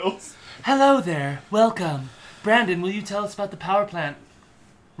Hello there. Welcome. Brandon, will you tell us about the power plant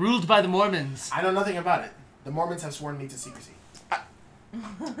ruled by the Mormons? I know nothing about it. The Mormons have sworn me to secrecy.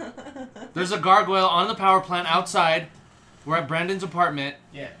 There's a gargoyle on the power plant outside. We're at Brandon's apartment.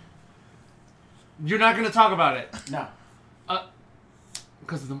 Yeah. You're not going to talk about it? No.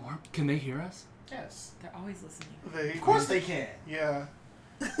 Because of the Mormons? Can they hear us? Yes. They're always listening. Of course they can. Yeah.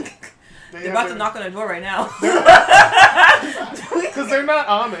 They're about to knock on the door right now. Because they're not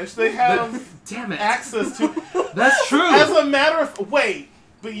Amish. They have Damn it. access to... That's true. As a matter of... Wait.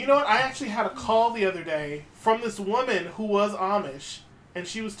 But you know what? I actually had a call the other day from this woman who was Amish. And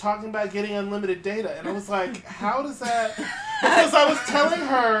she was talking about getting unlimited data. And I was like, how does that... Because I was telling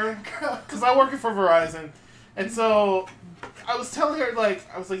her... Because I work for Verizon. And so... I was telling her,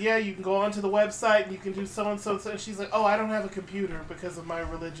 I was like, yeah, you can go onto the website and you can do so-and-so. And she's like, oh, I don't have a computer because of my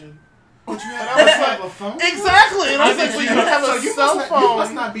religion. But you And I was like, a phone? exactly. And I was like, well, you don't have a cell phone You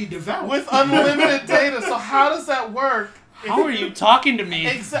must not be devout. with unlimited data. So how does that work? How are you talking to me?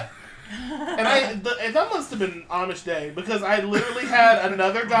 Exactly. And that must have been Amish Day because I literally had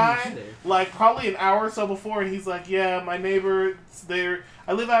another guy probably an hour or so before, and he's like, "Yeah, my neighbor,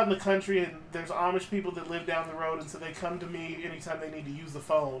 I live out in the country, and there's Amish people that live down the road, and so they come to me anytime they need to use the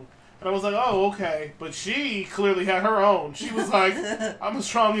phone." And I was like, "Oh, okay," but she clearly had her own. She was like, "I'm a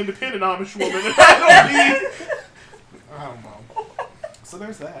strong, independent Amish woman, and I don't need." I don't know. So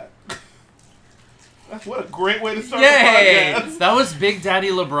there's that. What a great way to start Yay! the podcast. That was Big Daddy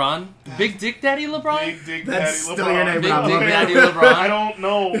LeBron. Big Dick Daddy LeBron? Big Dick That's Daddy still LeBron. your name, Big but I Dick love it. Daddy LeBron. I don't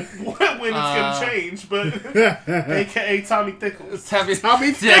know when it's going to change, but a.k.a. Tommy Thickles. Tommy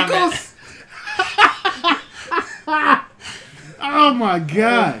Tommy Damn it. Pickles! Oh my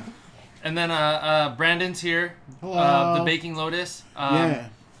god. And then Brandon's here. Hello. The Baking Lotus. Yeah.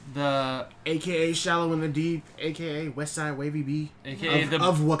 The AKA Shallow in the Deep, AKA Westside Wavy B. AKA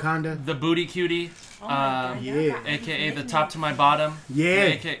of Wakanda. the Booty Cutie. Oh my God, yeah. you're AKA the Top to My Bottom.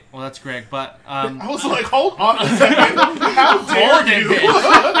 Yeah. Well, that's Greg, but I was like, hold on a second. How dare Hold it, you?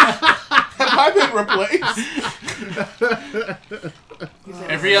 bitch. Have I been replaced?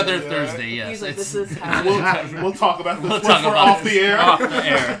 Every other Yeah. Thursday, yes. He's like, It's- this is how. We'll talk about this We'll once talk we're about off this the air. Off the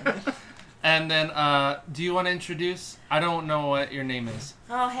air. And then, do you want to introduce? I don't know what your name is.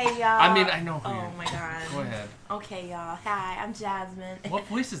 Oh, hey, y'all. I mean, I know who Oh, you're. my God. Go ahead. Okay, y'all. Hi, I'm Jasmine. What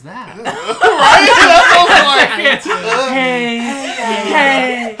voice is that? Right? That's what I'm like.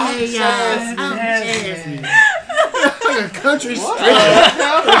 Hey, hey, Jasmine. Like a country What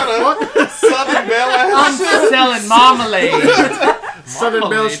strip. the Southern Belle I'm ass shit. selling marmalade. Southern Belle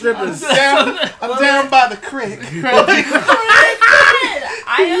Marmalade. strippers. I'm down by the creek.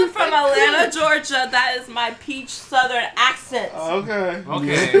 I am from Atlanta, Georgia. That is my peach Southern accent. Okay.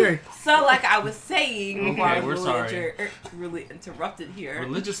 Okay. So, like I was saying, before I Okay, was we're sorry. really interrupted here.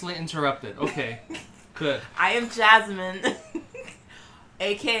 Religiously interrupted. Okay. Good. I am Jasmine,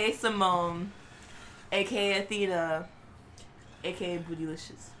 aka Simone, aka Athena, aka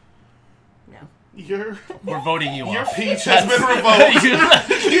Bootylicious. No. Your voting you off. peach has been revoked.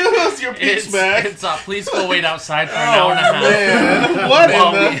 Give us your peach back. It's please go wait outside for an Oh hour and a half. man, what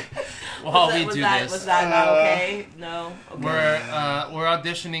While in we, the? while we was do that, this. Was that not okay? No. Okay. We're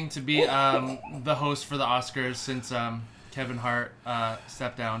auditioning to be the host for the Oscars since Kevin Hart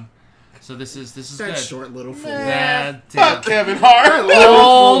stepped down. So this is That good. short little fool. That Fuck damn. Kevin Hart.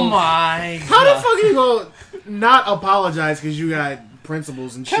 Oh my How the god. fuck you gonna not apologize because you got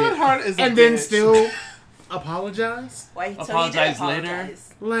principles and shit? Kevin Hart is a and then bitch. still apologize? Why he Apologize so he did later?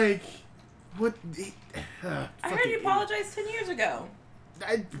 apologize. Like, what? I heard he apologized 10 years ago.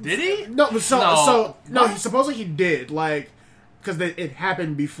 Did he? No, No. so What? supposedly he did, because it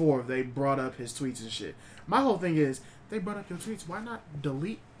happened before they brought up his tweets and shit. My whole thing is, they brought up your tweets, why not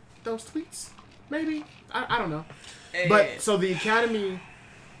delete those tweets? Maybe? I don't know. But, so the Academy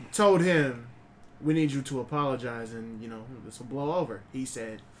told him, we need you to apologize and, this will blow over. He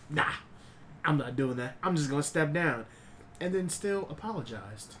said, nah, I'm not doing that. I'm just going to step down. And then still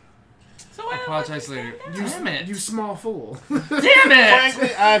apologized. So why Apologize later. Damn it. You small fool. Damn it.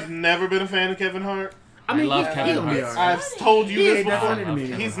 Frankly, I've never been a fan of Kevin Hart. I love he Kevin gonna be Hart. alright. I've told you He this ain't that before. funny to me.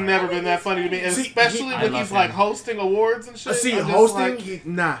 Kevin He's Hart. never been that funny to me, See, especially I when love he's him. hosting awards and shit. See, I'm just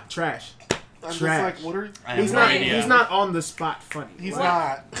hosting, like, trash. I'm just trash. like, what are you? I have He's no not. idea. He's not on the spot funny. He's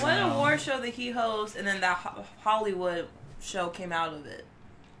Like, What No. award show that he hosts and then that Hollywood show came out of it?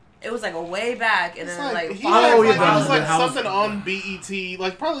 It was like a way back, and It's then like he Oh, had, yeah, like, the- it was like the house- something on BET,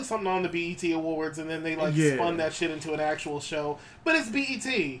 like probably something on the BET Awards, and then they like Yeah. spun that shit into an actual show. But it's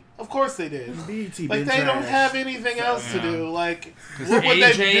BET, of course they did. BET Like been they don't trash. have anything else to Yeah. do. Like Because what would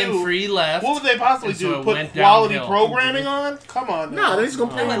AJ they and do? Free left. What would they possibly And so do? it Put went quality downhill. programming on? Come on, No, they're just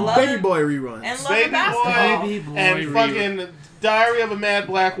gonna play And Love Baby and- Boy reruns. and Love Baby and Basketball. Boy, Baby Boy and fucking Diary of a Mad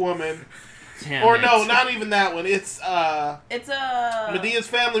Black Woman. Damn Or it. no, not even that one. It's It's a Medea's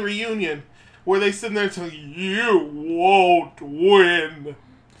Family Reunion, where they sit there and tell you won't win.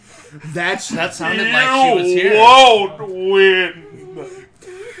 That sounded like she was here. won't win.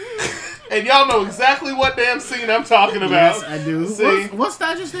 And y'all know exactly what damn scene I'm talking about. Yes, I do. See? What's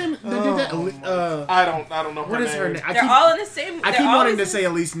Dodger's name? That did that? I don't know What her is her name? they're all in the same. I they're keep all wanting in to the- say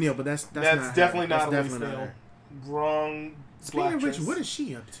Elise Neal, but that's That's not definitely her. not That's Elise definitely not Neal. her. Wrong. Speaking of which, Blacktress. what is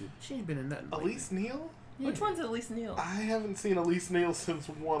she up to? She ain't been in nothing. lately. Elise Neal? Yeah. Which one's Elise Neal? I haven't seen Elise Neal since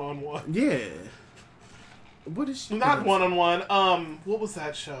One on One. Yeah. What is she? Not doing? One on One. What was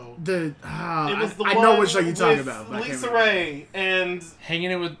that show? The It was the I one know what show you're talking with about. But I can't Lisa remember. Ray and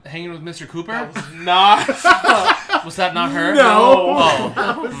Hanging with Mr. Cooper? that was not. Was that not her? No.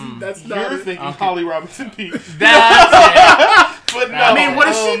 Oh. That's not You're it. thinking Okay. Holly Robinson Peete. That's it. But no, I mean, what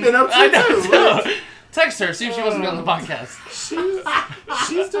has she been up to? I too? know. Text her. See if she wasn't on the podcast.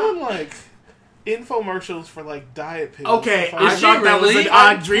 She's doing like infomercials for like diet pills. Okay, If I Is she thought that was really? an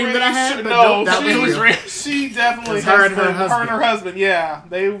odd dream that I had. Pretty But sure- no, that she was was real. real. She definitely It's her has and her been- husband. and her husband. Yeah,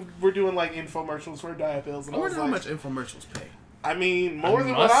 they were doing like infomercials for diet pills, and I I was wonder how like, much infomercials pay. I mean, more I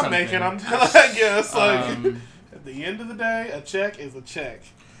than what must I'm making. something. I guess like Um, at the end of the day, a check is a check.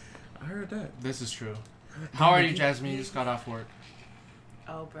 I heard that. This is true. How are you, Jasmine? You just got off work.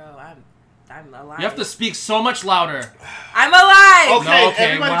 Oh, bro, I'm alive. You have to speak so much louder. I'm alive. Okay, No, okay,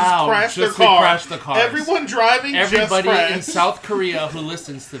 everybody wow. just crashed Just their car. crashed the cars. Everyone driving Everybody just in crashed. South Korea who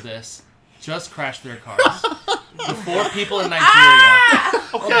listens to this just crashed their cars. The 4 people in Nigeria.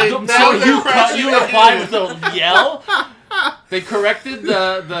 Okay, So now they're crashing you again. replied with a yell? They corrected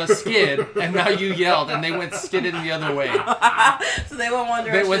the skid, and now you yelled, and they went skidding the other way. So they went one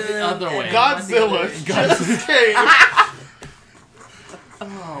They direction. went the other and way. one the Godzilla other. just came.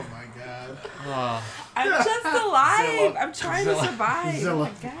 Oh my god. I'm just alive. Zilla. I'm trying Zilla. to survive. Zilla.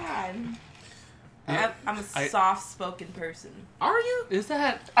 Oh my god. I'm a I- soft-spoken person. Are you? Is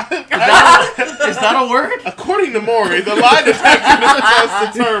that is that a word? According to Maury, the lie detector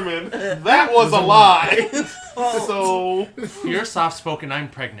has determined that was a lie. So You're soft spoken. I'm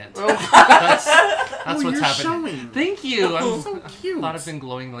pregnant. oh, That's Oh, what's you're happening. showing. Thank you. I'm So cute. thought I've been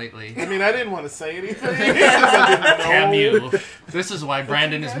glowing lately. I mean, I didn't want to say anything. 'Cause I didn't know. Damn you. This is why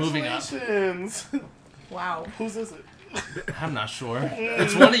Brandon is moving up. Congratulations. Wow. Whose is it? I'm not sure.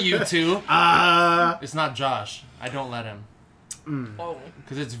 It's one of you two. It's not Josh. I don't let him. Oh.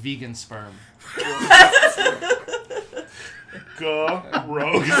 Because it's vegan sperm.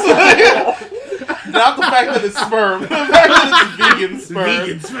 Gross. Not the fact that it's sperm. The fact that it's vegan sperm.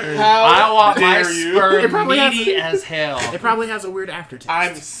 Vegan sperm. How I want my dare you? sperm It probably has- meaty as hell. It probably has a weird aftertaste.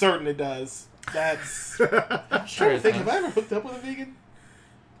 I'm certain it does. That's. I'm sure I it think, have I does. ever hooked up with a vegan?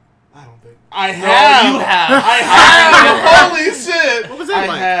 I don't think. I No, have. you have. I have. Holy shit. What was that I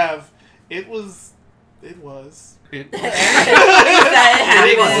like? have. It was. It was. It, That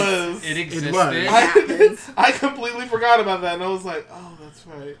It happens. was. it existed. was. I completely forgot about that, and I was like, "Oh, that's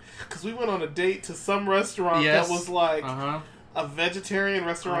right." Because we went on a date to some restaurant Yes. that was like Uh-huh. a vegetarian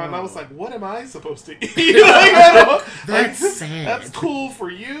restaurant, and I was Oh. like, "What am I supposed to eat?" Like, I don't- That's like, sad. That's cool for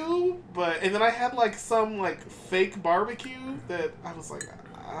you, but and then I had like some like fake barbecue that I was like,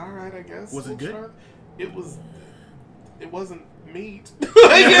 "All right, I guess." Was it good? try." It was. It wasn't meat.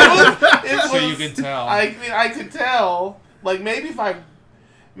 Like, it So you could tell. I mean, I could tell. Like maybe if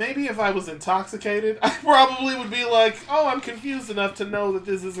I was intoxicated, I probably would be like, "Oh, I'm confused enough to know that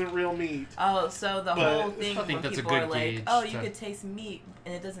this isn't real meat." Oh, so the But whole I thing think when that's a people are good like, gauge "Oh, you to- could taste meat,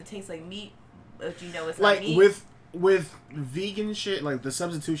 and it doesn't taste like meat," but you know it's like not meat. with vegan shit, like the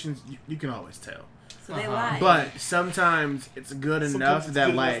substitutions, you can always tell. So they Uh-huh. lie. But sometimes it's good Sometimes enough it's that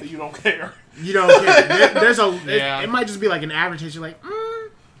good like you don't care. you don't care. There's a Yeah. it might just be like an aftertaste. You're like,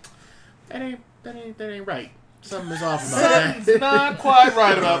 that ain't right. Something is off about Something's that. not quite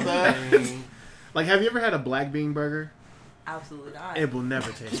right about that. Like, have you ever had a black bean burger? Absolutely not. It will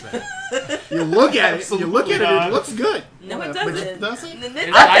never taste bad. You look at it. You look at it. Absolutely It looks good. No, it But doesn't. does it? N- it It-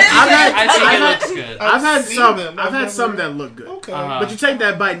 doesn't. I think it looks good. I've had seen some. them. I've I've had never- some that look good. Okay. Uh-huh. But you take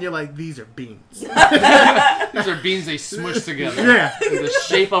that bite and you're like, these are beans. These are beans they smush together. Yeah. In the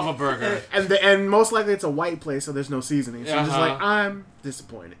shape of a burger. And most likely it's a white place, so there's no seasoning. So I'm just like, I'm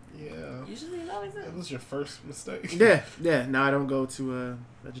disappointed. Yeah. Usually it always is. That was your first mistake. Yeah. Now I don't go to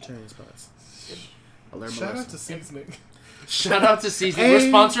vegetarian spots. I learned my Shout out lesson. to seasoning. Shout out to Seasoning. We're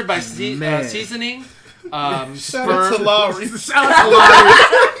sponsored by Man. Seasoning. Shout out to Lowry. Shout out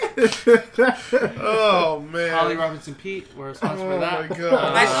to Lowry. Oh man. Holly Robinson Pete. We're sponsored by that. my God.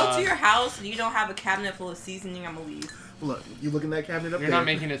 If I go to your house and you don't have a cabinet full of seasoning, I'm gonna leave. Look, you look in that cabinet up You're there. not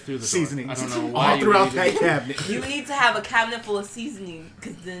making it through the door. Seasonings. I don't know why all you throughout would that even- cabinet. You need to have a cabinet full of seasoning,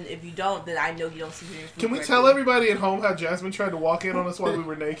 because then if you don't, then I know you don't season your food. Can we correctly. tell everybody at home how Jasmine tried to walk in on us while we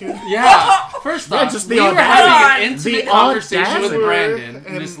were naked? Yeah. First Yeah, off, just the we were audacity. having an intimate The conversation with audacity. Brandon in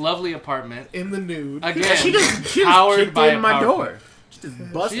And- this lovely apartment. In the nude. Again, She just powered kicked by in a my power door. plant. She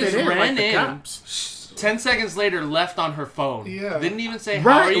just busted She just in like ran the in. cops. 10 seconds later, left on her phone. Yeah. Didn't even say, how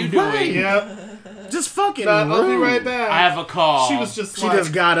Right, are you doing? right. Yeah. Just fucking I'll be rude. right back. I have a call. She was just She like,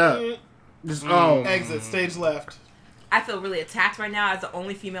 just got up. Just oh. exit, stage left. I feel really attacked right now as the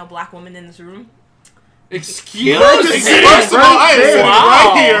only female black woman in this room. Excuse Right me. there. First of all, I am there. sitting Wow.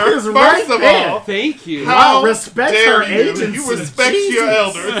 right here. It's First right of there. all, Thank you. how respect dare her you? agency. You respect your Jesus.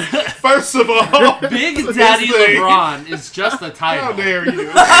 elders. First of all, Big Daddy thing. LeBron is just a title. how dare you?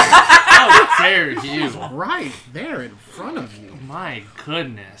 How dare you? Right there in front of you. My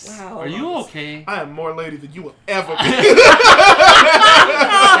goodness. Wow. Are you okay? I am more lady than you will ever be.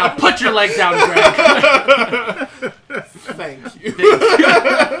 Now put your leg down, Greg. Thank you.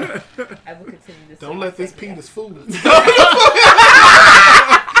 I will continue this. Don't let this penis fool you.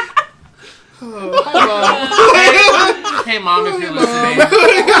 Hey, Mom, if you're listening.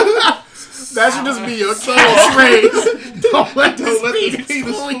 That should just be your catchphrase. Don't let Don't let this this penis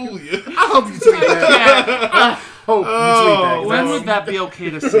penis fool you. fool you. I hope you tweet that. I hope you tweet that. 'cause When that's- would that be okay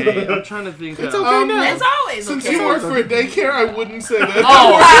to say? I'm trying to think. It's of... okay now. It's always Since okay. you work for a daycare, I wouldn't say that.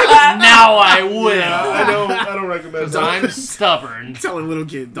 Oh, now I will. I don't recommend Because that. I'm stubborn. telling little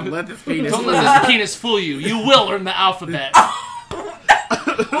kids, don't let this penis Don't fool let you. this penis fool you. You will learn the alphabet.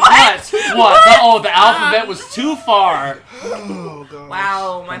 What? The alphabet was too far. Oh, God.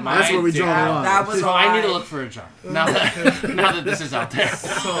 Wow, my mind. That's where we draw the line. That was So a I need to lie. look for a job. Now that this is out there.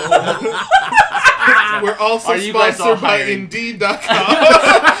 We're also Are you guys all sponsored by hiring? Indeed.com.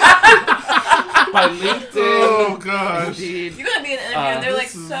 By LinkedIn. Oh, gosh. Indeed. You're gonna be in an interview, and they're like,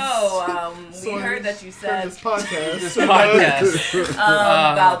 this is- we heard that you said This podcast. This podcast.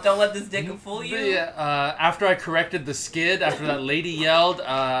 about don't let this dick fool you. Yeah, after I corrected the skid, after that lady yelled,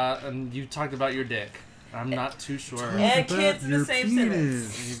 and you talked about your dick. I'm not too sure. And kids in the Your same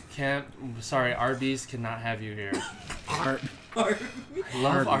penis. sentence. You can't. Sorry, Arby's cannot have you here. Art. I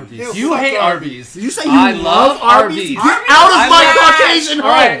love Arby's. Yeah, You fuck hate Arby's. Arby's. Did you say you I love Arby's? Get Arby's out of I my love- Caucasian home.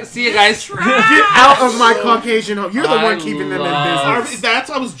 All right, see you guys. Get out of my Caucasian home. You're the I one keeping them in love- business. That's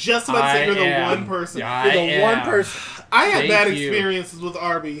I was just about to say. You're the am. one person. I You're the one am. person. I had Thank bad you. experiences with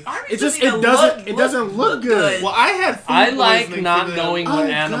Arby's. Arby's It just doesn't it doesn't look good. Well, I had food I like poisoning not for them. knowing Oh, what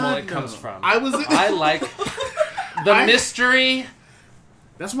animal God, it comes no. from. I was. I like the I- mystery.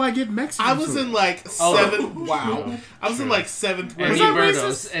 That's why I get Mexican I was food. in like Oh. seventh. Wow. I was in like seventh Any Was grade. that birdos.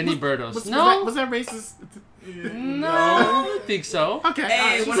 racist? Any birdos. Was No. was that racist? No, I don't think so. Okay.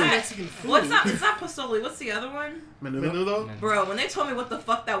 Hey, alright, when cool. what's not? It's not Pasoli. What's the other one? Menudo. Menudo? Bro, when they told me what the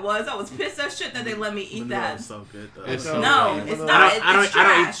fuck that was, I was pissed as shit that they let me eat Menudo that. is so good though. It's No, so No, good. it's I not. I don't, It's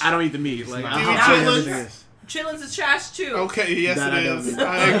trash. I don't eat the meat. Like, not. I'll Do you tell eat you chitlins? everything is. Chitlins is trash too. Okay, yes That I it don't is. do.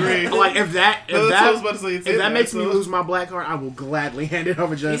 I agree. Like if that No, that's what I was if about to say. It's that in there, makes me so- lose my black card, I will gladly hand it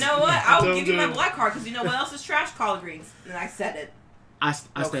over. You Just know what? I will Don't give you do my it. black card because you know what else is trash? Collard greens. And I said it. I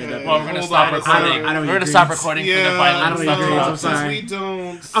stand Okay. up. Well, we're gonna Hold stop on. recording. I don't We're eat gonna stop greens. recording for Yeah, the violence. I don't eat Stop greens, I'm interrupting. sorry. We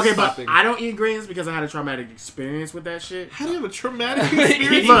don't. Okay, but Stopping. I don't eat greens because I had a traumatic experience with that shit. How do you have a traumatic Eating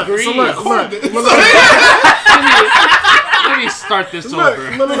experience? Look, greens. so look, Let me start this look,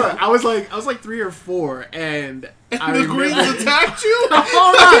 over. look. I was like 3 or 4, and I The remember. greens attacked you?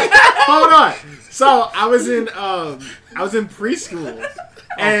 Hold on. So I was in preschool,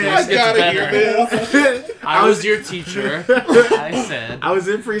 and This I gets gotta hear better. this. I was your teacher. I said. I was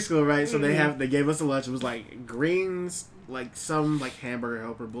in preschool, right? So they gave us a lunch. It was like greens, like some like hamburger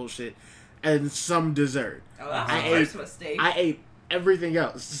helper bullshit, and some dessert. Oh, that's I my first ate- mistake. I ate everything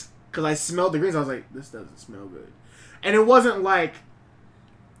else because I smelled the greens. I was like, this doesn't smell good, and it wasn't like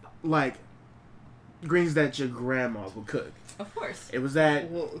greens that your grandma would cook. Of course. It was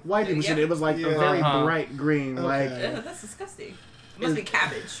that Well, white people shit. yeah. It was like a Yeah. very Uh-huh. bright green. Like Okay. Ugh, that's disgusting. It must be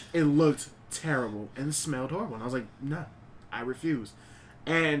cabbage. it looked terrible and smelled horrible. And I was like, no, I refuse.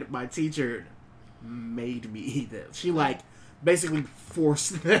 And my teacher made me eat it. She like basically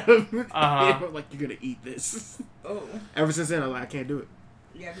forced them. Uh-huh. Like, you're gonna eat this. Oh. Ever since then, I'm like, I can't do it.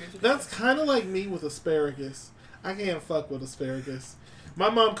 Yeah, That's kind of like me with asparagus. I can't fuck with asparagus. My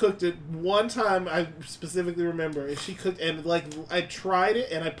mom cooked it one time. I specifically remember, and she cooked, and like I tried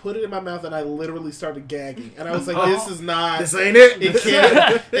it, and I put it in my mouth, and I literally started gagging, and I was like, "This is not, This ain't it. it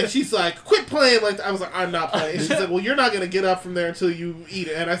can't." And she's like, "Quit playing!" Like I was like, "I'm not playing." And she's like, "Well, you're not gonna get up from there until you eat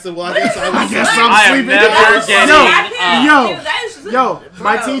it." And I said, "Well, I guess I guess I I'm am sleeping. never getting Yo,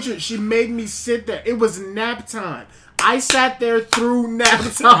 my teacher, she made me sit there. It was nap time. I sat there through nap I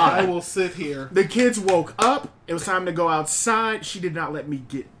time. will sit here." The kids woke up. It was time to go outside. She did not let me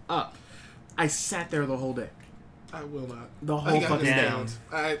get up. I sat there the whole day. I will not. The I whole think I fucking day. understand.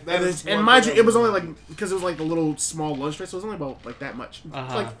 That And, is and one mind thing you, it I was will only not like, because it was like the little small lunch tray, so it was only about like that much.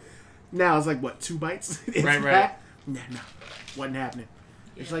 Uh-huh. Like, now it's like, what, 2 bites? It's Right. that? Nah, no. Wasn't happening.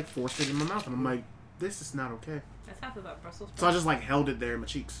 It's like forced it in my mouth, and I'm like, this is not okay. That's how I feel about Brussels sprouts. So I just like held it there in my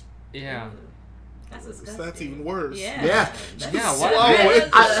cheeks. Yeah. That's do. disgusting. That's even worse. Yeah. Yeah. Yeah, what? Swallow it.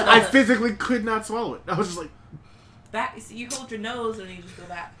 I physically could not swallow it. I was just like, Back, so you hold your nose and you just go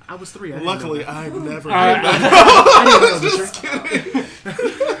back. I was 3. I didn't Luckily, know that. I've never. I didn't know Just kidding.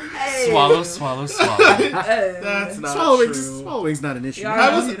 Hey. Swallow, swallow, swallow. That's not Swallowing's, true. swallowing's not an issue. Yeah,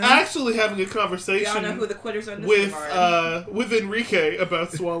 I was You know? actually having a We all know conversation who the quitters are in this with room already. with Enrique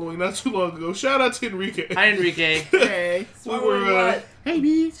about swallowing not too long ago. Shout out to Enrique. Hi, Enrique. Hey. We were what? Hey,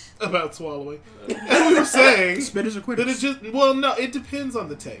 bitch. about swallowing, and we were saying Spitters or that quitters? it just no, it depends on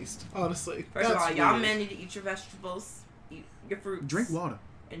the taste. Honestly, First of That's all, y'all weird. men need to eat your vegetables, eat your fruits. Drink water.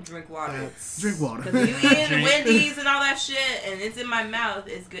 And drink water. That's- Drink water. Because you eating Drink. Wendy's and all that shit, and it's in my mouth,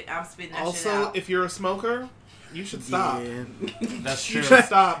 it's good. I'm spitting that shit Also, out. if you're a smoker, you should stop. Yeah. That's You true. should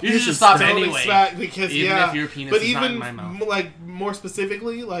stop. You should stop Don't anyway. expect- because Even yeah, if your penis but is even not in my mouth. like more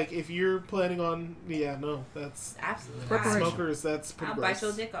specifically, like if you're planning on, that's Absolutely. Preparation. not. smokers. That's pretty I'll gross. bite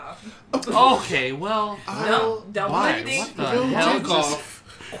your dick off. Okay, well, No, don't why? put anything. What the Yo, hell? dick Just- off.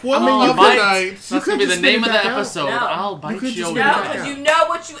 Quote I mean, of you the bite. night. That's You gonna could be the just name spit of it the back out. episode. No. I'll You bite could just your spit it No, back dick. because out. you know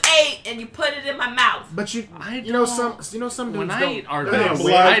what you ate and you put it in my mouth. But you I you know don't- some dudes When I don't. eat Arby's, Damn, Yeah,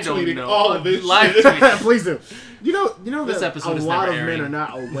 live I don't tweeting know. all of this Live shit. tweet. Please do. You know This that episode a is lot never of men airing. are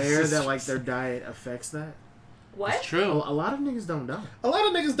not aware that like their diet affects that. What? It's true. A lot of niggas don't know. A lot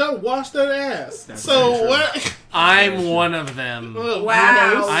of niggas don't wash their ass. That's So very true. what? I'm one of them. Oh, Wow.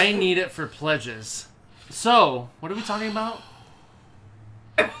 gross. I need it for pledges. So, what are we talking about?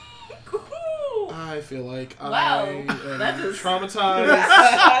 I feel like Wow. I am That just-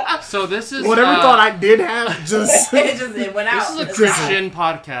 traumatized. So this is Whatever thought I did have, just it went out. this is a It's Christian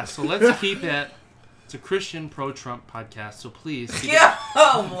podcast. So let's keep it. It's a Christian pro-Trump podcast. So please keep Yeah.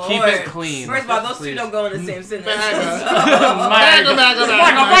 Oh, Lord. Keep it clean. First of all, those Please. two don't go in the same sentence. Maga, maga,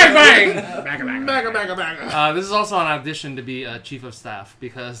 Bang, bang. Maga, maga, maga. This is also an audition to be chief of staff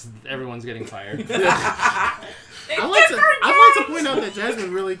because everyone's getting fired. I'd like to point out that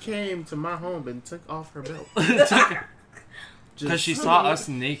Jasmine really came to my home and took off her belt. Because she saw us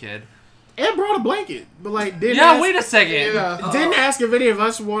naked. And brought a blanket, but like didn't Yeah, ask, wait a second. Yeah. didn't ask if any of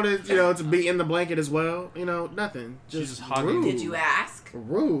us wanted to be in the blanket as well. Nothing. She's Just just hugging. rude. Did you ask?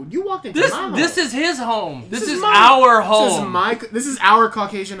 Rude. You walked into This my home. this is his home. This is my- our home. This is our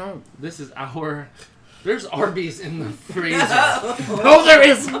Caucasian home. This is our. There's Arby's in the freezer. No, there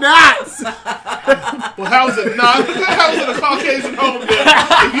is not. Well, how is it not? How is it a Caucasian home then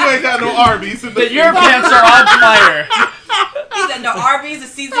if you ain't got no Arby's? In the But your pants are on fire. He said, no, Arby's, a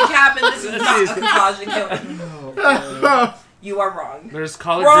season cabin. This is not a Caucasian killing. You are wrong. There's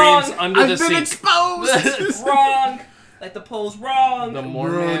collard Wrong. greens under the I've been sink. exposed. Wrong. Like the poll's wrong. The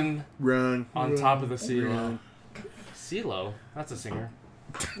Mormon Run. on top of the CeeLo. CeeLo? That's a singer.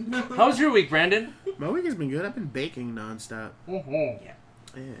 How was your week, Brandon? My week has been good. I've been baking nonstop. Mm-hmm.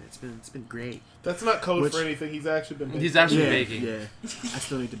 Yeah, it's been great. That's not code Which- for anything. He's actually been. He's actually yeah, baking. Yeah, I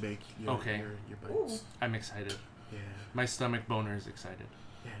still need to bake. Okay. Your bites. I'm excited. Yeah, My stomach boner is excited.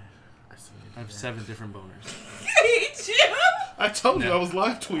 yeah. I still need to I have do that. 7 different boners. I hate you. I told you No. I was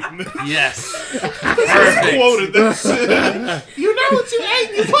live tweeting this. Yes. I Perfect. quoted that shit. You know what you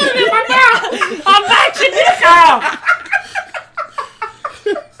ate? You put it in my mouth. I'll bite your dick off!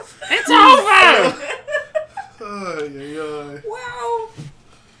 It's over! Wow.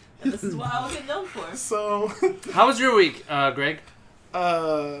 And this is what I was getting known for. So, How was your week, Greg?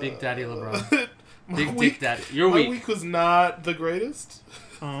 Big Daddy LeBron. Big week, Dick Daddy. Your my week. week was not the greatest.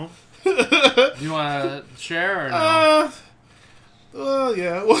 Oh. Do you want to share or no? Well,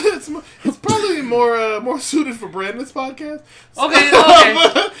 yeah. Well, it's probably more suited for Brandon's podcast. Okay.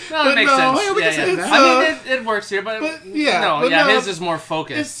 No, it makes no, sense. yeah, we can say that. I mean, it works here, but yeah, his is more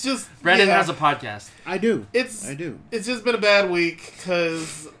focused. It's just Brendan yeah. has a podcast. I do. It's I do. It's just been a bad week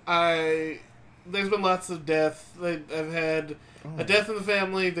because there's been lots of death. I've had a death in the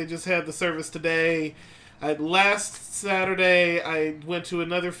family. They just had the service today. Last Saturday, I went to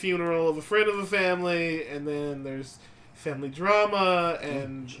another funeral of a friend of the family, and then there's family drama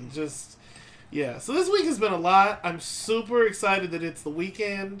and just. Yeah, so this week has been a lot. I'm super excited that it's the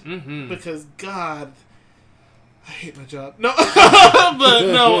weekend because, God, I hate my job. No, but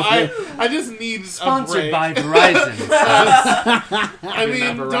no, I just need Sponsored a break. by Verizon. I mean,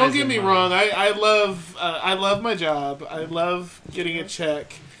 Verizon don't get me money. wrong. I love my job. I love getting a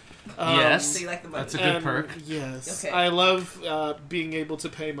check. Yes, So you like the money. that's a good perk. Yes, Okay. I love being able to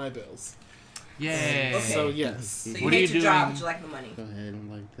pay my bills. Yay. Okay. So yes, So you What are hate you your job, doing? but you like the money. Go ahead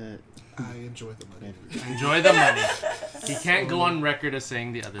and like that. I enjoy the money. Enjoy the money. He can't go on record as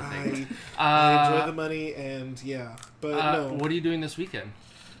saying the other thing. I enjoy the money, and yeah, but no. What are you doing this weekend?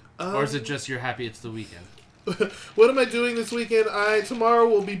 Or is it just you're happy it's the weekend? What am I doing this weekend? Tomorrow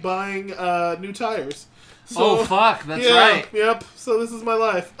will be buying new tires. So, fuck, that's yeah, right. Yep. So this is my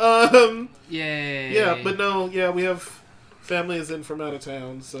life. Yay. Yeah, but no, yeah, we have family is in from out of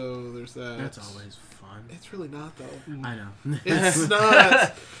town, so there's that. That's always fun. It's really not though. I know. It's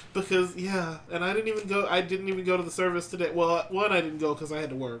not because and I didn't even go. I didn't even go to the service today. Well, one, I didn't go because I had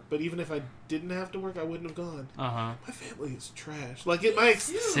to work. But even if I didn't have to work, I wouldn't have gone. Uh-huh. My family is trash. Like my my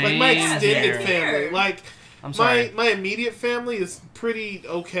Same extended here. family. Like I'm sorry. my immediate family is pretty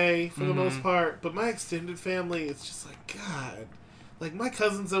okay for the most part, but my extended family, it's just like God. Like my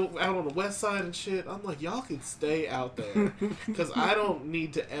cousins out on the west side and shit. I'm like, y'all can stay out there because I don't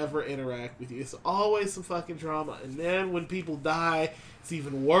need to ever interact with you. It's always some fucking drama, and then when people die, it's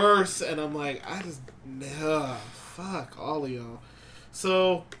even worse. And I'm like, fuck all of y'all.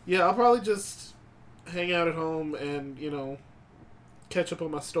 So yeah, I'll probably just hang out at home and catch up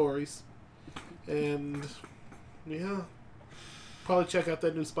on my stories, and yeah, probably check out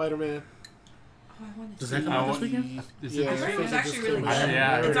that new Spider-Man. Oh, I want to Does see that come it. out this weekend? Is Yeah, it I this heard it was weekend? actually really good.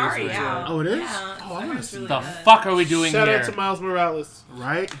 Yeah, It's already out. Oh, it is? Yeah, Oh, I wanna see really The good. fuck are we doing Shout here? out to Miles Morales.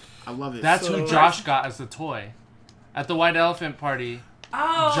 Right? I love it. That's So- who Josh got as the toy. At the White Elephant party,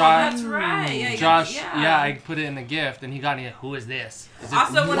 Oh, Josh- that's right. Yeah, you Josh, got, yeah, I put it in a gift, and he got me who is this? Is it,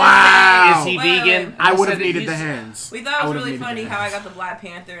 Also, when Wow. is he wait, vegan? I would have said needed he's- the hands. We thought it was would've really needed funny the how I hands. got the Black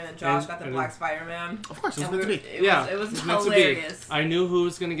Panther and then Josh And- got the and- Black Spider-Man. Of course, it's And meant to be. it Yeah, was, it was it's meant to be. hilarious. I knew who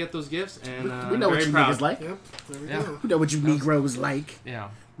was gonna get those gifts, and We know what very you proud. niggas like. Yep. There we Yeah. go. We know what you Negroes like. Yeah.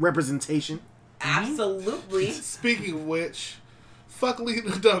 Representation. Absolutely. Speaking of which, fuck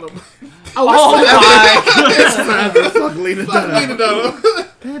Lena Dunham. Oh, Oh my! it's forever. Fuck Lena Fuck Dunham. Lena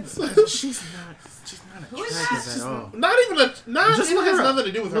Dunham. She's not Who is attractive that? at all. Not even Just it look has her up. nothing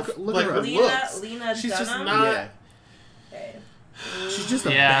to do with Look- her, look like her her up. looks. Lena She's just Dunham? not. Yeah. Okay. She's just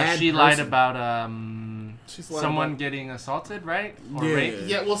a Yeah, bad she lied person. about She's lied someone about- getting assaulted, right? Or Yeah. raped.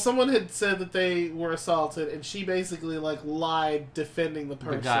 Yeah, well, someone had said that they were assaulted, and she basically lied defending the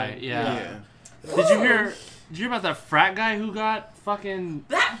person. guy, yeah. Yeah. Did you hear about that frat guy who got fucking?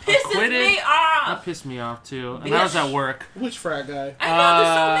 That pisses Acquitted? me That off. pissed me off too. And I was at work. Which frat guy? I know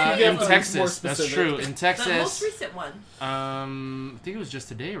there's so many Yeah, In of them. more Texas, that's specific. true. In The most Texas, recent one. I think it was just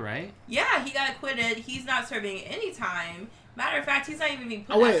today, right? Yeah, he got acquitted. He's not serving any time. Matter of fact, he's not even being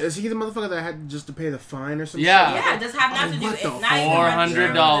put Oh wait, out. is he the motherfucker that had just to pay the fine or something? Yeah. Yeah, it does have not Oh, to do what it. the Not even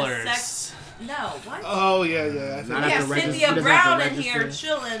 $400. sex. No, what? Oh yeah. I think Not we after have register- he Cynthia doesn't Brown have to in here register.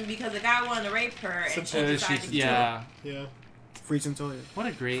 chilling because the guy wanted to rape her and she decided to kill him. yeah. yeah. Free Centoya. What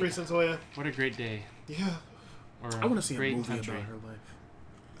a Free great, Santoya. what a great day. Yeah. Or I want to see a great movie country. about her life.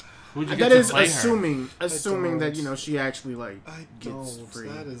 Who'd you get That to is play assuming that don't. she actually I gets don't. free.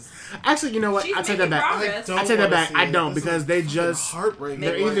 That is. Actually, you know what? She's I take making that back. progress. I take that wanna back. see I it. don't This because is they fucking just heartbreaking.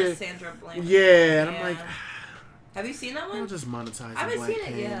 they're Make one either- with Sandra Bland. yeah, and I'm Yeah. like, Have you seen that I'll one? just monetize I haven't Black seen it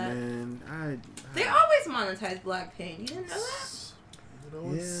Pain, yet. man. They always monetize Black Pain. You didn't know that? You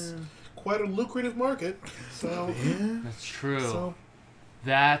know, it's Yeah, quite a lucrative market. So. yeah. That's true. So.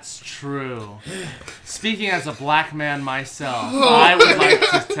 That's true. Speaking as a black man myself, I would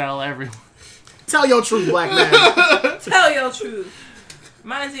like to tell everyone. Tell your truth, black man. Tell your truth.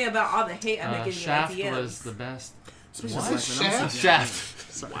 Reminds me about all the hate I'm making Shaft in my DMs. was the best. Speaking What? of black men, I'm so-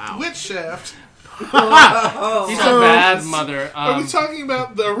 Shaft. Wow. Which Shaft? Oh, He's So- a bad mother. Are we talking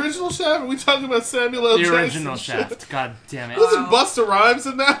about the original Shaft? Or are we talking about Samuel L. the Jackson original Shaft. God damn it. Wasn't Busta Rhymes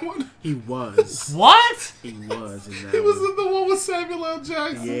in that one? He was. What? He was in that He was one. in the one with Samuel L.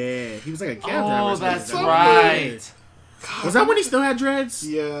 Jackson. Yeah, he was like a cab driver. or Oh, something. that's something. right. Was that when he still had dreads?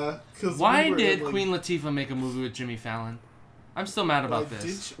 Yeah. 'cause Why we were did like- Queen Latifah make a movie with Jimmy Fallon? I'm still mad about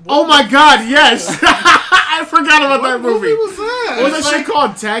this. Oh my god, yes! I forgot about that movie. What movie was that? What was that shit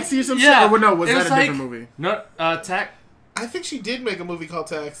called? Taxi or some shit? Or no, was that a different movie? No, I think she did make a movie called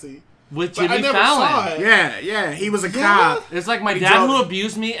Taxi. with But I Jimmy never Fallon. saw it. Yeah, he was a cop. It's like My He Dad drove- Who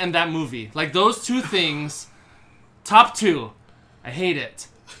Abused Me and that movie. Like those two things, top two. I hate it.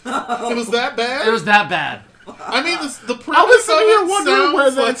 It was that bad? It was that bad. I mean, the premise I was of sitting here it wondering where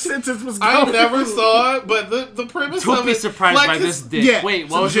sounds that like... sentence was going. I never saw it, but the premise Don't of be it... surprised like, by his- this dick. Yeah. Wait,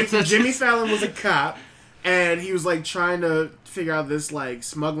 what so was it? Jimmy Fallon was a cop, and he was like trying to figure out this like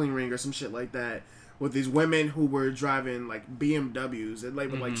smuggling ring or some shit like that with these women who were driving like BMWs and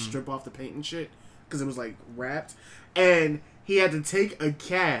like would like strip off the paint and shit because it was like wrapped, and he had to take a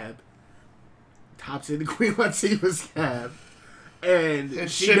cab. Hops into Queen Latifah's cab. And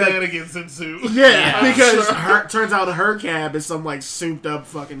she shenanigans ensue. Yeah, because Sure. turns out her cab is some like souped up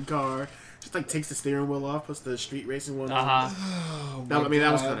fucking car. Just like takes the steering wheel off, puts the street racing one on. Oh That, I mean,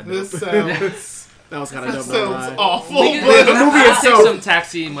 that was kind of dope. This sounds... That was kind of dope. sounds awful. We could- but- The movie I'll itself- take some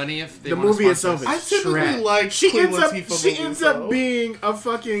taxi money if they The want movie to sponsor itself us. is I typically trash. like She Queen ends up Latifah she movies, ends though. up being a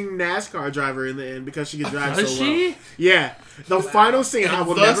fucking NASCAR driver in the end because she can drive Does so she? well. Yeah, the final scene I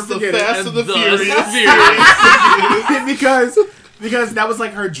will Thus never the forget Fast it and the thus Furious. because that was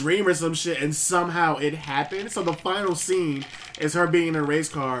like her dream or some shit, and somehow it happened. So the final scene is her being in a race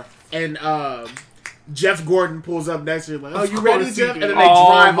car, and Jeff Gordon pulls up next to her like, "Oh, you ready, course he Jeff?" did. And then they Oh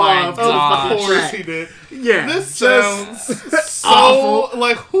drive my off to God. the Of fucking course track. he did. Yeah, This just sounds so awful.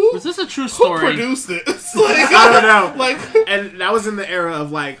 like who Was this a true who story? produced this? Like, I don't know. Like And that was in the era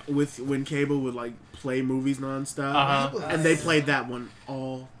of like when cable would like play movies nonstop, Uh-huh. and they played that one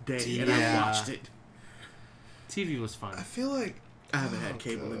all day, and I Yeah. watched it. TV was fun. I feel like I haven't had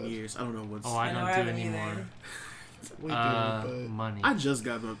cable in years. I don't know what's. Oh, I I know don't I do haven't anymore. we do, but Money. I just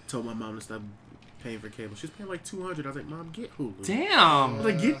told my mom to stop paying for cable. She's paying like $200. I was like, Mom, get Hulu. I Damn. was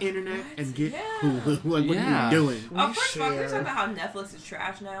like, get internet and get Yeah. Hulu. Like, what Yeah. are you doing? Oh, first of all, can we share. talk about how Netflix is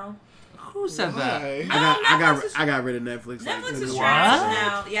trash now? Who said that? why? I got rid of Netflix. Netflix is What? trash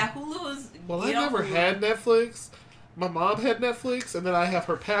now. Yeah, Hulu is. Well, I you know, never Hulu. had Netflix. My mom had Netflix, and then I have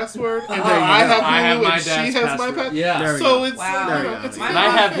her password, and Oh, then there I you go. have Hulu, I have my and she dad's has my password. password. Yeah. There we So go. it's Wow. There you go. it's My And I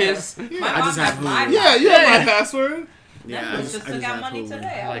mom- have his. My I mom just have has my Hulu. Yeah, you password. have my password. Yeah, Netflix just took out money Hulu.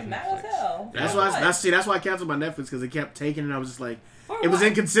 today. I like was mad Netflix. as hell. That's For why. what? That's why I canceled my Netflix because it kept taking, and I was just like, For it was what?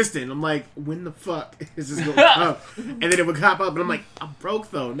 inconsistent. I'm like, when the fuck is this going to up? And then it would pop up, and I'm like, I'm broke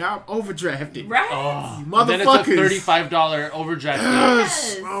though. Now I'm overdrafted. Right? Oh, You then it's a motherfuckers. $35 overdraft fee.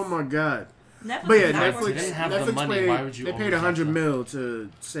 Yes. Yes. Oh my god. Netflix But yeah, is not Netflix- worth They it. didn't have the Netflix money. paid, Why would you they paid overdraft $100 them? mil to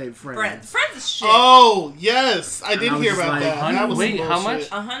save Friends. Friends is shit. Oh yes, I And did I was hear just about like, that. That was wait, some how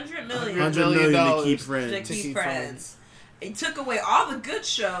bullshit. much? $100 million. $100 $100 million to million keep To Friends. keep Friends. It took away all the good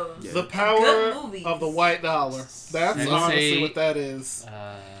shows. Yeah. The Good power movies. of the white dollar. That's Let's honestly say- what that is.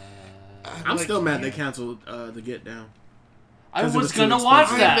 I'm Like, still mad they canceled The Get Down. I 'Cause it was was too gonna watch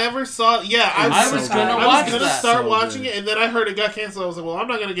expensive. that. I never saw. Yeah, I I so was good. gonna I watch was gonna that. start So watching good. it, and then I heard it got canceled. I was like, "Well, I'm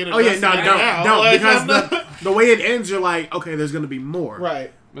not gonna get it." Oh yeah, no, now. don't Like, because I'm not- the way it ends, you're like, okay, there's gonna be more.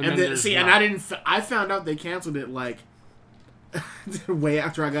 right. And And then there's see, not. and I didn't. I found out they canceled it like way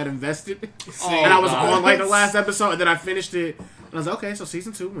after I got invested, Oh, and I was God. on like the last episode, and then I finished it, and I was like, okay, so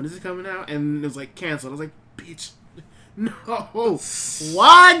season 2, when is it coming out? And it was like canceled. I was like, bitch, no,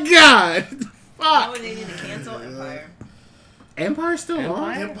 why, God, You know fuck. what they need to cancel? Empire. Empire's still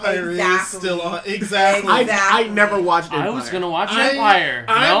on. Empire? Empire Exactly. is still on. Exactly. I never watched Empire. I was gonna watch I- Empire.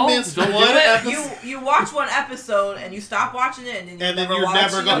 I no, missed don't one do it. episode. You watch one episode and you stop watching it and then you And then never you're watch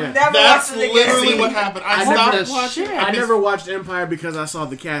never it. gonna. You never That's watch it again. literally what happened. I I stopped never- watching. shit. I missed- never watched Empire because I saw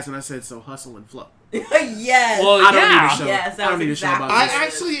the cast and I said, so hustle and flow. Yes. Well, I don't yeah. need a show. Yes, that I don't was need a show exactly about I this.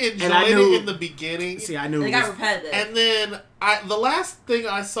 actually enjoyed I knew- it in the beginning. See, I knew They it got was, repetitive. And then the last thing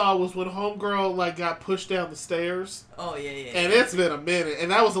I saw was when Homegirl like got pushed down the stairs, oh yeah. and it's been a minute,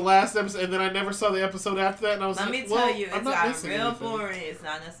 and that was the last episode. And then I never saw the episode after that, and I was Let like, me well, tell you, I'm it's not gotten missing real anything. boring. It's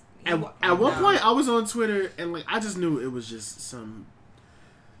not necessarily. At one point, I was on Twitter and like I just knew it was just some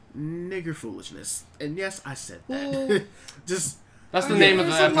nigger foolishness. And yes, I said that. Well, just That's the Yeah, name of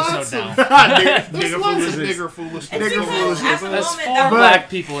the there's lots episode of- now. nigger, There's nigger lots of foolishness. nigger foolishness. It's nigger because foolishness. at the There's moment, 4 that was- black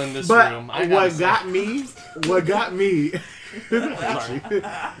people in this But room. I what gotta got me,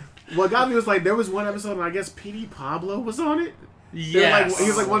 what got me was like there was one episode and I guess PD Pablo was on it. say. They're Yes. like, he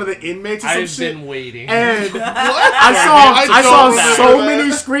was like one of the inmates or some I've shit. been waiting. And What? I saw don't so remember many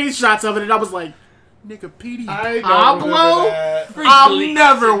that. screenshots of it, and I was like, "Nigga, PD I don't Pablo, remember that. I'm Freak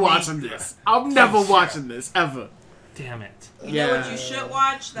never leaks. watching this. I'm never watching this ever." Damn it. You know what Yeah. you should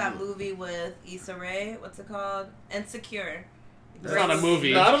watch? That movie with Issa Rae. What's it called? Insecure. It's not a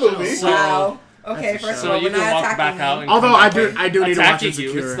movie. Not a movie. So, Wow. Okay, That's a first show. of all, So we're you can not walk attacking back me. out and Although come I back do in. need to watch Attacking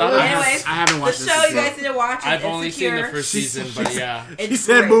Insecure. you. It's not Anyways, I haven't watched the this show you yet. guys need to watch is I've only seen the Insecure. first season, but yeah. It's She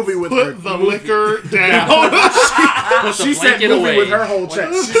said great. movie with her. Put the liquor down. Put the She said blanket movie away. with her whole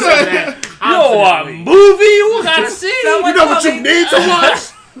chest. She said that. Yo, a confidently. movie you gotta see. Someone You know what told you me- need to watch?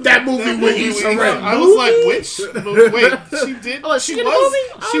 That movie with Issa Rae. I was like, which movie? Wait, she did. Oh, she she in was. a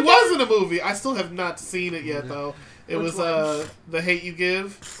movie? She Okay. was in a movie. I still have not seen it yet, though. It Which was one? The Hate You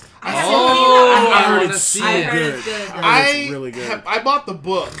Give. I haven't Oh, seen it. I heard wanna it's see so I it. heard it's good. I heard it's really good. I bought the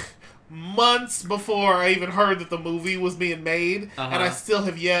book months before I even heard that the movie was being made, and I still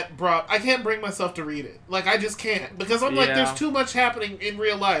have yet I can't bring myself to read it. Like, I just can't. Because I'm like, Yeah. there's too much happening in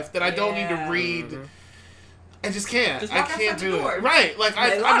real life that I don't need to Yeah. read. I just can't. Just I walk can't outside the do door. it. Right. Like,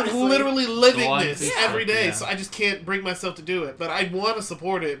 I'm honestly. literally living Go on this TikTok, every day, yeah. so I just can't bring myself to do it. But I want to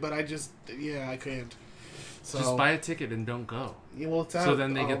support it, but I just, I can't. So, Just buy a ticket and don't go. yeah, well, it's out So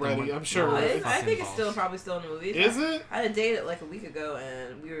then they get the already, money. I'm sure. No, I Fucking think it's balls. still probably still in the movies. Is it? I had a date like a week ago,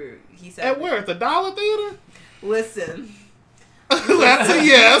 and he said, At where? At the Dollar Theater? listen, That's a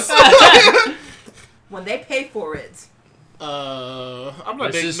yes. when they pay for it. I'm not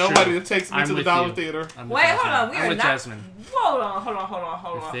This dating is nobody true. that takes me I'm to the with Dollar you. Theater. I'm with Wait, Jasmine. hold on. We I'm are with not. Jasmine. Hold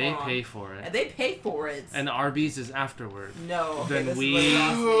on. If they pay for And it, they pay for it. and Arby's is afterward. No. Then this is we- what you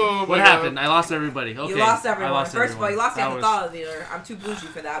lost me. Oh, What my happened? God. I lost everybody. Okay. You lost everyone. I lost First of all, you lost me That at the was- Dollar Theater. I'm too bougie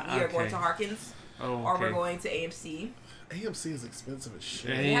for that. We are going to Okay. Harkins, Oh, or we're okay. going to AMC. AMC is expensive as shit.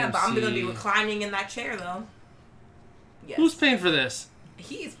 Yeah. Yeah, but I'm going to be AMC. reclining in that chair, though. Yes. Who's paying for this?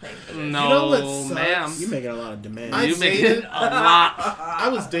 He's paying for this. No, You know what sucks? ma'am. You making a lot of demands. I You make dated- it a lot. I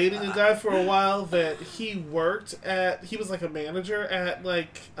was dating a guy for a while that he was like a manager at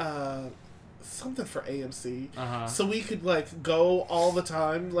like something for AMC. Uh-huh. So we could like go all the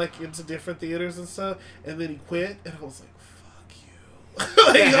time like into different theaters and stuff, and then he quit and I was like, fuck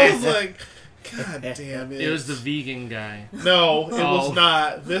you. Like, I was like, God damn it. It was the vegan guy. No, it Oh. was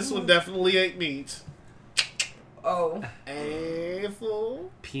not. This one definitely ate meat. Oh. Asshole.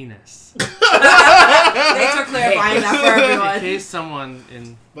 Penis. Thanks for clarifying that for In everyone. case someone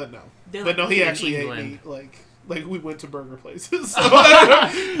in But no. They're But no, like, he in actually ate England. meat. Like we went to burger places. So,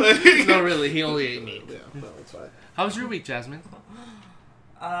 like, no, really, he only ate meat. Yeah, no, it's fine. How was your week, Jasmine?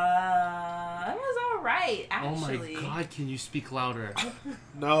 It was alright, actually. Oh my God! Can you speak louder?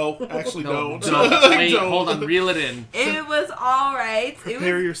 No, actually No, don't. wait, Don't. hold on, reel it in. It was alright.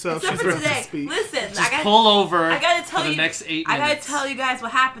 Prepare yourself. Except She's for ready to today. speak. Listen, Just pull over I gotta tell for the you- next 8 I minutes. gotta tell you guys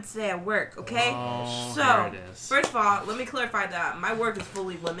what happened today at work, okay? Oh, So, there it is. first of all, let me clarify that my work is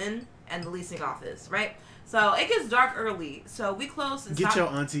fully women and the leasing office, right? So it gets dark early, so we close and Get stop. your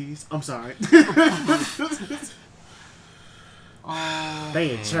aunties. I'm sorry. Oh,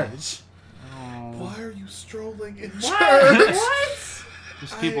 They in church. Oh. Why are you strolling in What? church? What?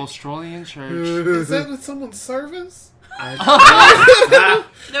 There's people strolling in church. Is that at someone's service? They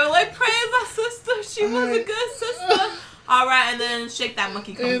were like, praise my sister. She was a good sister. All right, and then Shake That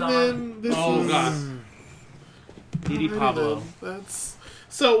Monkey comes And on. then this Oh, was, God. Didi Alrighty Pablo. then. That's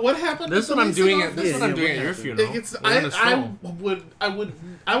so. What happened? This is with what the I'm doing. leasing This is what I'm Yeah, doing what at your happened? funeral. It's, We're gonna stroll.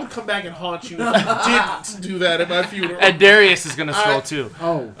 I would come back and haunt you if you didn't do that at my funeral. And Darius is gonna stroll too.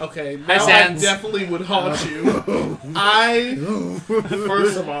 Oh. Okay, Hi, now I Sans. definitely would haunt you.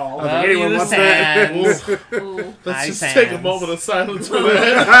 First of all, Love Love anyone you, wants Sans. Ooh. let's Hi, just take a Sans. moment of silence for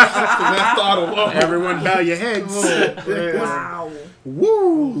that. For that thought alone. Everyone bow your heads. Oh, man. Wow.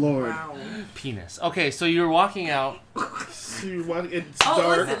 Woo, Lord. Wow. Penis. Okay, so you're walking out. So you want- it's Oh,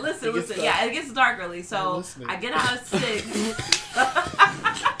 dark. listen. It gets dark. Yeah, it gets dark early, I'm so listening. I get out at 6. We're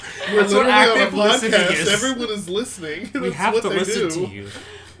That's what literally on a active listening podcast. is. Everyone is listening. We That's have what to they listen do. to you.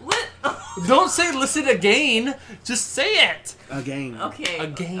 What? Don't say listen again. Just say it. Again. Okay.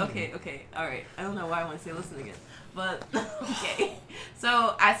 Again. Okay. All right. I don't know why I want to say listen again, but okay.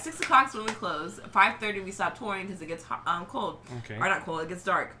 So at 6 o'clock is when we close. 5:30 we stop touring because it gets cold. Okay. Or not cold. It gets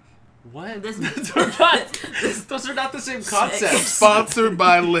dark. What? This- Those are not the same concepts. Sponsored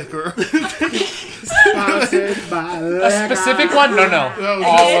by liquor. Sponsored by A specific one? No. That was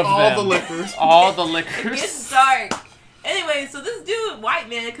All just of all them. the liquors. All the It liquors. gets dark. Anyway, so this dude, white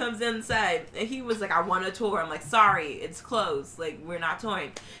man, comes inside and he was like, I want to tour. I'm like, sorry, it's closed. Like, we're not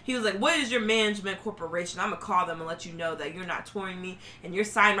touring. He was like, what is your management corporation? I'm going to call them and let you know that you're not touring me. And your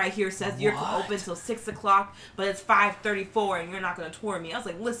sign right here says you're What? open till 6 o'clock, but it's 5:34 and you're not going to tour me. I was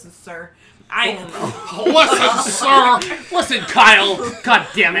like, listen, sir, I am. Listen, sir. Listen, Kyle. God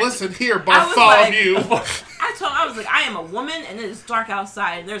damn it. Listen here, I was Bartholomew. I told him, I was like, I am a woman and it is dark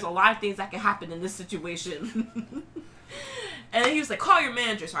outside and there's a lot of things that can happen in this situation. And then he was like, call your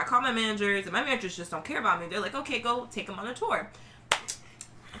manager. So I call my managers, and my managers just don't care about me. They're like, okay, go take him on a tour.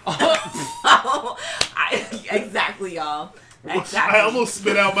 Exactly, y'all. Exactly. I almost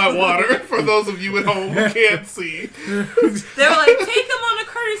spit out my water for those of you at home who can't see. They were like, take him on a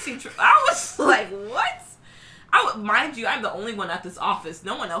courtesy trip. I was like, what? Mind you, I'm the only one at this office.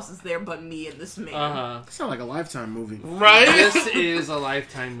 No one else is there but me and this man. Sounds like a Lifetime movie. Right? This is a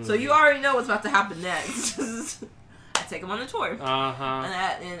Lifetime movie. So you already know what's about to happen next. I take him on the tour.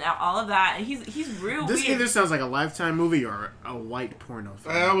 And all of that. And he's real This weird. either sounds like a Lifetime movie or a white porno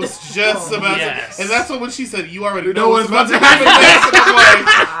film. I was just about yes. to... And that's when she said, you already You know what's about to happen. happen next. And I'm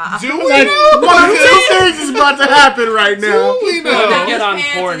like, do we Like, know? one of two things is about to happen right now. Do we Well, know? get on His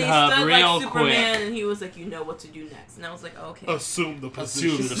pants and he Pornhub stood real like Superman, quick. And he was like, you know what to do next. And I was like, okay. Assume the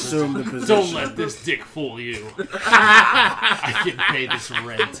position. Assume the position. Don't let this dick fool you. I can pay this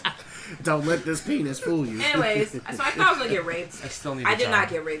rent. Don't let this penis fool you. Anyways, so I thought I was gonna get raped. I still need. I did not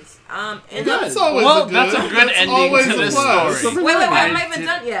get raped. And That's always Well, a good, that's a good ending always to a this plus. story. wait, I I'm not even did-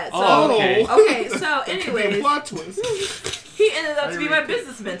 done yet. So, Oh, okay. okay, so It could be a anyways, plot twist. he ended up to be my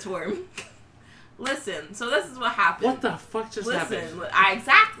business mentor. Listen, so this is what happened. What the fuck just happened? Listen,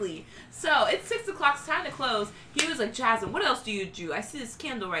 exactly. So it's 6 o'clock. It's time to close. He was like, Jasmine, what else do you do? I see this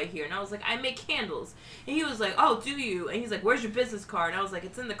candle right here, and I was like, I make candles. And he was like, oh, do you? And he's like, where's your business card? And I was like,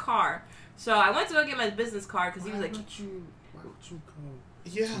 it's in the car. So I went to go get my business card because he was like, Why would you go?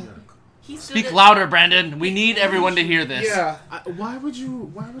 Yeah. he stood Speak at- louder, Brandon. We need everyone to hear this. Yeah. Why would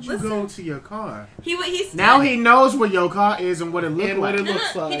you Listen. go to your car? He stood- Now he knows where your car is and what it looks And what like. it No,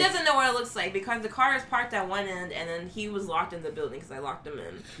 looks like. he doesn't know what it looks like because the car is parked at one end, and then he was locked in the building because I locked him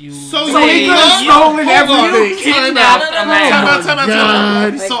in. You So So he could have stolen everything. Time kidnapped out. a man. Time out.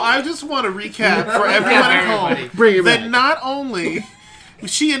 God. So I just want to recap for everyone at Everybody. home Bring it that back. not only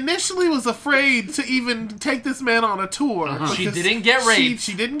she initially was afraid to even take this man on a tour. She because didn't get raped.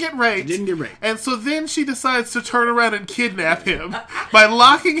 She didn't get raped. Didn't get raped. And so then she decides to turn around and kidnap him by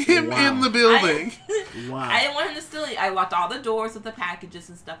locking him Wow. in the building. Wow. I didn't want him to steal it. I locked all the doors with the packages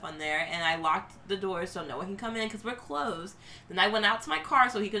and stuff on there, and I locked the doors so no one can come in because we're closed. Then I went out to my car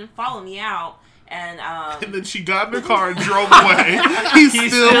so he couldn't follow me out, and And then she got in her car and drove away. He's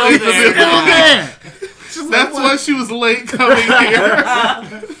still in the there. building. Yeah. That's why she was late coming here.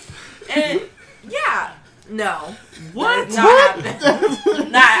 and yeah, no, What? not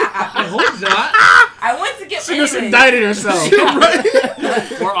happening. Not happening. Hope not. I went to get She just anyways, indicted herself.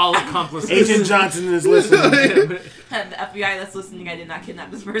 We're all accomplices. Agent Johnson is listening. The FBI that's listening, I did not kidnap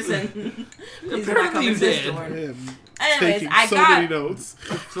this person. Please do not Apparently come you to this did. door. Him Anyways, taking I so got many notes.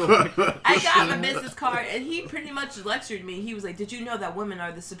 I got my business card, and he pretty much lectured me. He was like, did you know that women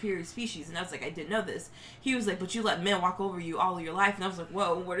are the superior species? And I was like, I didn't know this. He was like, but you let men walk over you all of your life. And I was like,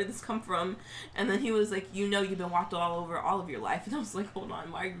 whoa, where did this come from? And then he was like, you know you've been walked all over all of your life. And I was like, hold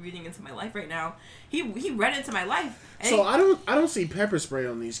on, why are you reading into my life right now? He read into my life. And So I don't see pepper spray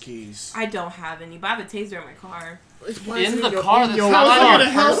on these keys. I don't have any, but I have a taser in my car. Why is In it the car, in that's your not car? gonna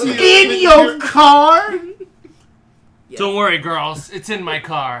help you. In your car? Yes. Don't worry, girls. It's in my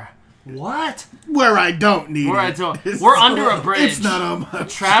car. What? Where I don't need Where it. I don't. We're under a bridge. It's not on my.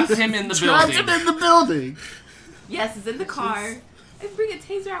 Trapped him in the Trapped building. him in the building. Yes, it's in the car. I bring a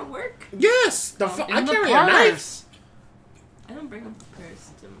taser at work. Yes. The I In the carry a knife. purse. I don't bring a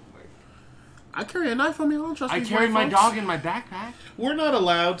purse to work. I carry a knife on me. I don't trust I these carry white my folks. dog in my backpack. We're not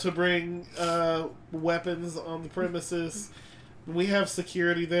allowed to bring weapons on the premises. We have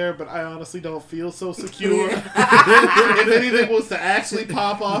security there, but I honestly don't feel so secure. If anything was to actually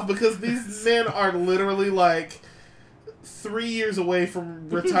pop off, because these men are literally like 3 years away from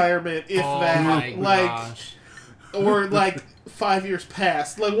retirement, if Oh that. my Like, gosh. or like 5 years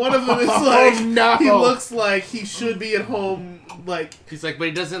past. Like one of them is Oh, like no. he looks like he should be at home. Like He's like, but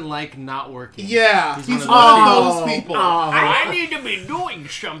he doesn't like not working. yeah, He's he's one one of of those people. I need to be doing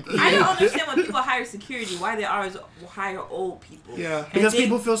something. I don't understand when people hire security, why they always hire old people. Yeah. Because And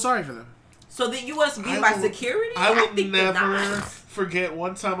people feel sorry for them. So that you want to be I my will- security? I will think they're never not. forget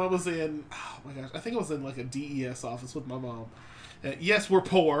one time I was in, oh my gosh, I think I was in like a DES office with my mom. Yes, we're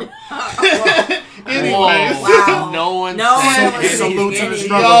poor. Anyways, Wow. No one No said one was Salute to the anything.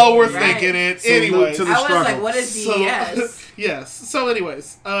 struggle. y'all were Right. thinking it. Salute Anyways, to the I was struggle. like, what is so, DES? yes. So,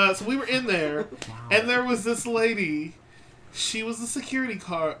 anyways, so we were in there, and there was this lady. She was the security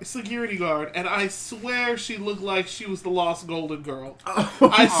guard, and I swear she looked like she was the lost golden girl.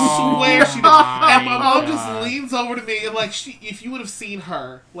 I swear she did. And my mom just God. leans over to me, and like if you would have seen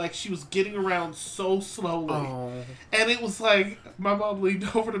her, like she was getting around so slowly, Oh. and it was like my mom leaned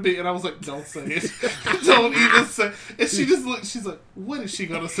over to me, and I was like, "Don't say it, don't even say." And she just looked. She's like, "What is she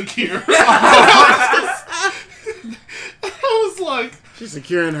gonna secure?" I was like, She's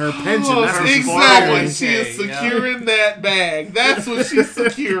securing her pension. Oh, That's what she's exactly. doing. She is securing that bag. That's what she's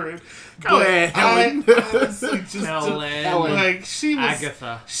securing. Go ahead, Helen. Honestly, just Helen. like she was.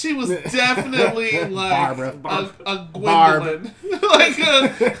 Agatha. She was definitely like Barbara. a Gwendolyn,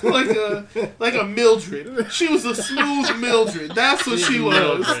 like a Mildred. She was a smooth Mildred. That's what she was.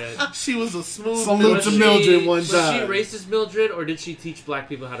 Mildred. She was a smooth. Salute to Mildred one time. Was she racist Mildred, or did she teach black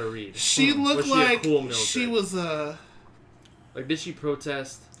people how to read? She looked Was she a like cool Mildred? she was a. Like, did she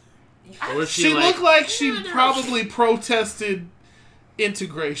protest? I- Or was She like, looked like she No. probably protested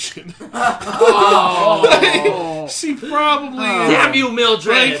integration. Oh. She probably. Damn you,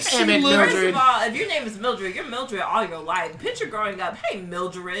 Mildred! Like, she Damn it, looked- First of all, if your name is Mildred, you're Mildred all your life. Picture growing up, hey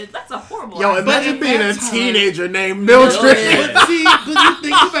Mildred, that's a horrible. Yo, idea. imagine at being that a time- teenager named Mildred. Mildred. But see, but you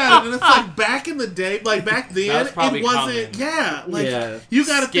think about it, and it's like back in the day, like back then, That was probably it wasn't. common. Yeah, like Yeah. you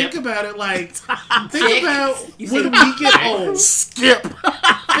got to Skip. think about it. Like, think Dick. about You when said we get old. Skip.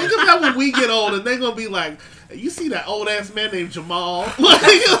 Think about when we get old, and they're gonna be like, "You see that old ass man named Jamal?"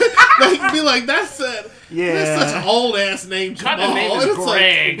 Like, be like, "That's such an old ass name, Jamal." Kinda name is And it's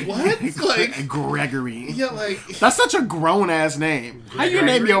Greg. Like, what? Like, Gregory. yeah, like. That's such a grown ass name. How you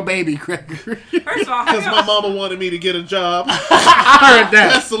name your baby Gregory? First of all, Because my mama wanted me to get a job. I heard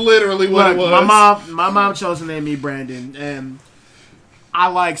that. That's literally what Look, it was. my mom chose to name me Brandon, and I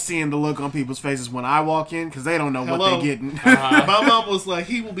like seeing the look on people's faces when I walk in because they don't know what Hello. they're getting. My mom was like,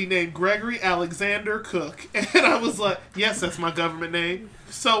 he will be named Gregory Alexander Cook. And I was like, yes, that's my government name.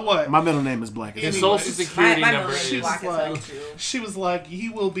 So what? My middle name is Black. His Anyway. social security my number Mildred is. is black as hell like- too. She was like, he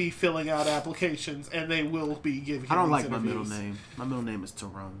will be filling out applications and they will be giving him I don't these like my middle interviews. name. My middle name is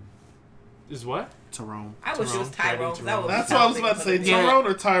Tyrone. Is what? Tyrone. I wish it was Tyrone. 'Cause that would be That's what I was about to say. something. Tyrone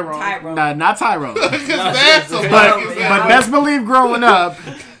or Tyrone? Tyrone. Nah, not Tyrone. Because that's a But fucking but best believe growing up,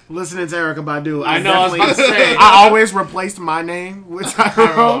 listening to Erykah Badu, I know, I was about to say. I always replaced my name with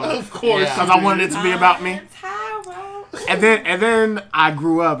Tyrone Of course. Yeah. because I wanted it to be about me. Tyrone. And then I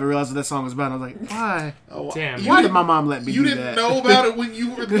grew up and realized what that song was about. And I was like, why? Oh, Damn. Why did my mom let me You do didn't that? know about it when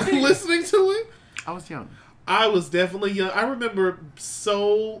you were listening to it? I was young. I was definitely young. I remember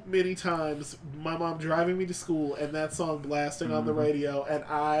so many times my mom driving me to school and that song blasting on the radio, and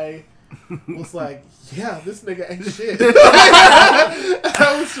I was like, yeah, this nigga ain't shit.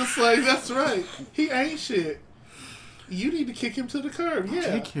 I was just like, that's right. He ain't shit. You need to kick him to the curb. Yeah.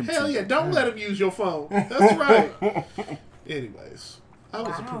 Kick him Hell to yeah. the Don't curb. let him use your phone. That's right. Anyways, I was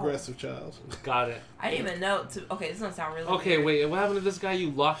a Wow. progressive child. Got it. I didn't even know. Okay, this doesn't sound really. Okay, weird. wait. What happened to this guy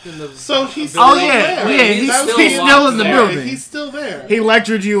you locked in the? So he's Oh, still yeah. there. Yeah, he's That was still the- in the yeah, building. He's still there. He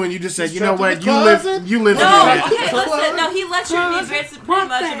lectured you and you just said, He's you know trapped in what, the closet? you live in No, that. okay, listen. No, he lectured me pretty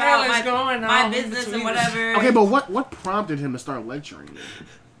much the about hell is going my on business and between whatever. Okay, but what prompted him to start lecturing you?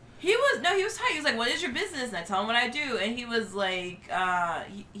 He was tight. He was like, "What is your business?" And I tell him what I do, and he was like,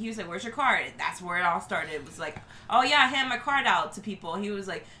 he was like, "Where's your card?" And that's where it all started. It was like, "Oh yeah, I hand my card out to people." He was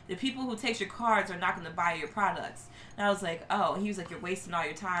like, "The people who takes your cards are not going to buy your products." And I was like, "Oh." He was like, "You're wasting all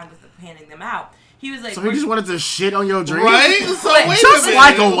your time with handing them out." He was like, So he just wanted to shit on your drink? Right? So Like, wait Just a minute.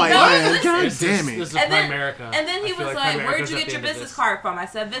 like a white No, man. listen. God This damn is it. And then- Primerica. And then he I feel was like, "Where'd Primerica's you at get the your end of business this. card from?" I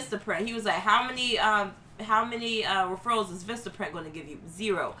said, "Vistaprint." He was like, "How many referrals is Vistaprint going to give you?"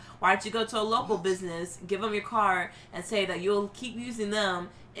 0. Why don't you go to a local business, give them your card, and say that you'll keep using them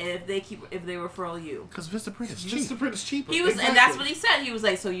if they refer you? Because Vistaprint is cheap. Vistaprint is cheaper. He was, Exactly. and that's what he said. He was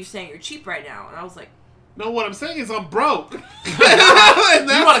like, "So you're saying you're cheap right now?" And I was like, No, what I'm saying is I'm broke. And You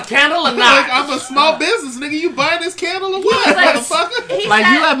that's- want a candle or like, not? I'm a small business, nigga. You buying this candle or was what, like- motherfucker? he Like,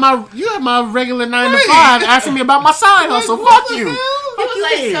 said, you have my regular 9 to Right. 5 asking me about my side hustle. Like, what Fuck the you. hell? He was you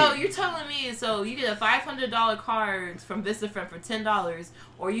like, mean? "So you're telling me, so you get a $500 card from Vistaprint for $10,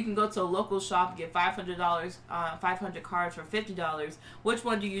 or you can go to a local shop and get $500, 500 cards for $50. Which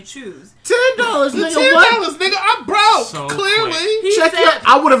one do you choose?" $10, The nigga, what? $10, nigga. I'm broke. So Clearly. He Check said, your,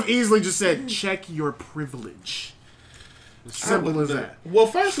 I would have easily just said, check your privilege. Simple as that. Well,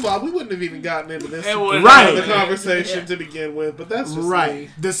 first of all, we wouldn't have even gotten into this It wouldn't Right. the have. conversation to begin with, but that's just Right. me.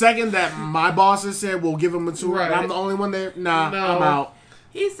 The second that my bosses said, we'll give him a tour, and Right. I'm the only one there, nah, No. I'm out.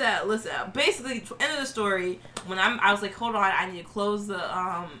 He said, "Listen, basically, end of the story. When I was like, hold on, I need to close the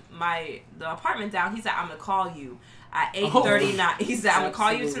apartment down." He said, "I'm gonna call you at 8:39." He said, "I'm gonna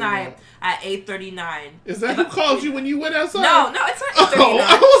call you Absolutely tonight not. at 8:39." Is that who called you when you went outside? No, it's not Oh, 8:39.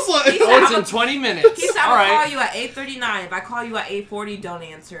 I was like, He said, Oh, it's I'm in 20 minutes. He said, "I'm All gonna call right. you at 8:39. If I call you at 8:40, don't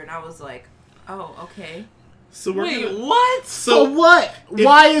answer." And I was like, "Oh, okay." So we're Wait, gonna, what? So what?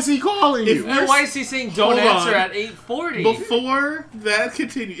 Why is he calling you? And why is he saying don't Hold answer on. at 8:40? Before that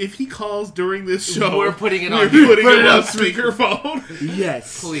continues, if he calls during this show, We're putting it we're on. putting Put it it on on speakerphone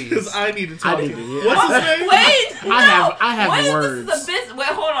Yes. Please. because I need to talk I to need him. to hear. What's his name? Wait, no. I have What is words. This is a business. Wait,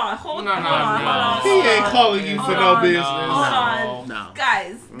 hold on. Hold No, on. no, Hold on. no. Hold on. He hold ain't on. calling you for Hold no on. business. Hold on. No.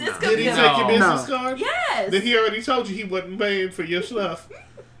 Guys, this No. could Did be he a take your business No. card? Yes. Then he already told you he wasn't paying for your stuff.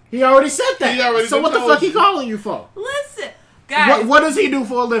 He already said that. He already so what the told fuck he you. calling you for? Listen, guys. What does he do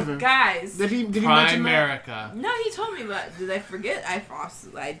for a living? Guys. Did he mention that? Primerica. No, he told me, but did I forget? I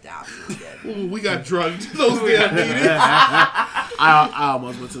doubt he did. Ooh, we got drugged to those damn meetings. I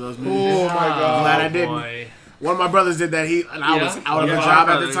almost went to those meetings. Oh my god. Glad I didn't. Boy. One of my brothers did that. I was Yeah. out of Yeah. a job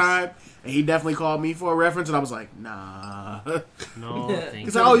at the Brothers. time, and he definitely called me for a reference, and I was like, nah. No, thank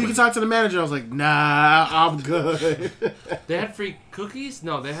He's like, oh, you can talk to the manager. I was like, nah, I'm good. They had free cookies?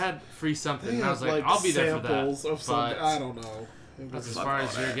 No, they had free something. They And I was have, like, I'll be there for that. samples of something. But I don't know. that's as far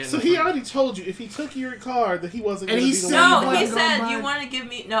as you're getting. So he from- already told you if he took your card that he wasn't And going to he be the said one. No, you he wanna go said buy- you want to give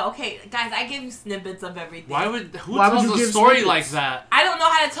me. No, okay, guys, I give you snippets of everything. Why would who Why would tells you a give story snippets? like that I don't know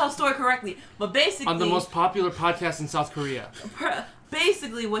how to tell a story correctly, but basically, on the most popular podcast in South Korea?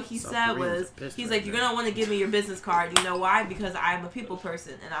 basically what he South said Koreans was, are pissed he's right like, you're now. gonna want to give me your business card. You know why? Because I'm a people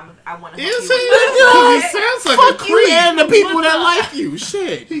person and I want to help Is you. he? with He sounds like Fuck a you creep. and the people What that the- like you.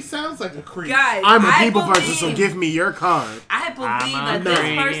 Shit. He sounds like a creep. Guys, I'm a I people person, believe- so give me your card. I believe I'm that a this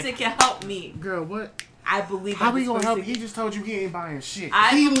creep. person can help me. Girl, what? I believe. How that we this gonna person help? can- He just told you he ain't buying shit. I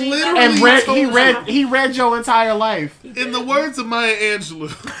He believe that literally this And person he can read help he read your entire life. me. In the words of Maya Angelou,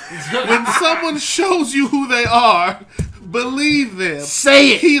 when someone shows you who they are, believe them.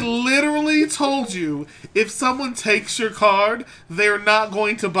 Say it. He literally told you if someone takes your card, they're not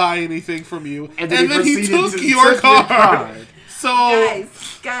going to buy anything from you. And then he proceeded took to your took card. So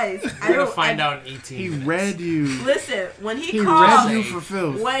guys, I We're gonna don't find out in 18 He minutes. read you. Listen, when he He calls, read you for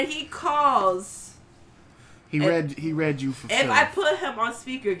filth. when he calls, He read you for if filth. I put him on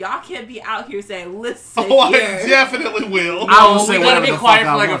speaker, y'all can't be out here saying, "Listen oh, I here." definitely will. I will No, say we gotta whatever be the quiet fuck for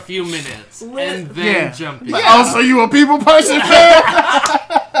I like a want. few minutes Li- and then Yeah. jump in. Yeah. Oh, so you a people person, fam?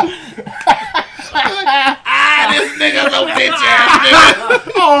 This nigga's a bitch ass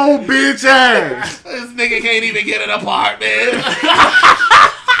nigga. Oh, bitch ass. This nigga can't even get an apartment.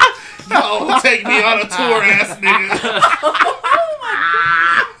 No, take me on a tour, ass nigga.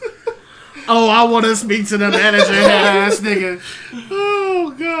 Oh, I want to speak to the manager, ass nigga.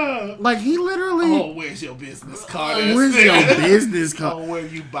 Oh god. Like he literally. Oh, where's your business card? ass Where's your nigga? business Oh, card? where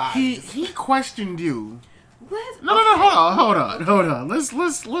you buy? He questioned you. Let's- No, hold on.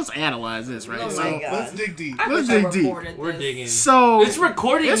 Let's analyze this, right? Oh so, my God. Let's dig deep. I Let's wish I dig deep. recorded We're this. digging. so It's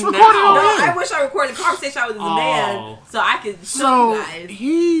recording. It's now. recording No, already. I wish I recorded the conversation I was in the Oh. man, so I could show So you guys.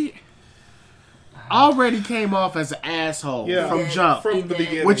 he already came off as an asshole Yeah. from He did. jump From He the did.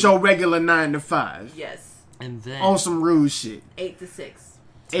 beginning. with your regular 9 to 5 Yes, And then on some rude shit. 8 to 6.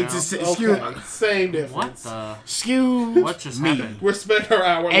 8 to 6. Okay, same what difference. the? Excuse What just me. happened? Respect her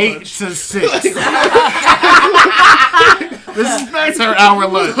hour 8 lunch. to 6. Respect her hour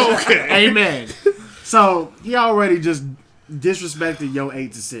lunch. Okay. Amen. So he already just disrespected your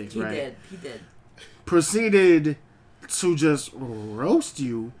 8 to 6, He right? did. He did. Proceeded to just roast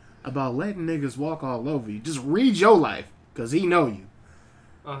you about letting niggas walk all over you. Just read your life, because he know you.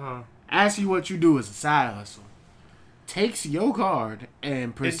 Ask you what you do as a side hustle. Takes your card and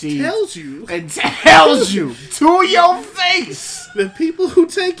And proceeds tells you and tells you to your face that people who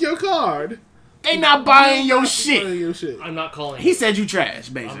take your card they not buying your buying shit. your shit. I'm not calling. He you. said you trash,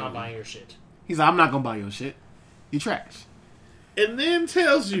 basically. I'm not buying your shit. He's like, I'm not gonna buy your shit. You trash. And then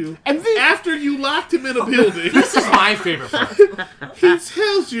tells you And then after you locked him in a building, This is my favorite part. he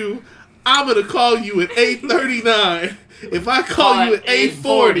tells you, "I'm gonna call you at 8:39. If I call you at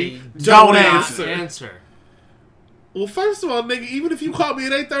 8:40, don't answer." Answer. Well, first of all, nigga, even if you call me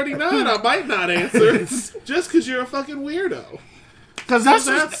at 8:39, I might not answer, just because you're a fucking weirdo. because that's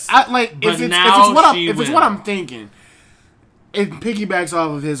That's- like But if it's now what she if it's will. what I'm thinking, it piggybacks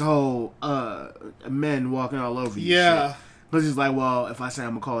off of his whole men walking all over you. Yeah. shit. Because he's like, well, if I say I'm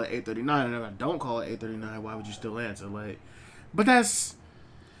gonna call at 8:39 and if I don't call at 8:39, why would you still answer? Like, but that's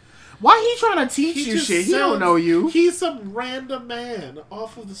why he trying to teach you just shit. He don't sounds- know you. He's some random man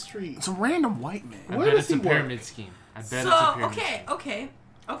off of the street. Some random white man. I Where bet does it's a he work? pyramid scheme. I bet So it's a pyramid okay, scheme.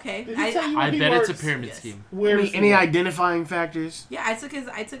 okay. Did he tell you I where he bet it's a works? pyramid Yes. scheme. Where does he Any work? identifying factors? Yeah, I took his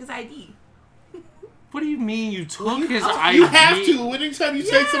ID. What do you mean you took you- his oh, ID? You have to anytime you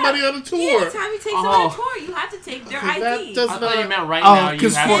take somebody on a tour. Yeah, anytime you take someone on Oh. a tour, you have to take their Okay, that ID. does I thought you meant right Oh, now. You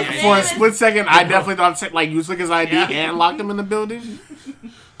because have for, the for a ID. split second, I definitely thought like you took his ID Yeah. and locked him in the building.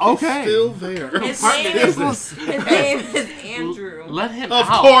 Okay. Still there. His name is Andrew. Let him Of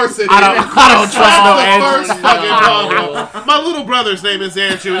out. course it is. I don't trust no That's Andrew. the first fucking problem. My little brother's name is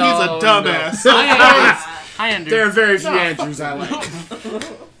Andrew, and he's a Oh, dumbass. no. So Hi, Andrew. There are very few Andrews I like.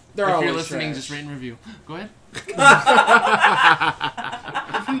 They're If always you're listening, trash. just rate and review. Go ahead. if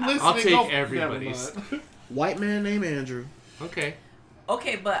you listening, I'll take go- everybody's. Never mind. White man named Andrew. Okay.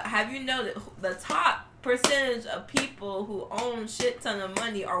 Okay, but have you noticed the top percentage of people who own shit ton of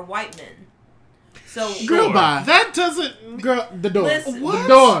money are white men? So Girl, bye. That doesn't. Girl, the door. Listen. What? The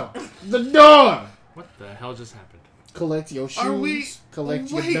door. The door. What the hell just happened? Collect your shoes. Are we? Collect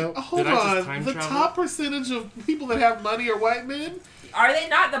your Wait, belt. hold Did I just on. time The travel? top percentage of people that have money are white men. are they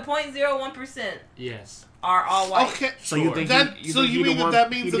not the 0.01% Yes. are all white? Okay. So you think that? he, you So think you he the mean that one- that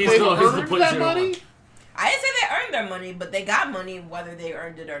means that he's they've the- he's the earned point that zero money? one. I didn't say they earned their money, but they got money whether they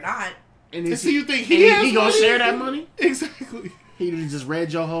earned it or not. And And is so you think he, he has he gonna money? share that money? Exactly. He just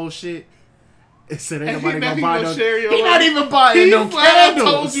read your whole shit. It said ain't And nobody now gonna he buy gonna no. share your He not money. even buying He no flat out candles.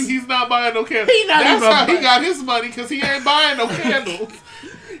 told you he's not buying no candles. He not That's even how he buying- got his money because he ain't buying no candles.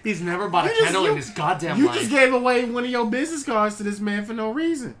 He's never bought a You just- candle you- in his goddamn You life. just gave away one of your business cards to this man for no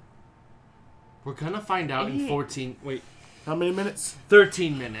reason. We're gonna find out in How many minutes?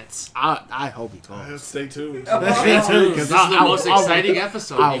 13 minutes. I hope he calls. Stay tuned. This is the most exciting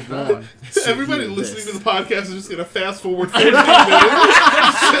episode. I we've done. want to Everybody hear listening this. to the podcast is just gonna fast forward 15 minutes.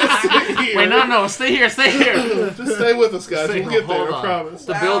 Just sit here. Wait, no, stay here, stay here. Just stay with us, guys. Stay- We'll get there. hold I on. promise.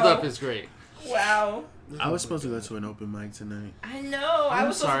 The Wow. build-up is great. Wow. I was supposed to go to an open mic tonight. I know. I I'm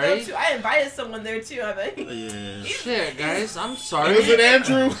was supposed sorry. to go too. I invited someone there too. I'm like, Yeah. Shit, guys, I'm sorry. Was it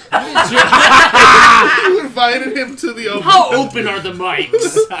Andrew? You invited him to the open. How open are the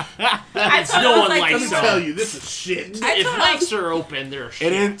mics? I told no him, I was one like, likes Let me so. tell you, this is shit. I If told him, mics are open, they're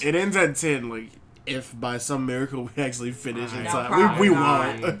shit. It ends at 10. Like, if by some miracle we actually finish in No, time, probably we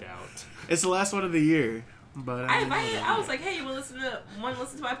not. won't. It's the last one of the year. But I invited. I was like, hey, you want to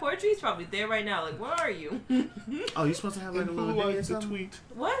listen to my poetry? He's probably there right now. Like, where are you? oh, you supposed to have like a Who little date or likes the something? tweet?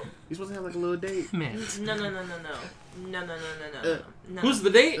 What? You supposed to have like a little date? Man. No. Who's the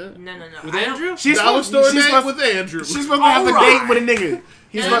date? No. With Andrew? She's Dollar supposed, store she's date supposed, with Andrew. she's supposed to have a Alright. date with a nigga.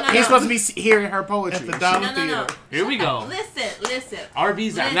 He's, No, he's no. supposed to be hearing her poetry. At the Dollar No. Here we go. Listen.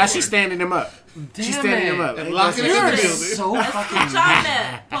 RB's out. Now she's standing him up. She's standing him up. And Ain't locking no him in such the thing. building. so fucking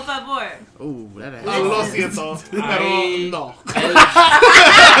Escúchame, por favor. Ooh, that ass. Lo siento. Pero no.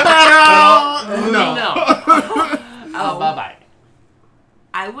 No. Oh. Bye-bye.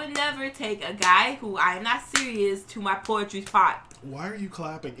 I would never take a guy who I am not serious to my poetry spot. Why are you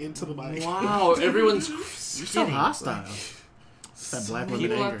clapping into the mic? Wow, everyone's You're so kidding. hostile. That black woman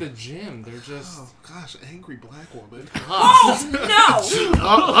People at anger. the gym, they're just... Oh gosh, angry black woman. Oh no!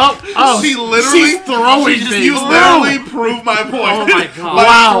 Oh, She literally she's throwing She just- things. You literally proved my point. Oh my God. By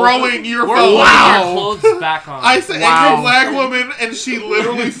Wow. throwing your We're phone. putting your clothes back on. I said Wow. angry black woman, and she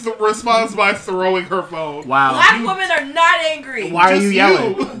literally responds by throwing her phone. Wow. Black women are not angry. Why are you Just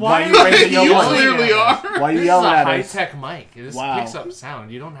yelling? you. Why are you raising your You voice? clearly are. Why are you This is yelling a at us? high-tech mic. This Wow. picks up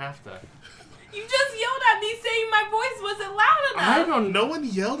sound. You don't have to. You just yelled at me saying my voice wasn't loud I enough. don't know. No one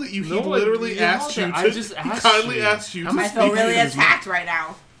yelled at you. No he one literally yelled asked you at- to. I just he asked kindly you. asked you How to much I feel speak really English. attacked right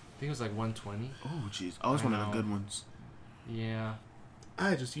now. I think it was like 120. Oh, jeez. Oh, it's I one of know. the good ones. Yeah.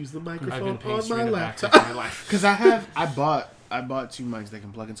 I just used the I've been microphone paying on straight my in the back laptop. of my life. Because I bought two mics that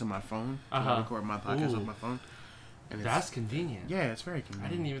can plug into my phone to Uh-huh. record my podcast Ooh. on my phone. And That's convenient. yeah, it's very I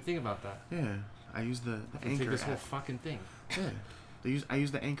convenient. didn't even think about that. Yeah, I use the I can take Anchor this whole app. fucking thing. Yeah, I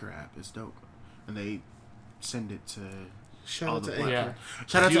use the Anchor app. It's dope, and they send it to Shout all out the to platforms. Anchor. Yeah.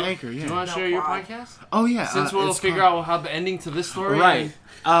 Shout out Do to you- Anchor. Do Yeah. you want to No share your problem. podcast? Oh yeah. Since we'll it's figure called- out how the ending to this story. Right.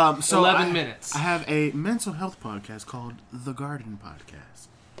 So 11 minutes. I have a mental health podcast called The Garden Podcast.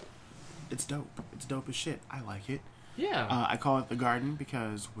 It's dope. It's dope as shit. I like it. Yeah. I call it The Garden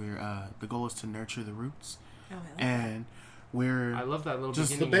because the goal is to nurture the roots, Oh, and we're I love that little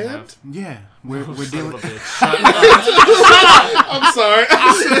just the beginning you band? yeah we're have. we're Son dealing. of a bitch. Shut up. I'm sorry.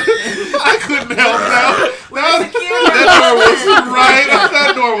 I couldn't help that. Secure That door was right.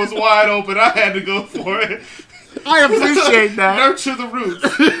 That door was wide open. I had to go for it. I appreciate that. Nurture the roots. All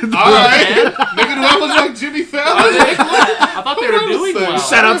right, nigga, do I look like Jimmy Fallon? I thought they were doing well.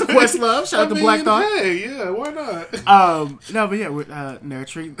 Shout out to Questlove. Shout out to Black Thought. Hey, yeah, why not? No, but yeah, we're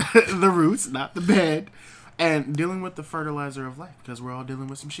nurturing the roots, not the bed, and dealing with the fertilizer of life because we're all dealing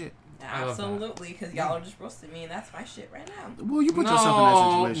with some shit. I love that. Absolutely, because y'all are just roasting me, and that's my shit right now. Well, you put No, yourself in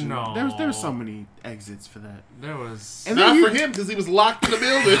that situation. no. There's so many exits for that. There was. And Not then for him because he was locked in the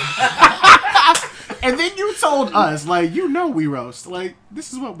building. And then you told us, like, you know we roast. Like,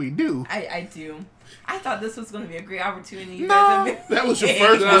 this is what we do. I do. I thought this was going to be a great opportunity. You No. guys have been- That was your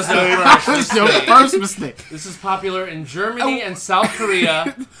first That was the mistake. first That was your mistake. first mistake. This is popular in Germany and South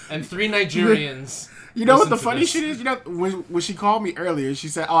Korea, and 3 Nigerians. You know what the Listen to funny this. shit is? You know, when she called me earlier, she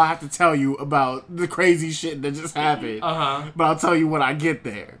said, "Oh, I have to tell you about the crazy shit that just happened, Uh-huh. but I'll tell you when I get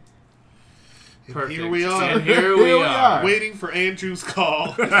there." Perfect. Here we are. And here Here we we are. are. Waiting for Andrew's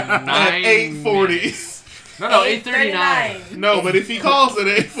call at 9 8:40. minutes. No, 8:39. No, but if he calls at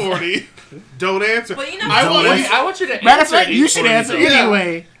 8:40, don't answer. But you know I what? want Wait, to, I want you to answer. Matter of fact, you should 8:40 answer though. Yeah.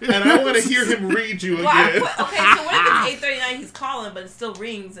 anyway. and I want to hear him read you Well, I again. put, okay, so what if it's 8:39? He's calling, but it still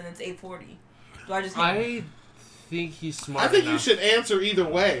rings and it's 8:40. Do I just? I think he's smart I think you enough. should answer either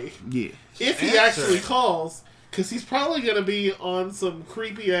way. Yeah. If he Answer. actually calls, because he's probably going to be on some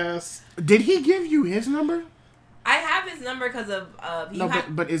creepy ass. Did he give you his number? I have his number because of he No, ha-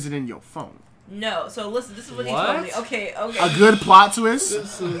 but is it in your phone? no. So listen, this is what, he What? told me. Okay. A good plot twist.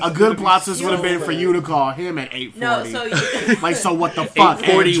 This is A good gonna plot be twist so would have been for bad. you to call him at 8:40. No, so like, so what the fuck,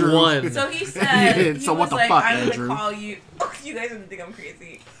 8:41. Andrew? So he said, Yeah, he so was what the like, fuck, I'm Andrew? gonna call you. You guys gonna think I'm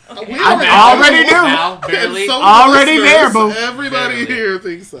crazy. Okay. We I already knew. Now, And barely. so Already listeners, there, boo. Everybody Barely. here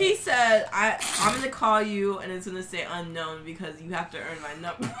thinks so. He said, I'm gonna call you and it's gonna say unknown because you have to earn my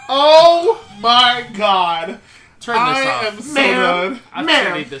number. Oh my god. Turn this I off. am so Ma'am. done. I've Ma'am.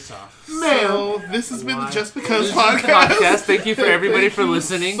 studied this off. So, this has been Why? the Just Because This is podcast. podcast. Thank you for everybody Thank for you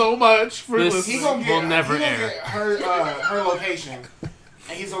listening. so much for This- listening. He gonna get- will never he gonna air. get her location,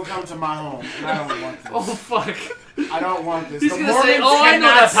 and he's gonna come to my home, and I don't want this. Oh fuck! I don't want this. He's The gonna say, Mormons "Oh, I know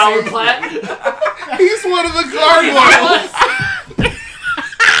cannot that power save plant." He's one of the gargoyles.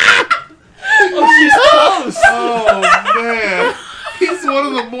 Oh, she's close. Oh man. He's one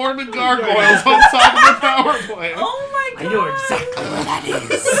of the Mormon gargoyles on top of the power plant. Oh my god! I know exactly where that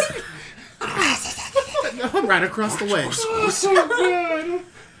is. I'm right across the way. Oh, so good.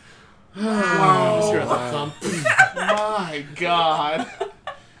 Just hear the thump. My god.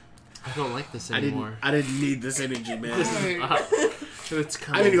 I don't like this I anymore. didn't need this energy, man. It's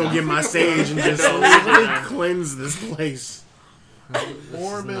coming. I need to go down. get my sage and just really cleanse this place.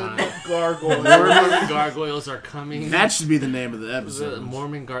 Mormon not- gargoyle. Mormon gargoyles are coming. That should be the name of the the episode.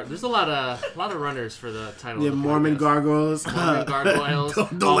 Mormon There's a lot of runners for the title. The of the Mormon podcast. gargoyles. Mormon gargoyles.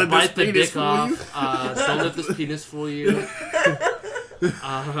 Don't I'll let this bite the penis dick fool off. you. Don't let this penis fool you.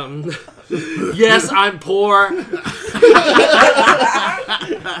 Yes, I'm poor.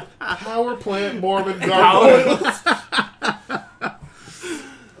 Power plant Mormon gargoyles.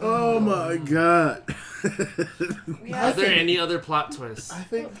 Oh my god. Are there any other plot twists? I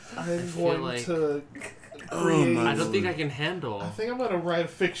think I'm feel going like- to Oh create. my I don't think I can handle. I think I'm going to write a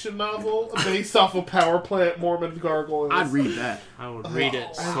fiction novel based off of power plant Mormon gargoyles. I'd read that. I would read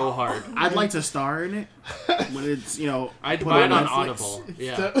it so hard. I'd like to star in it when it's, I'd put buy it on Netflix. Audible.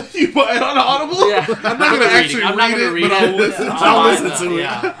 Yeah. You buy it on Audible? Yeah. I'm not going to actually I'm not read gonna it, read but I'll it. listen to I'll buy listen the- to it.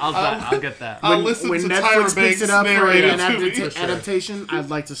 Yeah, I'll get that. I'll when, listen when to Netflix Tyra picks Banks it up for narrate an it to me. For sure. adaptation, I'd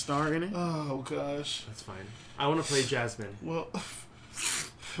like to star in it. Oh, gosh. That's fine. I want to play Jasmine.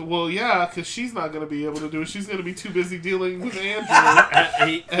 Well, yeah, because she's not going to be able to do it. She's going to be too busy dealing with Andrew At at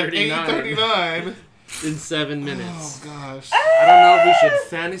 8:39 8:39. in 7 Oh, minutes. gosh. I don't know if we should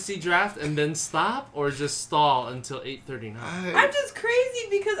fantasy draft and then stop or just stall until 8:39. I'm just crazy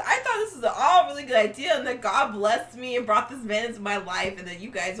because I thought this was an all really good idea, and that God blessed me and brought this man into my life, and then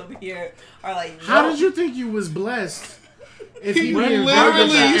you guys over here are like, How no. did you think you was blessed? If He went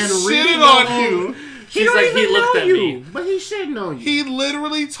literally and reading shitted the on whole- you. She's don't like, even he looked know at you, me. but he should know you. He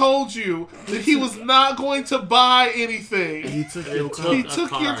literally told you that he was not going to buy anything. He took It your took- card He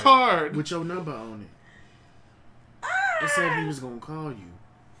took your card. with your number on it. It said he was gonna call you,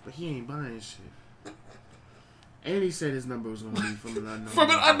 but he ain't buying shit. And he said his number was gonna be from an unknown. From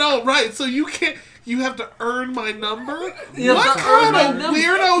an unknown, right? So you can't. You have to earn my number. You What have to kind earn of my number.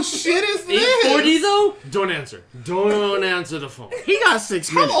 weirdo shit is 8:40 this? though? Don't answer. Don't answer the phone. He got 6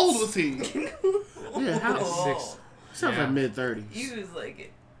 How minutes. old was he? Yeah, how Oh. 6. Sounds Yeah. like mid-30s. He was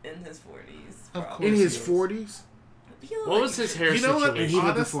like in his 40s. Of probably. In course. his 40s, He looked What like- was his hair You know what? and he situation? looking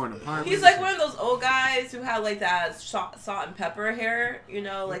Honest- for an apartment. He's like one of those old guys who had like that salt and pepper hair, you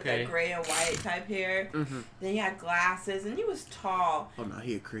know, like Okay. that gray and white type hair. Mhm. Then he had glasses, and he was tall. Oh no,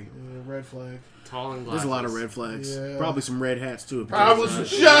 he a creep. Red flag. Tall and There's glasses. a lot of red flags. Yeah. Probably some red hats too. I was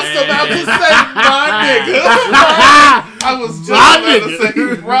because, just about to say my nigga. I was just My about to nigga.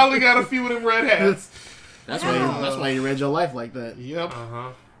 say he probably got a few of them red hats. that's why. That's why you read your life like that. Yep. Uh-huh.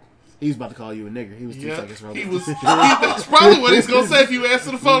 He was about to call you a nigger. He was 2 Yeah, seconds wrong. he was. That's probably what he's gonna say if you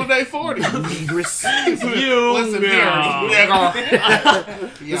answer the phone at 8:40. Negress. You Listen here,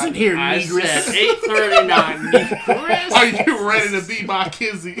 nigga. Listen here, I negress. said 8:39. Negress. Are you ready to be my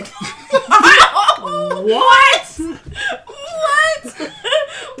kizzy? What?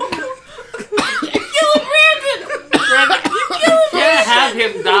 What? You're killing Brandon. You're killing Can't have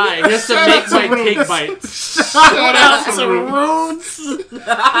him die. He has to make my cake bites. Shout out to Some Rude. runes.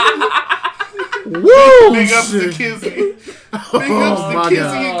 Woo! Big ups to shit. Kizzy. Big ups Oh, to my Kizzy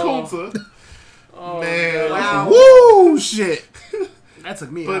God. and Kunta. Oh, Man. Wow. Woo! Shit. That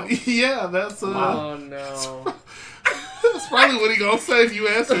took me out. But yeah, that's Oh no. that's probably what he gonna say if you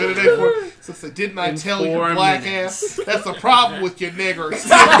answer it at 8:40. So didn't I tell you, 4 black minutes. ass? That's the problem with your niggers.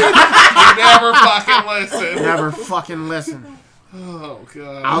 You never fucking listen. Never fucking listen. Oh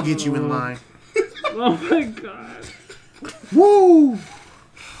god. I'll get you in line. Oh my god. Woo!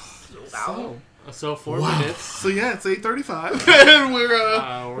 Wow. So 4 Wow. minutes. So yeah, it's 8:35, and we're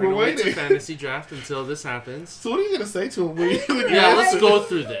We're gonna wait to waiting. fantasy draft until this happens. So what are you gonna say to him when you Yeah, let's answer? go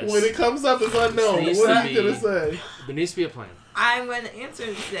through this. When it comes up as unknown, Needs what to are you be- gonna say? There needs to be a plan. I'm going to answer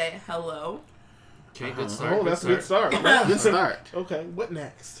and say hello. Okay, good start. Oh, that's a good start. Good start. Okay, what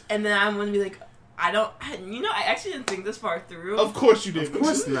next? And then I'm going to be like, I actually didn't think this far through. Of course you did. Of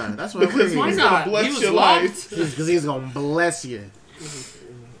course not. That's what Because it Why he's is. gonna not? bless He was your locked. life. Because he's gonna bless you.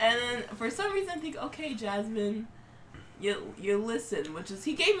 And then for some reason I think, okay, Jasmine, you listen, which is,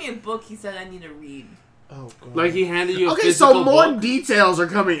 he gave me a book he said I need to read. Oh god. Like he handed you a Okay, physical so more book. details are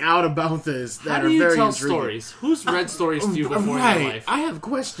coming out about this that How do are you very tell intriguing. stories? Who's read stories to you before in your Right. life? I have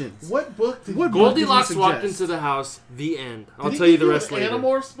questions. What book did What you book did Goldilocks he walked suggest? into the house. The end. I'll Did he tell you give the rest an later.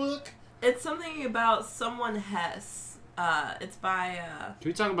 Animorphs book? It's something about someone Hess. It's by, Can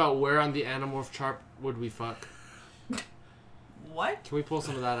we talk about where on the Animorph chart would we fuck? what? Can we pull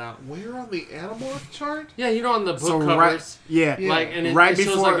some of that out? Where on the Animorph chart? Yeah, you know on the book So covers. right, yeah, Yeah. Like, and it, Right it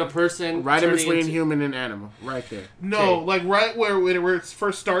shows before- like a person right in turning between into- human and animal, right there. No, Okay. like right where it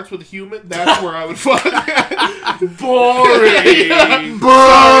first starts with human. That's where I would fuck. Boring. Boo!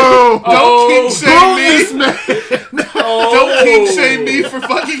 Oh, Don't king shame me. This man. Don't king shame me for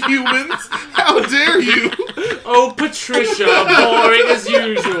fucking humans. How dare you? Oh, Patricia, boring as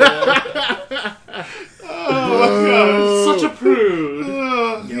usual. Oh Such a prude.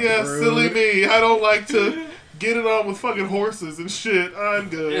 god. Yeah, bro. silly me. I don't like to get it on with fucking horses and shit. I'm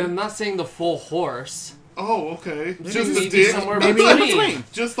good. And I'm not saying the full horse. Oh, okay. Maybe Just you the need to be dick. somewhere Maybe in between. between.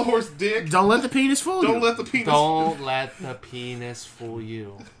 Just the horse dick. Don't let the penis fool you. Don't let the penis. Don't let the penis fool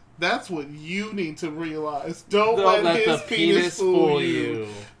you. That's what you need to realize. Don't, Don't let let his the penis fool you.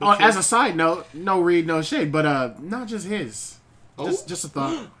 As a side note, no read, no shade, but not just his. Oh. Just a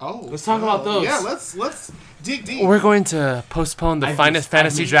thought. Oh, Let's talk about those. Yeah, let's dig deep. We're going to postpone the finest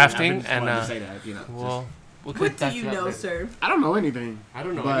fantasy drafting, and we'll What get do back you to that know, later. sir? I don't know anything. I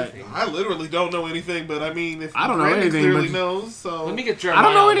don't know But- anything. I literally don't know anything, but I mean, if I don't know Brandon anything, clearly but- knows, so Let me get Jeremiah. I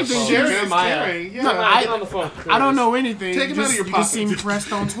don't know on the anything. phone. Jerry's Jeremiah. caring. Yeah, No, Get on the phone. I don't know anything. Take him out of your You just pocket. seem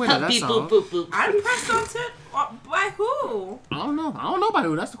pressed on Twitter. That's Beep, all. boop, boop, boop. I'm pressed on tip. By who? I don't know. I don't know about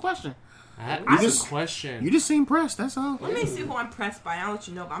who. That's the question. That You is just- a question. You just seem pressed. That's all. Let me see who I'm pressed by. I'll let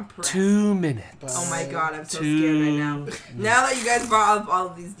you know if I'm pressed. 2 minutes. Oh my god, I'm so Two- scared right now. Now that you guys brought up all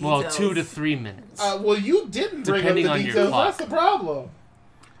of these details. Well, 2 to 3 minutes. well, you didn't bring Depending up on the your details. clock. That's the problem.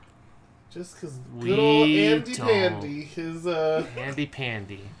 Just because We good old Andy don't. Pandy is Handy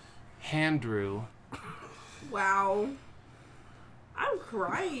Pandy. Handrew. Wow. I'm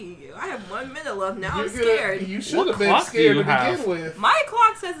crying. I have 1 minute left. Now I'm you're gonna- scared. You should What have been clock do scared you to have? begin with. My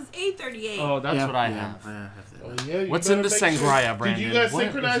clock says it's 8:38. Oh, that's Yeah, what I yeah, have. I have Oh, that. yeah, you What's better in the make sangria, sure. Brandon? Did you guys What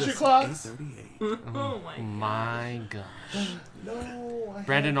synchronize is your this? clocks? 8:38. Oh my god. My gosh. No. I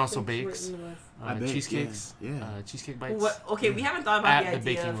Brandon have also things bakes. written in I bake, cheesecakes. yeah, yeah. Cheesecake bites. What? Okay, we haven't thought about At the the idea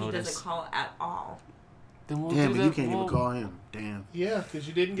Baking if he Lotus. doesn't call at all. Then we'll Damn, do but that. you can't We'll- even call him. Damn. Yeah, because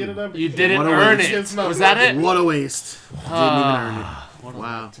you didn't get a number. You didn't What a earn waste. it. It's not Was that right. it? What a waste. Didn't even earn it. What a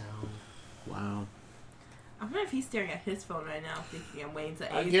Wow. letdown. Wow. I wonder if he's staring at his phone right now, thinking I'm waiting to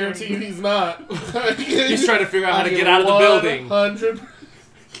 8:30. I guarantee you he's not. He's trying to figure out how to get out of the building. 100.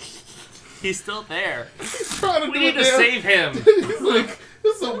 He's still there. He's trying to We do need it to now. save him. He's like,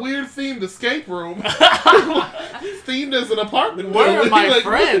 this is a weird themed escape room. It's themed as an apartment. Where are building. my Like,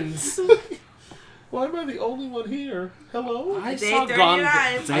 friends? Why am I the only one here? Hello? I It's saw 8:39. Gone.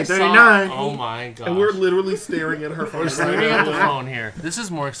 It's I saw- 8:39. Oh my god. And we're literally staring at her phone. We're staring at the phone here. This is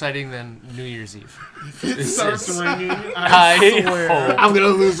more exciting than New Year's Eve. It starts is- ringing. I swear. hope. I'm gonna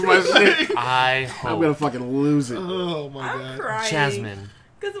lose my shit. I I'm gonna hope. fucking lose it. Oh my I'm god. crying. Jasmine.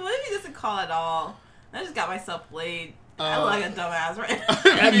 Because what if he doesn't call at all? I just got myself laid. I look like a dumbass right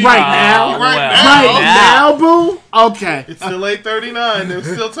now. Right now, boo. Okay. It's still 8:39. There's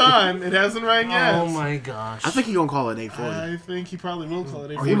still time. It hasn't rang yet. Oh my gosh. I think he's gonna call it 8:40. I think he probably will call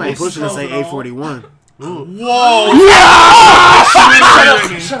it 8:40. Or he might push it and say 8:41. Whoa!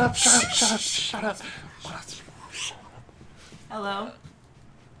 Shut up. Hello.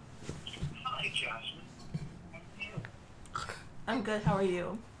 Hi, Jasmine. I'm good. How are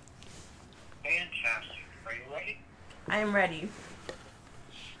you? Fantastic. Are you ready? I am ready.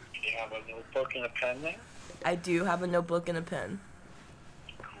 Do you have a notebook and a pen there? I do have a notebook and a pen.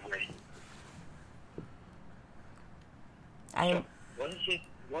 Great. I am. What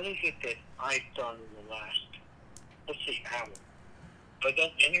is it that I've done in the last, let's see, hour? Have I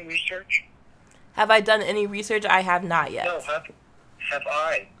done any research? Have I done any research? I have not yet. No, have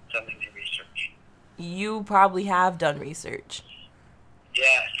I done any research? You probably have done research.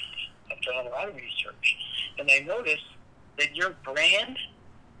 Yes, I've done a lot of research. And I noticed that your brand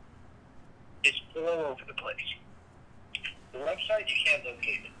is all over the place. The website, you can't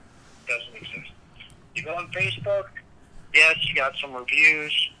locate it. It doesn't exist. You go on Facebook, yes, you got some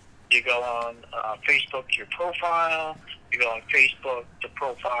reviews. You go on Facebook, your profile. You go on Facebook, the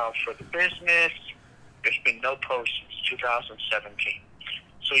profile for the business. There's been no post since 2017.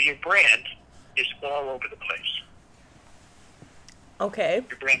 So your brand is all over the place. Okay.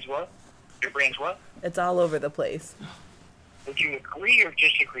 Your brand's what? Your brand's what? It's all over the place. Would you agree or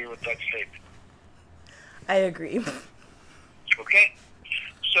disagree with that statement? I agree. Okay.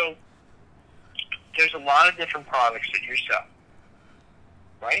 So there's a lot of different products that you sell,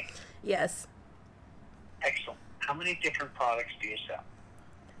 right? Yes. Excellent. How many different products do you sell?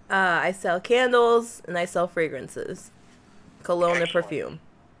 I sell candles and I sell fragrances. Cologne and Excellent. perfume.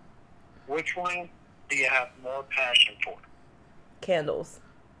 Which one do you have more passion for? Candles.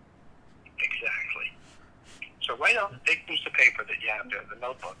 Exactly. So write on the big piece of paper that you have there, the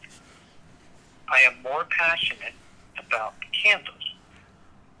notebook. I am more passionate about candles.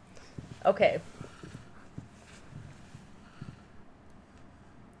 Okay.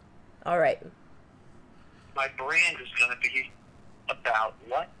 All right. My brand is going to be about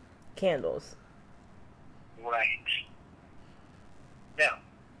what? Candles. Right. Now,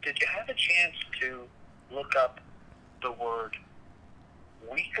 did you have a chance to look up the word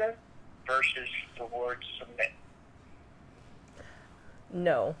weaker versus the word submit?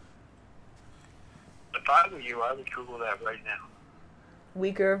 No. If I were you, I would Google that right now.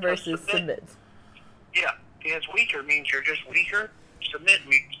 Weaker versus submit. submit. Yeah, because weaker means you're just weaker. Submit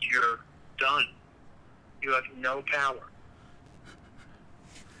means you're done. You have no power.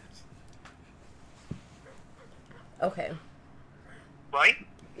 Okay. Right?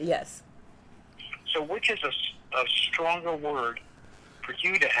 Yes. So which is a stronger word for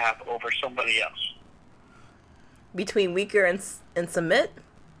you to have over somebody else? Between weaker and submit?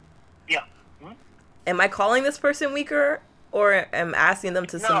 Yeah. Hmm? Am I calling this person weaker or am I asking them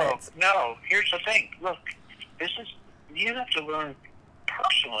to submit? No. Here's the thing. Look, you have to learn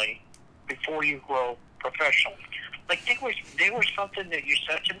personally before you grow professionally. Like there was something that you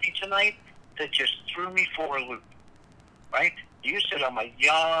said to me tonight that just threw me for a loop. Right? You said I'm a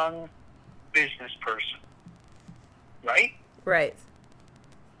young business person. Right? Right.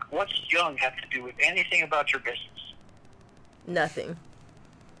 What's young have to do with anything about your business? Nothing.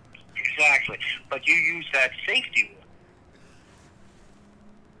 Exactly. But you use that safety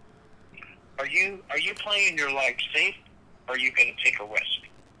word. Are you playing your life safe, or are you going to take a risk?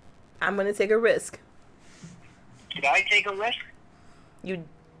 I'm going to take a risk. Did I take a risk? You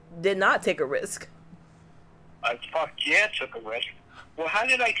did not take a risk. I took a risk. Well, how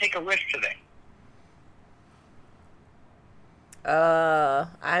did I take a risk today?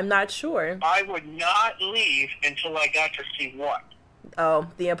 I'm not sure. I would not leave until I got to see what? Oh,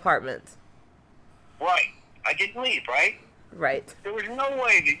 the apartment. Right. I didn't leave, right? Right. There was no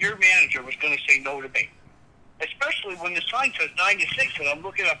way that your manager was going to say no to me. Especially when the sign says 9 to 6 and I'm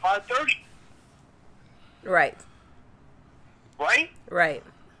looking at 5:30. Right. Right? Right.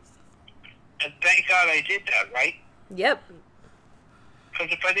 And thank God I did that, right? Yep.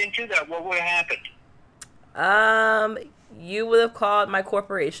 Because if I didn't do that, what would have happened? You would have called my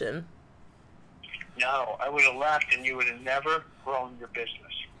corporation. No, I would have left and you would have never grown your business.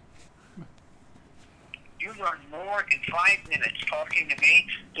 You learned more in 5 minutes talking to me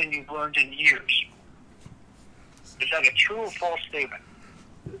than you've learned in years. Is that a true or false statement?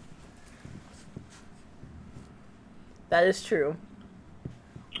 That is true.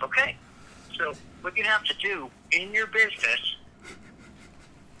 Okay. So what you have to do in your business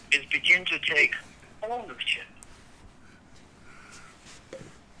is begin to take ownership.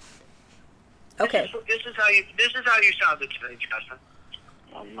 Okay. This is how you sounded today, Justin.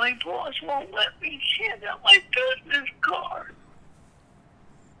 Well, my boss won't let me hand out my business card.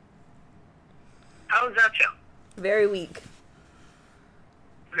 How does that sound? Very weak.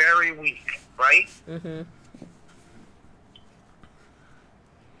 Very weak, right? Mm-hmm.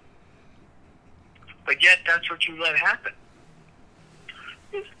 But yet, that's what you let happen.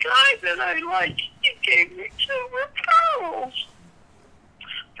 This guy that I like, he gave me 2 referrals.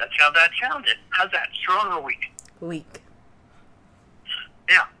 That's how that sounded. How's that? Strong or weak? Weak.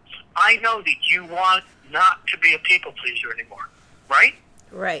 Now, I know that you want not to be a people pleaser anymore, right?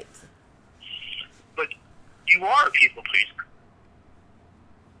 Right. But you are a people pleaser.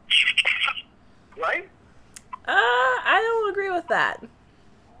 Right? I don't agree with that.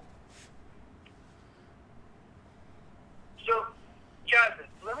 So, Jonathan,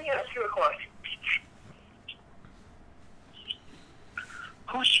 let me ask you a question.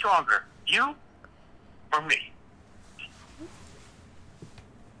 Who's stronger, you or me?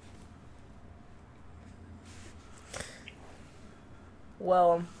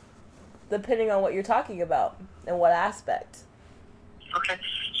 Well, depending on what you're talking about and what aspect. Okay,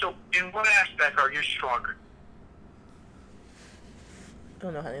 so in what aspect are you stronger? I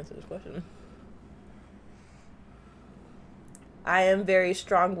don't know how to answer this question. I am very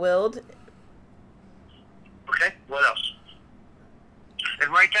strong-willed. Okay, what else?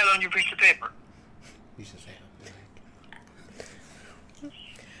 And write that on your piece of paper. You should say it.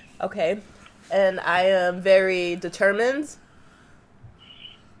 Okay. And I am very determined.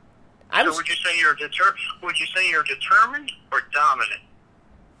 So would you say you're determined or dominant?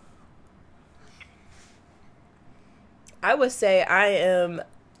 I would say I am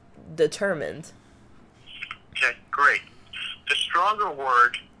determined. Okay, great. The stronger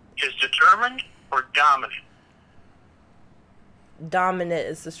word is determined or dominant? Dominant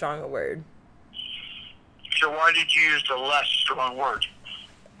is the stronger word. So why did you use the less strong word?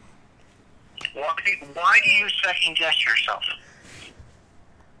 Why do you second guess yourself?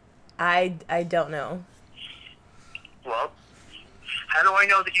 I don't know. Well, how do I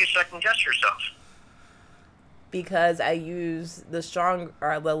know that you second guess yourself? Because I use the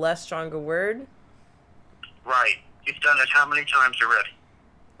less stronger word Right. You've done it how many times already?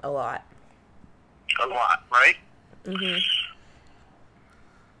 a lot. A lot, right? Mhm.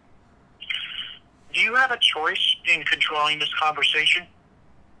 Do you have a choice in controlling this conversation?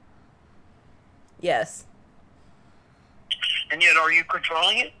 Yes. And yet, are you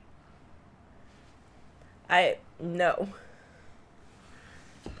controlling it? No.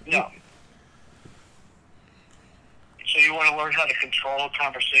 No. So you want to learn how to control a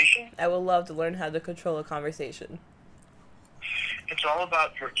conversation? I would love to learn how to control a conversation. It's all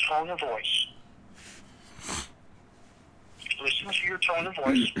about your tone of voice. Listen to your tone of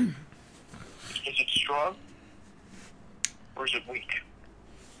voice. Is it strong or is it weak?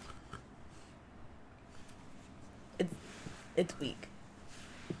 It's weak.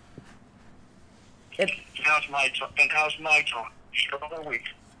 How's my tone? And how's my tone? Strong or weak?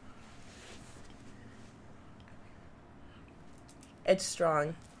 It's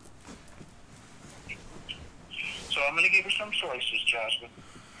strong. So I'm going to give you some choices, Jasmine.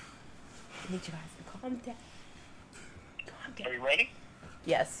 I need you guys to calm down. Calm Are down. you ready?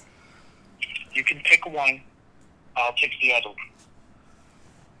 Yes. You can pick one. I'll pick the other one.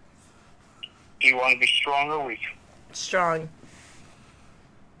 Do you want to be strong or weak? Strong.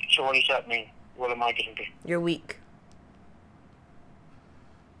 So what does that mean? What am I going to be? You're weak.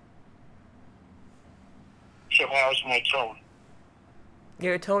 So how's my tone?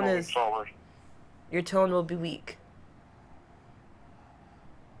 Your tone Moving is. forward. Your tone will be weak.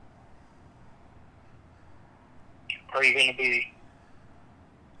 Are you going to be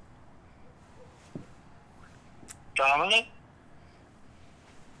dominant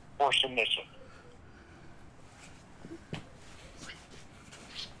or submissive?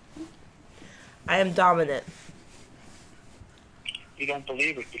 I am dominant. You don't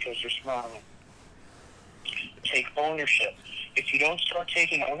believe it because you're smiling. Take ownership. If you don't start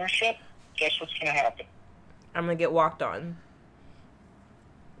taking ownership, guess what's going to happen? I'm gonna get walked on.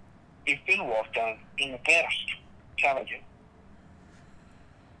 You've been walked on in the past, haven't you?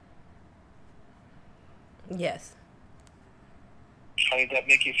 Yes. How did that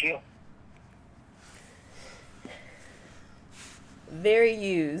make you feel? Very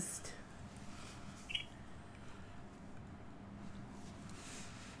used.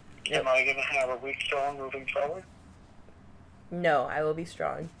 Am I going to have a weak tone moving forward? No, I will be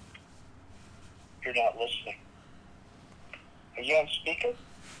strong. You're not listening. Are you on speaker?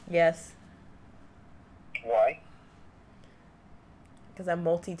 Yes. Why? Because I'm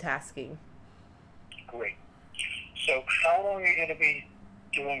multitasking. Great. So how long are you going to be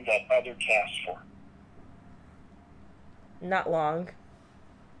doing that other task for? Not long.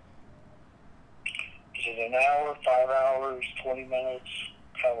 Is it an hour, 5 hours, 20 minutes?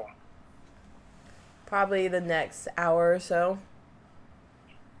 How long? Probably the next hour or so.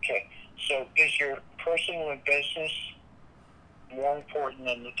 Okay. So is your personal and business more important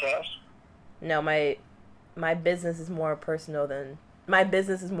than the task? No, my business is more personal than my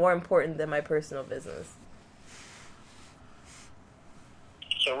business is more important than my personal business.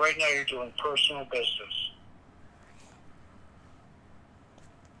 So right now you're doing personal business.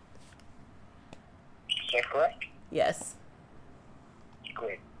 Is that correct? Yes.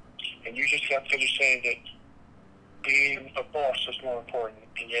 Great. And you just got finished saying that being a boss is more important,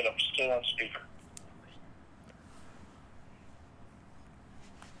 and yet I'm still on speaker.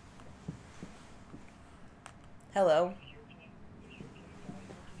 Hello.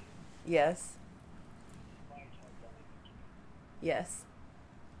 Yes. Yes.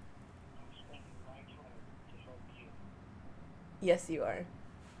 Yes, you are.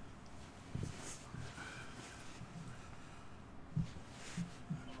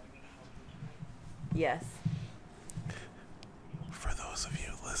 Yes. For those of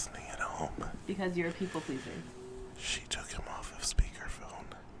you listening at home, Because you're a people pleaser. she took him off of speakerphone.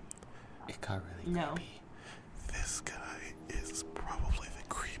 It got really No. creepy. This guy is probably the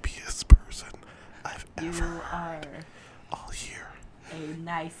creepiest person I've You ever heard are all year. a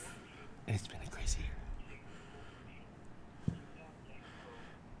nice. It's been a crazy year.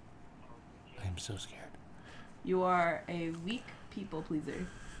 I'm so scared. You are a weak people pleaser.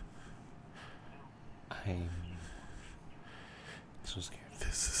 I'm so scared.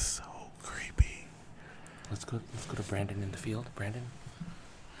 This is so creepy. Let's go to Brandon in the field. Brandon?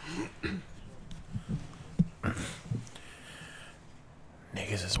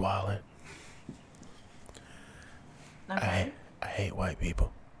 Niggas is wildin'. Okay. I hate white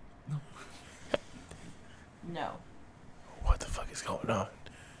people. No. What the fuck is going on?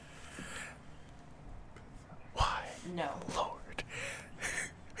 Why? No. Lord.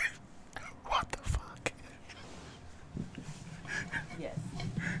 What the fuck? Yes.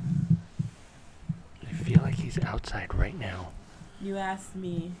 I feel like he's outside right now, You asked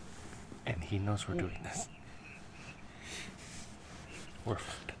me. and he knows we're doing this. We're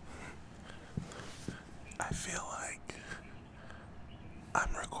fucked. I feel like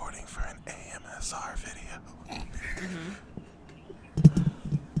I'm recording for an AMSR video.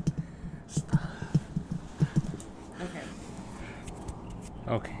 Okay.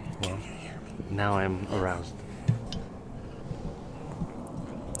 Okay, well, now I'm aroused.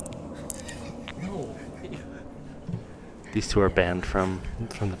 No. These two are banned from the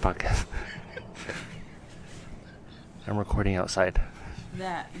podcast. I'm recording outside.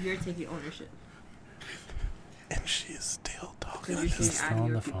 That you're taking ownership. And she is still talking. Because you're He's saying still I'm on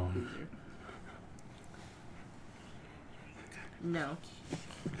your the people phone. pleaser. No.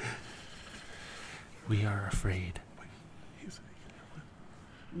 We are afraid.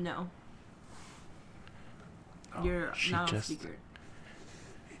 No. Oh, You're she not on just- speaker.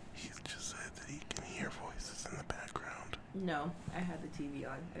 He just said that he can hear voices in the background. No. I had the TV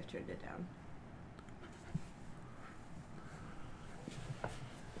on. I've turned it down.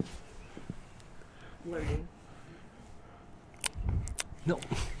 Learning. No.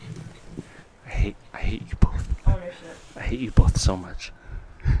 I hate you both. Ownership. I hate you both so much.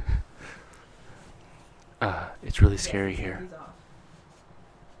 It's really scary here. TV's off.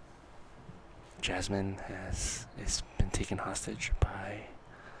 Jasmine has been taken hostage by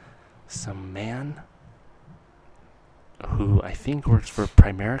some man who I think works for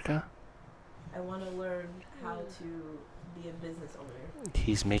Primerica. I want to learn how to be a business owner.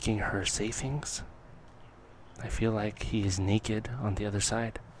 He's making her savings. I feel like he is naked on the other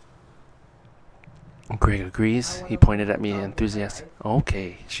side. Greg agrees. He pointed at me enthusiastic.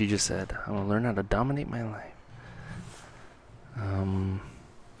 Okay, she just said, I want to learn how to dominate my life.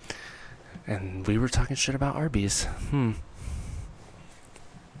 And we were talking shit about Arby's. I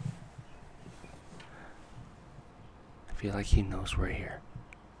feel like he knows we're here.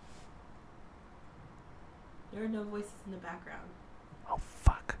 There are no voices in the background. Oh,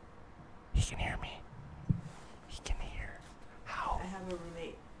 fuck. He can hear me. He can hear. How? I have a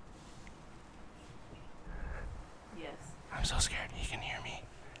roommate. Yes. I'm so scared he can hear me.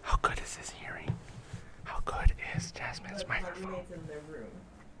 How good is his hearing? How good is Jasmine's But my microphone? roommate's in their room.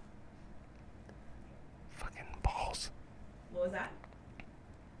 Fucking balls. What was that?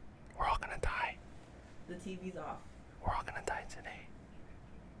 We're all gonna die. The TV's off. We're all gonna die today.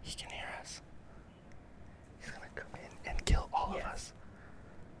 He can hear us. He's gonna come in and kill all of Yes. us.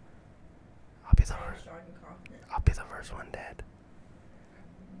 I'll be the I am first.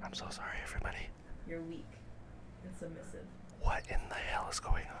 I'm so sorry, everybody. You're weak and submissive. What in the hell is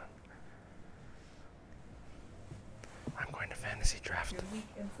going on? I'm going to fantasy draft You're weak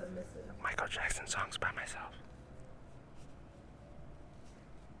and submissive. Michael Jackson songs by myself.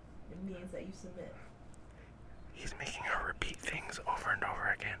 It means that you submit. He's making her repeat things over and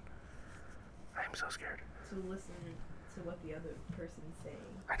over again. I'm so scared. To listen to what the other person's saying.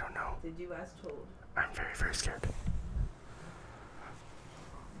 I don't know. To do as told. I'm very, very scared.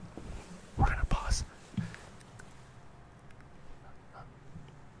 We're gonna pause.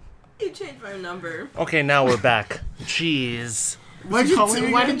 You changed my number. Okay, now we're back. Jeez. Why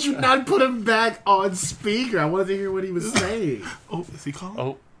calling did you not put him back on speaker? I wanted to hear what he was saying. Oh, is he calling?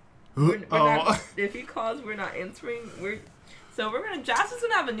 Oh. We're not, if he calls, we're not answering. Jasmine's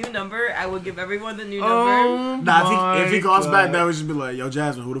gonna have a new number. I will give everyone the new number. Nah, if he calls back, that would just be like, yo,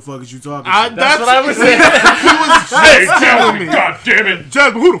 Jasmine, who the fuck is you talking to? That's what I was saying. He was just telling me. God damn it.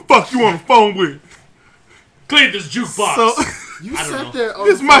 Jasmine, who the fuck you on the phone with? Clean this jukebox. So, You sat there on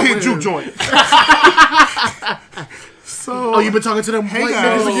this the my phone hit with juke him. joint. So, Oh, you been talking to them Hey, white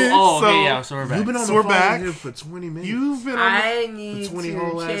guys. niggas again? Oh, So, okay, yeah, so we're back. You've been on So the we're phone back. with him for 20 minutes. you've been on. I need 20 to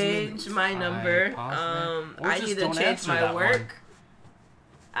whole ass change minutes. my number. Or I just need to don't change answer my that work.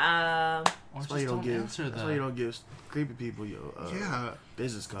 Or That's why you don't give. answer That's them. why you don't give creepy people your Yeah.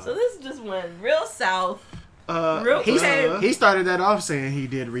 business card. So this just went real south. Real he, quick. he started that off saying he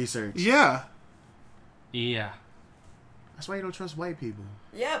did research. Yeah. Yeah. That's why you don't trust white people.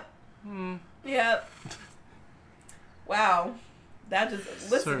 Yep. Yep. Wow. That just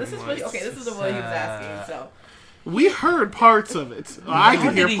listen. This is what. Certainly. Okay, this is the one he was asking. So We heard parts of it. I How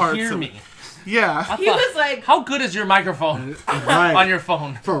could hear did he parts hear of me? it. Yeah. he was like, How good is your microphone Right. on your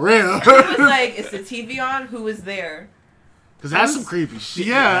phone? For real. he was like, is the TV on? Who is there? Because that's some creepy shit.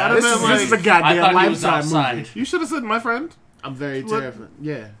 Yeah, This I is, mean, this is a like- I goddamn thought he was lifetime outside. movie. You should have said, my friend. I'm very What- terrified.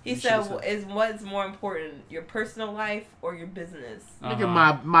 Yeah. He you said, should've "Is what's more important, your personal life or your business?" Nigga,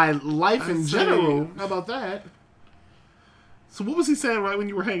 my life in I'd say- general. How about that? So what was he saying right when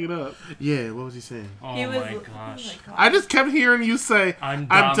you were hanging up? Yeah, what was he saying? Oh He was. my Oh gosh. my God. I just kept hearing you say, I'm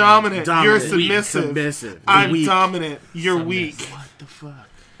I'm dominant. dominant. You're Dominant. submissive. Submissive. I'm Weak. dominant. You're Submissive. weak. What the fuck?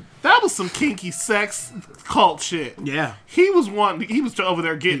 That was some kinky sex cult shit. Yeah. He was over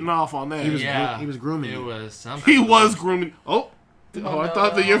there getting off on that. He was Yeah. he was grooming It you. was something. He was grooming. Oh, I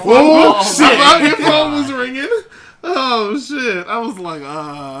thought that your phone. Oh, I shit. thought your phone was ringing. Oh shit! I was like,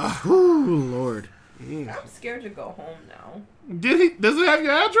 Ooh, Lord. I'm scared to go home now. Did he? Does it have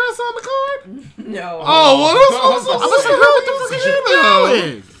your address on the card? No. Oh, well, that's what the fuck is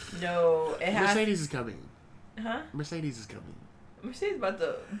you know? No. It has. Mercedes is coming. Huh? Mercedes is coming. Mercedes about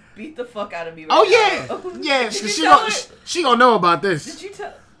to beat the fuck out of me. Right Oh yeah, now. yeah. Did you She tell gonna her? she gonna know about Did this. you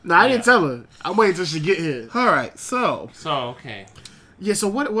tell? No, I didn't tell her. I'm waiting till she get here. All right, so So, okay. Yeah. So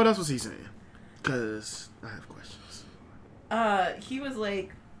what else was he saying? Cause I have questions. He was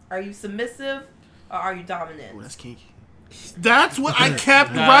like, "Are you submissive or are you dominant?" Oh, that's kinky. that's what I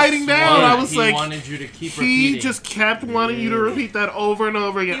kept That's writing down. what I was he like, wanted you to keep he repeating. just kept wanting you to repeat that over and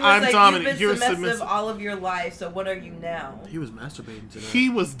over He again. was I'm like, dominant. "You've You're been submissive submissive. all of your life, so what are you now?" He was masturbating to that. He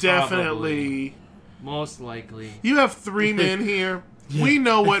was definitely. Most likely. You have 3 men here. Yeah. We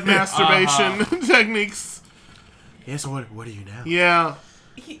know what masturbation techniques. Yeah. So what are you now? Yeah.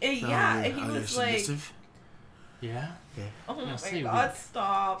 Yeah, and he Are you was like, submissive? Yeah? "Oh my say God, weak.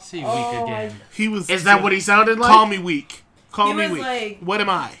 stop!" See, weak oh, again. He was. Is that what he sounded like? Call me weak. Call He me was weak. like- What am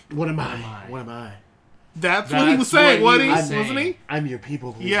I? What am I? am I? What am I? That's what he was That's saying, what wasn't he he? was saying. Wasn't he? I'm your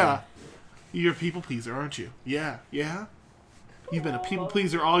people pleaser. Yeah. You're a people pleaser, aren't you? Yeah. Yeah. You've been a people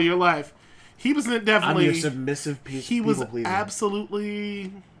pleaser all your life. He was I'm your definitely. submissive He was people pleaser.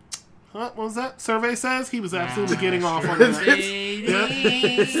 absolutely. What was that? Survey says he was absolutely getting off on that.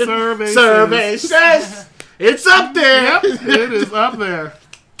 Yep. Survey says it's up there. Yep, it is up there.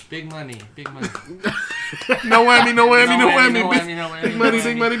 Big money. Big money. No whammy, no whammy, no whammy. No Big, whammy, no whammy, big no money, whammy.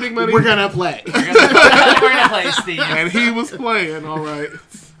 big money, big money. We're gonna play. We're gonna play Steve. And he was playing, all right.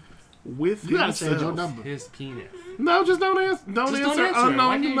 With You gotta change your himself. number. His penis. No, just don't answer. Don't Just answer don't answer. Why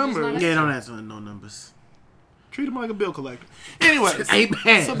unknown can't you just numbers. not Yeah, don't answer no numbers. Treat him like a bill collector. Anyways,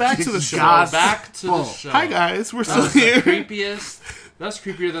 Amen. so back to the show. God's Back to the fault. show. Hi guys, we're That still was the here. creepiest. That's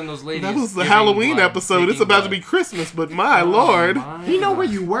creepier than those ladies. That was the giving Halloween blood, episode. It's taking about to blood. be Christmas, but my Oh lord. my You know where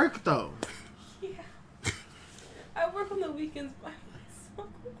gosh. you work though? I work on the weekends by myself.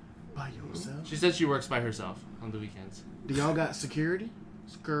 By yourself. She said she works by herself on the weekends. Do y'all got security?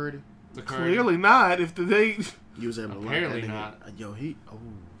 Security. The current- Clearly not. If they You was able to lock Apparently that nigga. not. Yo, he. Oh.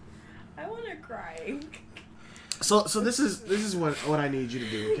 I want to cry. So this is what I need you to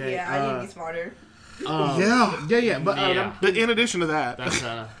do. Okay. Yeah, I need to be smarter. Yeah. But Yeah. But in addition to that, That's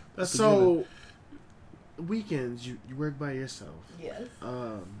So, weekends, you work by yourself. Yes.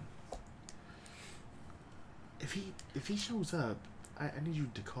 If he shows up, I need you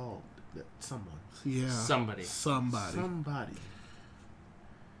to call someone. Yeah. Somebody. Somebody.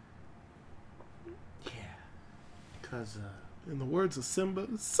 Yeah. Because, in the words of Simba,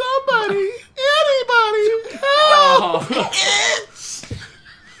 somebody, anybody. Oh.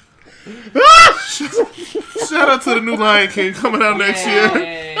 Shout out to the new Lion King coming out next year.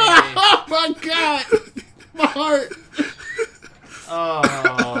 Yay. oh my God! My heart.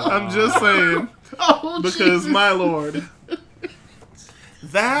 Oh. I'm just saying. Oh, Because, Jesus. my lord.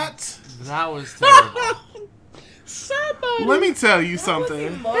 That was terrible. Somebody. Let me tell you I'm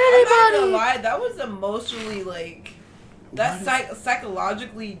something. not gonna lie, that was emotionally like that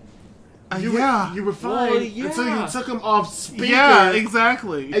psychologically. You Yeah. were fine Well, yeah. until you took him off speaker. Yeah,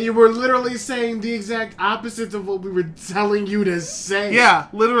 exactly. And you were literally saying the exact opposite of what we were telling you to say. Yeah,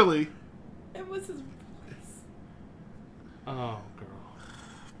 literally. It was his. Oh, girl.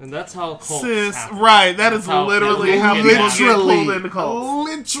 And that's how cults Sis, happen. right. That That's is how literally people how get people out. get pulled into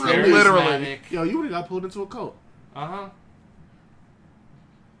cults. Literally. Literally. Charismatic. Yo, you would have got pulled into a cult. Uh-huh.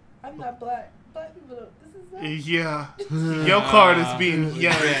 I'm not black. Black people don't. This is not. Yeah. Your card is being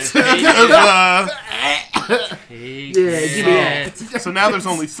yanked. Yeah, Take give me it. So now there's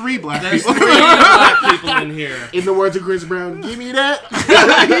only 3 black There's people. 3 black people in here. In the words of Chris Brown, give me that.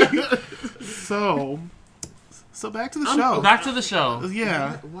 So back to the show. Back to the show.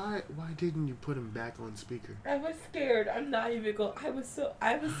 Yeah. Why didn't you put him back on speaker? I was scared. I'm not even going. I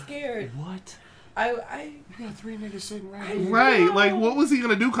was scared. What? I You got 3 niggas sitting right here. Right. Like, what was he going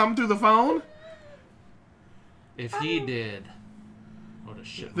to do? Come through the phone? If he did, I would have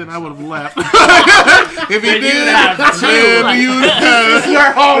shit Then I myself. would have left. If he Then did, you'd have two. then you'd have.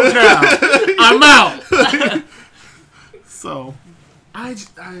 You're home now. I'm out. So.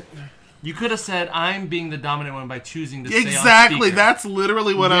 You could have said, I'm being the dominant one by choosing to stay on Exactly. speaker. That's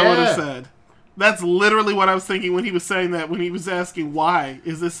literally what I would have Yeah. said. That's literally what I was thinking when he was saying that. When he was asking, "Why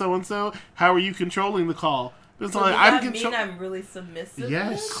is this so and so? How are you controlling the call?" It's So like does I'm that mean controlling. I'm really submissive?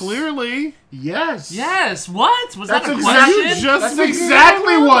 Yes. Clearly, Yes. Yes, what? Was That's that a exactly- question? you just That's figured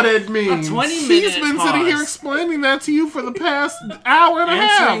exactly it out? what it means. A 20 He's minute been sitting here pause. explaining that to you for the past hour and a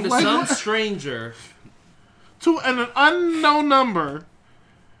Answering half. to Like, some stranger. to an unknown number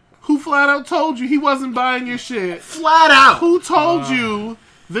who flat out told you he wasn't buying your shit. Flat out. Who told you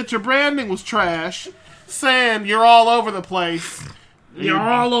that your branding was trash, saying you're all over the place. You're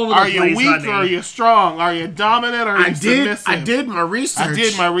all over the Are place, you weak honey. or are you strong? Are you dominant or are you submissive? I did my research. I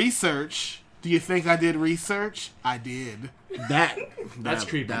did my research. Do you think I did research? I did. That. That's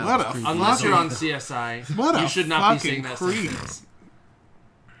creepy. that What was a creepy. Unless you're on CSI, What you a should not be fucking saying that creep. sentence.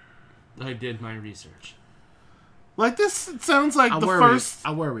 I did my research. Like, this sounds like I the worry. first...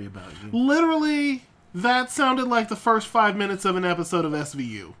 I worry about you. Literally, that sounded like the first 5 minutes of an episode of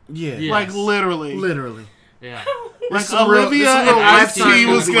SVU. Yeah. Yeah. Like, Yes. literally. Literally. Yeah. Like, some real- Olivia this some and real Ice-T lifetime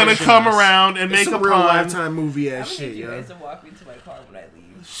was movie gonna questions. come around and It's make a some real pun. Lifetime movie I ass would shit, need you yo. guys to walk me to my car when I leave.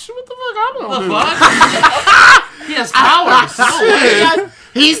 What the fuck I'm The gonna do? fuck? He has powers. No way.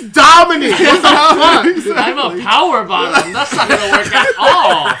 He's dominant. What the fuck? I'm a power bottom. That's not gonna work at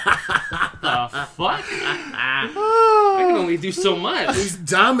all. The fuck? I can only do so much. He's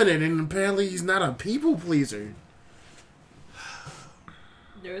dominant, and apparently he's not a people pleaser.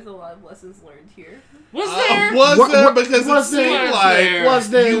 There's a lot of lessons learned here. Was there? Was What- there? what- Because was it there? seemed Was like there? Was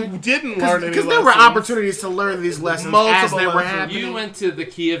there? you didn't learn any Because there were lessons. opportunities to learn these lessons as Multiple they were lessons. happening. You went to the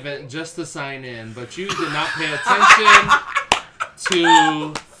key event just to sign in, but you did not pay attention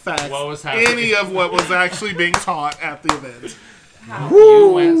to Facts. what was happening. Any of what was actually being taught at the event.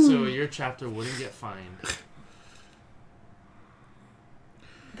 You went so your chapter wouldn't get fined.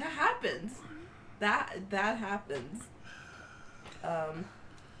 That happens. That happens.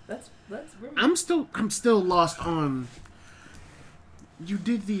 Let's remember. I'm still lost on. You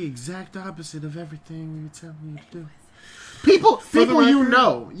did the exact opposite of everything you were telling me to do. People the you record-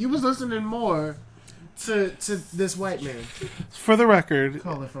 know. You was listening more to this white man. For the record,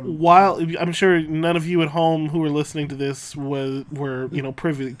 Call it from. while I'm sure none of you at home who are listening to this were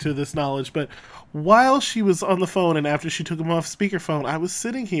privy to this knowledge, but while she was on the phone and after she took him off speakerphone, I was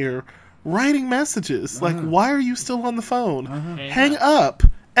sitting here writing messages like, "Why are you still on the phone? Hang up!"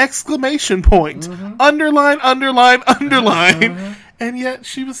 Exclamation point! Underline! Underline! Underline! And yet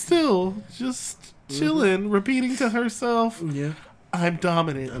she was still just chilling, repeating to herself, Yeah, "I'm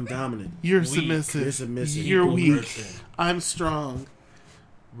dominant. I'm dominant. You're submissive. You're submissive. You're Equal weak. person. I'm strong."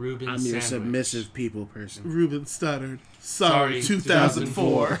 Ruben I'm your Sandwich. submissive people person. Ruben stuttered. Sorry, Sorry,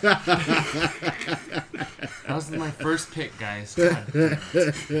 2004. That was my first pick, guys. God damn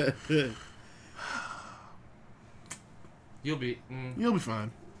it. You'll be... You'll be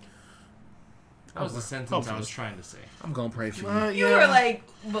fine. that was the sentence Hopefully. I was trying to say. I'm gonna pray for you. You were like,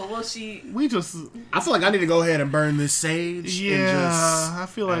 but will she? We just... I feel like I need to go ahead and burn this sage. Yeah, And just, I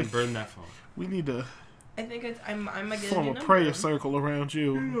feel like And burn that phone. we need to I think I'm gonna get form a a new prayer number. circle around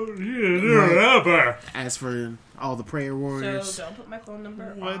you. as for all the prayer warriors. So don't put my phone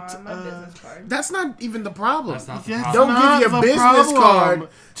number What, on my business card. That's not even the problem. That's not the That's problem. Don't not give your the business problem. card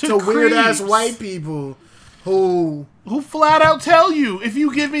to weird ass creeps white people who who flat out tell you, if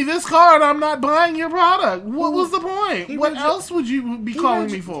you give me this card, I'm not buying your product. What was the point? He What read else would you be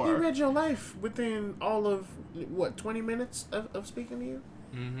calling me for? He read your life within all of, 20 minutes of speaking to you?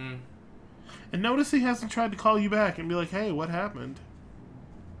 Mm-hmm. And notice he hasn't tried to call you back and be like, hey, what happened?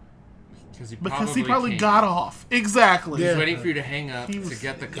 Because he probably can't. got off. Exactly. He was Yeah. waiting for you to hang up He was- to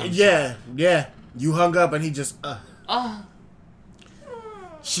get the cum Yeah. You hung up and he just, shot.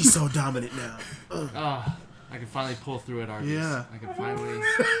 she's so dominant now. I can finally pull through at Arby's. Yeah. I can finally...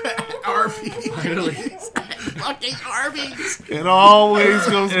 Arby's. finally... Fucking Arby's. It always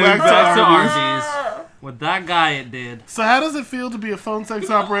goes back Back to to Arby's. Arby's. With that guy, it did. So how does it feel to be a phone sex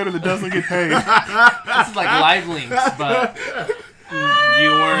operator that doesn't get paid? This is like live links, but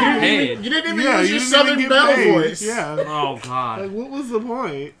you weren't paid. You didn't even Yeah, use you your didn't Southern even get Belle paid. voice. Yeah. Oh, God. Like, what was the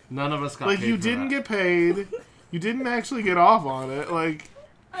point? None of us got Like, paid you for didn't that. get paid. You didn't actually get off on it. Like,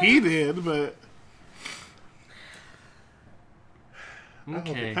 he did, but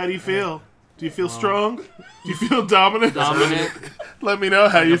Okay. how do you feel? Do you feel strong? Do you feel dominant? Dominant, Let me know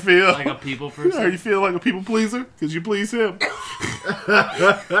how you feel. like a people How you person. feel like a people pleaser? Because you please him.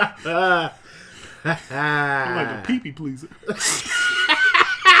 You're like a pee-pee pleaser.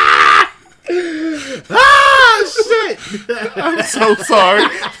 Shit. I'm so sorry.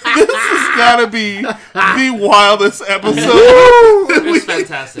 This has got to be the wildest episode It's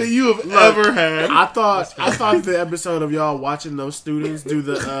fantastic. that you have ever had. I thought the episode of y'all watching those students do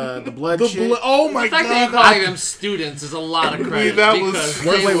the blood shit. Oh my The fact that you're god. calling them students is a lot of credit. that was-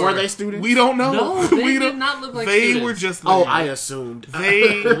 because Were they students? We don't know. No, they we did don't, not look like They students. were just Oh, there. I assumed.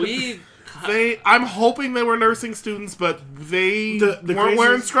 They I'm hoping they were nursing students, but they The weren't crazy-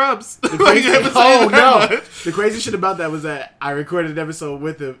 wearing scrubs. The Like, crazy, I haven't oh said that no! much. The crazy shit about that was that I recorded an episode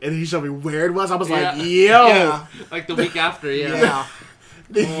with him, and he showed me where it was. I was Yeah. like, "Yo, Yeah. like the week after, yeah. yeah."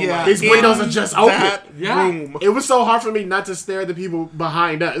 Yeah, His windows in are just open. that Yeah. room. It was so hard for me not to stare at the people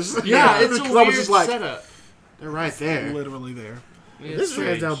behind us. Yeah, it's a Because weird I was just like, setup. they're right there. Literally there. It's This is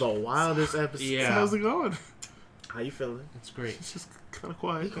strange. hands down the wildest episode. Yeah. So how's it going? How you feeling? It's great. It's just kind of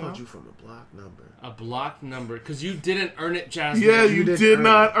quiet. He called now. you from a block number. A block number, because you didn't earn it, Jasmine. Yeah, you didn't did earn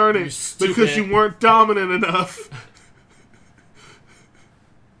not earn You it stupid. because you weren't dominant enough.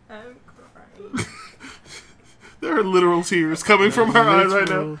 I'm crying. There are literal tears coming from her eyes right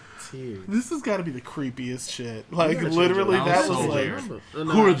now. Literal tears. This has got to be the creepiest shit. Like, You gotta change literally, your That that was was so like... weird.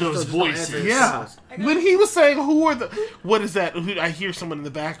 No, Who are just those don't answer voices? his Yeah. calls. When he was saying, who are the... What is that? I hear someone in the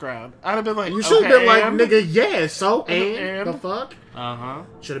background. I'd have been like, You should have okay, been like, and? nigga, yeah, so, And? the fuck? Uh-huh.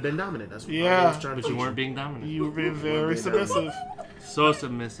 Should have been dominant. That's what Yeah. I was trying to But you teach weren't being dominant. You were being very submissive. So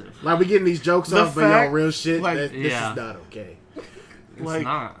submissive. Like, we getting these jokes The off, but y'all fact- real shit, like- this Yeah. is not okay. It's Like-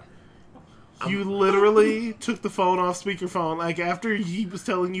 not. You literally took the phone off speakerphone, like after he was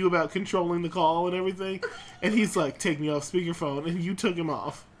telling you about controlling the call and everything, and he's like, "Take me off speakerphone," and you took him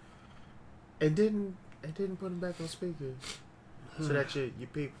off. It didn't put him back on speaker. So that your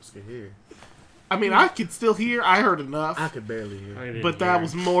peoples could hear. I mean, I could still hear. I heard enough, I could barely hear. I didn't but that hear.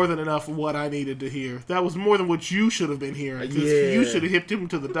 was more than enough of what I needed to hear. That was more than what you should have been hearing, because Yeah. you should have hipped him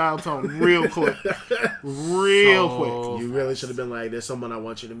to the dial tone real quick, real So- quick. You really should have been like, there's someone I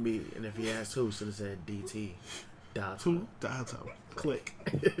want you to meet. And if he asked who, should have said DT. Who? Dial tone. Click.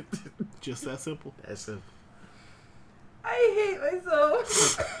 Just that simple. That's simple. I hate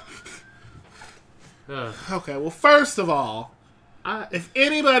myself. Ugh. Okay, well, first of all, I, if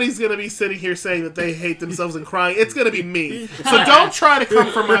anybody's gonna be sitting here saying that they hate themselves and crying, it's gonna be me. So don't try to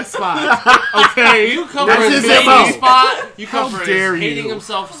come from my spot, okay? You come That's for his his hating MO. spot. You come How for dare his hating you.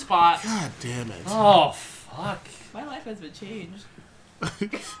 himself spot. God damn it! Oh, fuck. My life has been changed.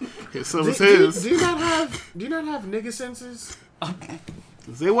 Okay, so do, it's do you- his. do you not have nigga senses?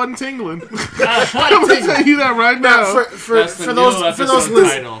 They wasn't tingling. I'm gonna tell you that right now. That's the For new those episode listeners,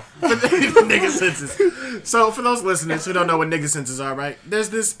 title. nigga senses. So for those listeners who don't know what nigga senses are, right? There's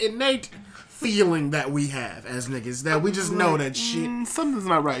this innate feeling that we have as niggas that we just know that shit Something's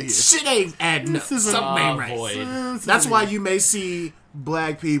not right here. shit ain't adding up. This isn't Something ain't right. void. That's why you may see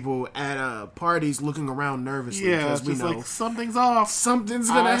black people at parties looking around nervously Yeah, because it's we just know like something's off. something's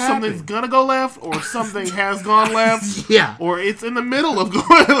gonna happen. Something's gonna go left, or something has gone left, Yeah, or it's in the middle of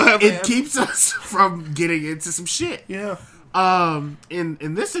going left. it keeps us from getting into some shit. Yeah. In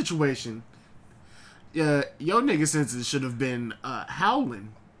this situation, your nigga senses should have been howling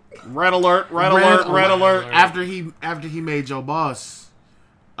Red alert! Red alert! Red alert! after he made your boss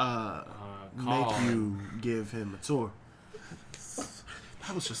make Call. you give him a tour.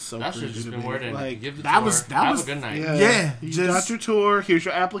 That was just so. That should have crazy just to been me. worded. Like, Give the that tour. was- that Have was- a good night. Yeah, you just- got your tour. Here's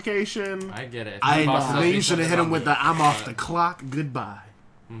your application. I get it. If I your boss know. tells Then me you should have hit something him with wrong, the "I'm off the clock, goodbye."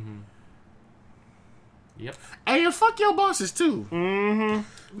 Yep. Hey, and fuck your bosses too.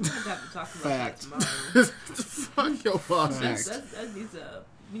 Mm-hmm. We have to talk about Fact. that tomorrow. Fuck your bosses. That needs to,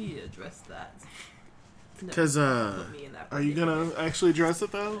 we need to address that. Because Put me in that Are you gonna actually address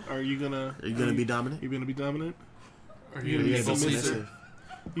it though? Are you gonna be dominant? You're gonna be dominant. Or You're you gonna be gonna be submissive. submissive.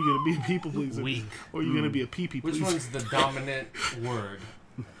 You're gonna be a people pleaser. Weak. Or you're gonna be a pee-pee Which pleaser. one's the dominant word?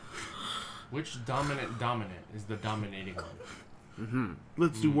 Which dominant is the dominating one?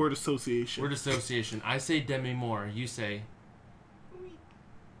 Let's do word association. Word association. I say Demi Moore. You say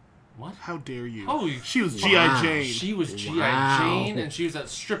what? How dare you? Oh, she was Wow. G.I. Jane. She was G.I. Wow. Jane, and she was that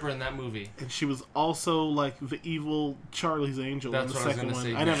stripper in that movie. And she was also like the evil Charlie's Angel That's in the what I was second gonna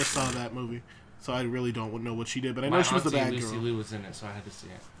one. say. I never saw that movie, so I really don't know what she did. But I know My she was the auntie bad Lucy girl. Liu was in it, so I had to see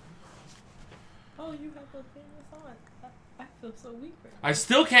it. Oh, you have a famous aunt. I feel so weak right I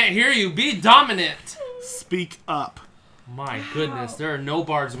still can't hear you. Be dominant. Speak up. My goodness, there are no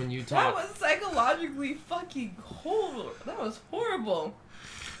bars when you That talk. was psychologically fucking horrible. That was horrible.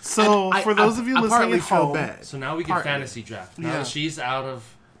 So, And for those of you I listening partly at feel home, bad. So now we can Partly. fantasy draft. Now Yeah. that she's out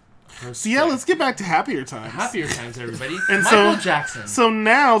of her so yeah, sick. let's get back to happier times. Happier times, everybody. And Michael so- Jackson. So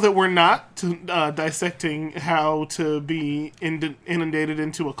now that we're not dissecting how to be inundated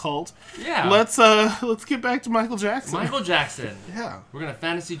into a cult, yeah. let's get back to Michael Jackson. Michael Jackson. Yeah. We're gonna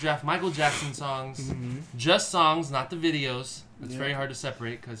fantasy draft Michael Jackson songs. Just songs, not the videos. It's very hard to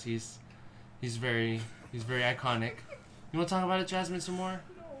separate because he's very iconic. You want to talk about it, Jasmine, some more?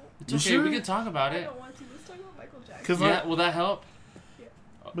 It's You okay. sure? We can talk about I it. don't want to. Let's talk about Michael Jackson. Because Yeah. Will that help?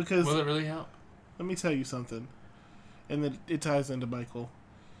 because Will it really help? let me tell you something, and then it ties into Michael.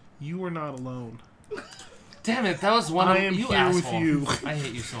 You are not alone. Damn it! That was one of I am you here asshole. with you. I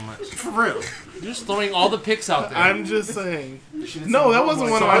hate you so much. For real. You're just throwing all the picks out there. I'm just saying. No, that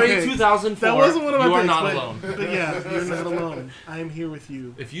wasn't one of my Sorry, picks. 2004. That wasn't one of my You are picks. not but, alone. But yeah, you're not alone. I am here with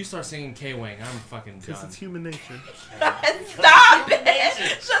you. If you start singing K-Wang, I'm fucking Because done. it's human nature. Stop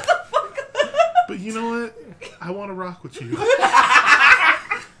it! Shut the fuck up. But you know what? I want to rock with you.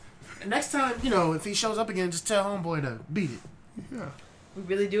 Next time, if he shows up again, just tell homeboy to beat it. Yeah. We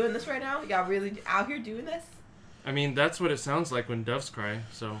really doing this right now? Y'all really out here doing this? I mean, that's what it sounds like when doves cry.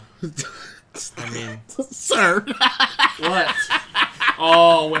 So, I mean, Sir. what?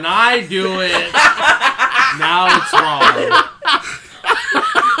 Oh, when I do it, now it's wrong.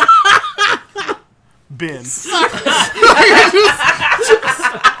 Ben.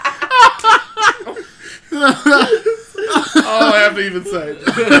 Oh, I have to even say.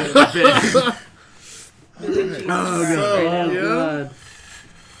 Yeah.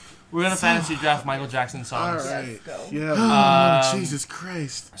 We're gonna fantasy draft Michael Jackson songs. All right. Let's go. Yeah. Oh, Jesus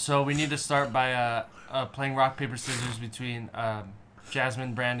Christ. So we need to start by playing rock paper scissors between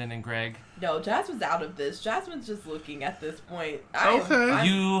Jasmine, Brandon, and Greg. No, Jasmine's out of this. Jasmine's just looking at this point. Okay.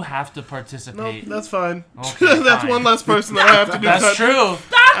 You have to Nope, participate. that's fine. Okay, That's fine. one less person that I have to do. That's true.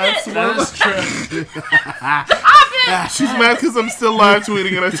 That's That one is true. She's mad because I'm still live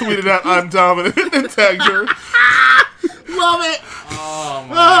tweeting and I tweeted out I'm dominant and tagged her. Love it. Oh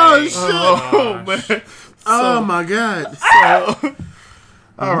my. Oh, shit. Oh, man. Oh, my God. So,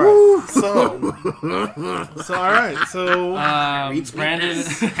 all right. So, all right. So, Brandon.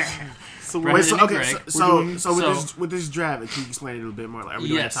 so Brandon Wait, so, and okay, Greg. so with this draft, can you explain it a little bit more? Like, are we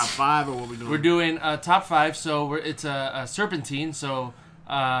doing Yes. a top 5 or what are we doing? We're doing top 5, so it's a serpentine. So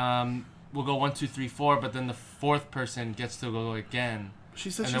we'll go 1, 2, 3, 4, but then the fourth person gets to go again,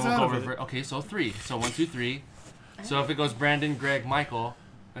 she said and she's then we'll out go of it. revert. Okay, so 3. So 1, 2, 3. So if it goes Brandon, Greg, Michael,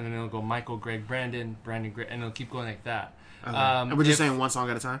 and then it'll go Michael, Greg, Brandon, Greg, and it'll keep going like that. Okay. And we're just if- saying one song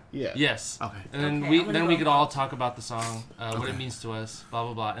at a time? Yeah. Yes. Okay. And then Okay, I'm gonna we go could all talk about the song, what it means to us, blah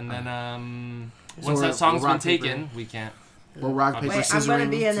blah blah, and then So once we're- that song's we're been rock, paper. taken, we can't. We'll rock, paper, Wait, I'm scissors. gonna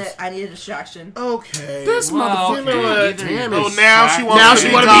be in it. I need a distraction. Okay. This Well, motherfucker. okay, either Damn you it. Oh, now she wants Now to she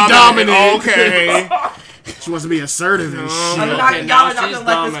be wanna be dominant. dominant. Okay. She wants to be assertive and I'm shit. not, Okay, y'all now are not she's gonna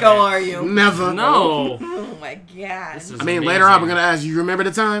let this go, dominant. are you? Never. No. Oh my god. This is I mean, amazing. later on, we're gonna ask you. Remember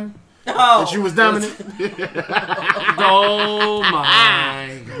the time Oh. that you was dominant? Oh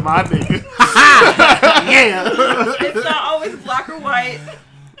my. My nigga. Yeah. It's not always black or white.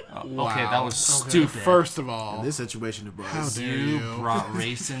 Okay, that was Okay, stupid. First of all, In this situation, it how was. dare You you? brought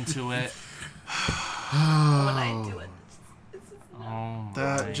race into it. When I do it. Oh my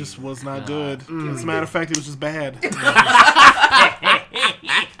That just was not God. good. As a matter of fact, it was just bad.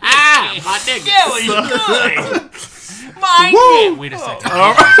 My nigga. Yeah, what you doing? My nigga. Wait a second.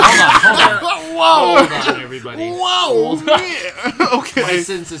 Hold on, everybody. Whoa! Hold on. Yeah. My Okay.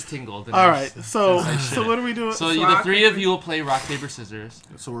 senses tingled. and All I- right. So I shouldn't. what are we doing? So you, the Rock, three of you will play rock, paper, scissors,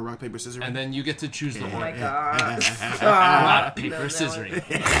 So we're rock paper scissors. and then you get to choose the Oh my order. god. Rock, paper, scissoring.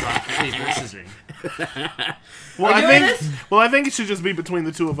 Rock, paper, scissoring. Well, Are you doing this? I think it should just be between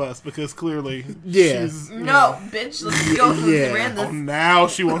the two of us because clearly, Yeah. she's, you know- No, bitch, let's go. Yeah. Ran this. Oh, now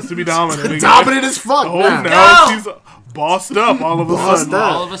she wants to be dominant. Dominant as fuck. Oh, now. now Go. she's bossed up all of a Bossed sudden.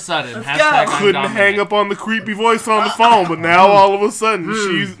 up. All of a sudden, Let's hashtag go. I'm Couldn't dominant. hang up on the creepy voice on the phone, but now all of a sudden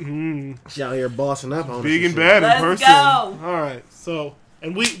she's She out here bossing up on big us and bad Let's in person. go. All right, so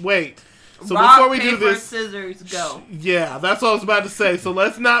and we wait. So Rock, before we paper, do this, scissors, go. yeah, that's what I was about to say. So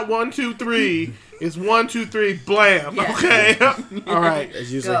let's not 1, 2, 3. It's 1, 2, 3, blam. Yeah. Okay. All right. That's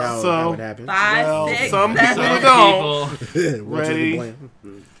usually Go. how, So, how it happens. 5, Well, 6, some 7. people don't. People. One, two, Ready? blam.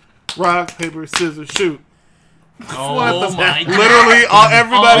 Rock, paper, scissors, shoot. Oh What the- my god. Literally,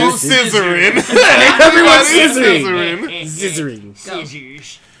 everybody's Oh, scissoring. Everyone's scissoring. Scissoring.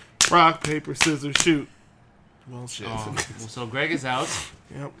 Scissors. Rock, paper, scissors, shoot. Well, shit. Oh, well, so Greg is out.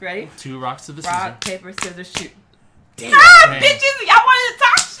 Ready? 2 rocks to the scissors. Rock, paper, scissors, shoot. Damn. Ah, Damn. bitches! Y'all wanted to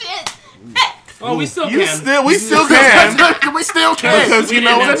talk shit! Oh, we still We can. still can. We still can. Because you We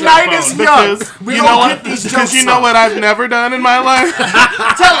know didn't what? answer The night the is phone. young. Because We you don't know get what? these Because jokes you know up. what I've never done in my life?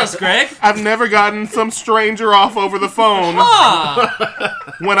 Tell us, Greg. I've never gotten some stranger off over the phone Ah.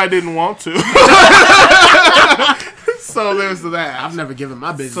 when I didn't want to. So there's that. I've never given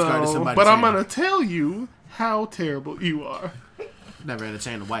my business card to So, somebody. but I'm saying, gonna tell you how terrible you are. never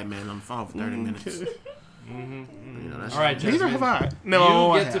entertained a white man on the phone for 30 minutes. Okay. You know, that's All right, Jasmine. Neither have I.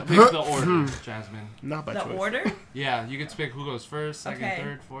 No, You I get to have. pick the order, Jasmine. Not by The choice. order? Yeah, you get to pick who goes first, second, Okay.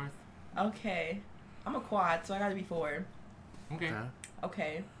 third, fourth. Okay. I'm a quad, so I gotta be 4. Okay. Okay.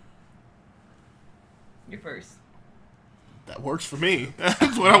 Okay. You're first. That works for me.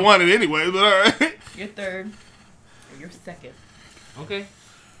 That's what I wanted anyway. But all right. You're third. Or you're second. Okay.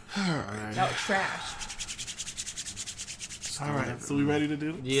 That was trash. All right. So we ready to do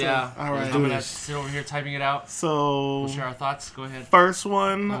it? Yeah. So, all right. I'm gonna sit over here typing it out. So We'll share our thoughts. Go ahead. first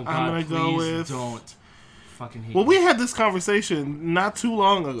one, Oh God, I'm gonna please go with. don't. Fucking hate Well, you. we had this conversation not too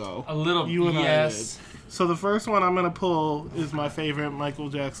long ago. A little. You and I yes. So the first one I'm gonna pull is my favorite Michael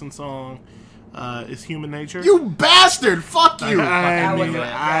Jackson song. Is Human Nature. You bastard! Fuck you! That I wasn't knew it.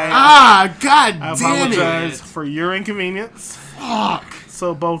 it. Ah, god I damn it! apologize for your inconvenience. Fuck.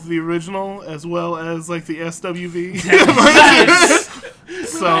 So both the original as well as like the SWV. Yes.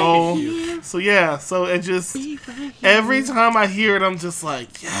 So yeah. So it just every time I hear it, I'm just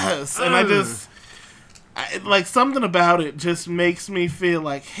like yes, and like something about it just makes me feel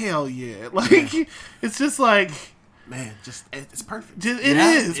like hell yeah. Like it's just like. Man, just it's perfect. It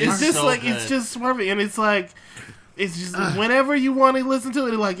Yeah, is. It's it's just so like good. it's just perfect, and it's like it's just whenever you want to listen to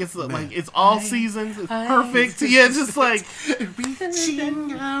it, like it's all seasons. It's perfect. Yeah, it's just like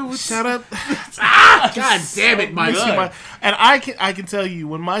Reaching out. shut up. God damn it, Mike. good. And I can tell you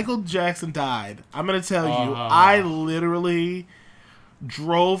when Michael Jackson died, I'm gonna tell you, I literally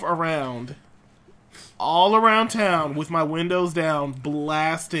drove around. All around town with my windows down,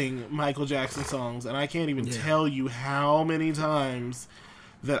 blasting Michael Jackson songs, and I can't even tell you how many times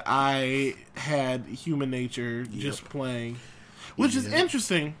that I had Human Nature just playing, which is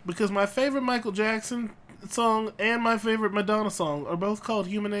interesting because my favorite Michael Jackson song and my favorite Madonna song are both called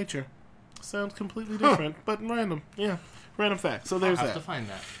Human Nature. Sounds completely different, but random. Yeah, random fact. So there's I'll have that. to find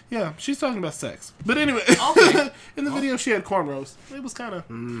that. Yeah, she's talking about sex, but anyway, Okay. in the video she had cornrows. It was kind of.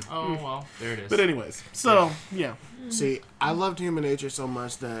 Oh well, there it is. But anyways, so yeah. See, I loved Human Nature so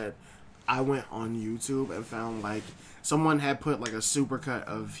much that I went on YouTube and found like someone had put like a supercut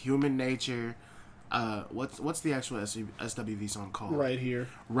of Human Nature. What's the actual SWV song called? Right here.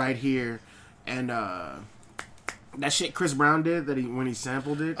 Right here, and that shit Chris Brown did when he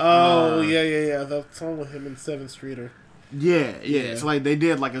sampled it. Oh yeah. The song with him in 7th Streeter. Yeah. So like they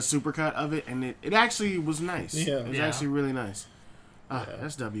did like a supercut of it, and it actually was nice. Yeah. It was Yeah. actually really nice.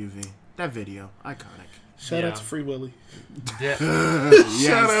 That's WV. That video, iconic. Shout out to Free Willy. Yeah.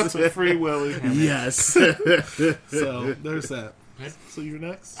 Shout out to Free Willy. Yes. So there's that. Good. So you're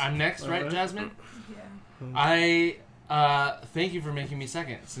next. I'm next, right, Alright. Jasmine? Yeah. I thank you for making me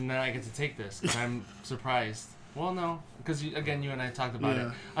second, so now I get to take this because I'm surprised. Well, no, because again, you and I talked about it.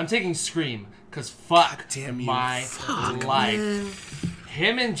 I'm taking Scream because fuck damn you. my life.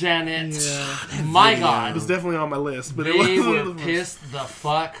 Him and Janet, Yeah. my It God, was definitely on my list, but it they wasn't were the first. pissed the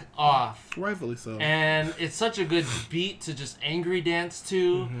fuck off. Rightfully so. And it's such a good beat to just angry dance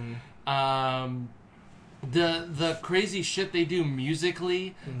to. The crazy shit they do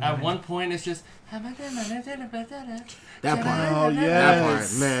musically. At one point, it's just That part. Oh yes, That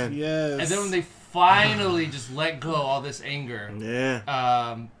part, man. Yes. and then when they finally just let go all this anger.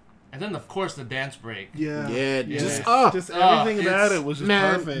 Yeah. And then of course the dance break. yeah, Yeah. Yeah. Just everything it's- about it was just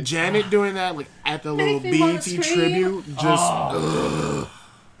man, perfect. Janet doing that like at the little BET tribute. Just.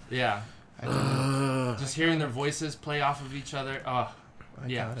 Yeah. Just hearing their voices play off of each other. Oh,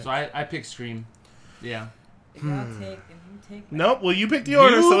 yeah. Iconic. So I picked Scream. Yeah. If you take Nope. Well, you picked the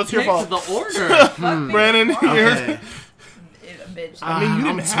order, so it's your picked fault. the order. Brandon, yours. Okay. bitch. I mean, you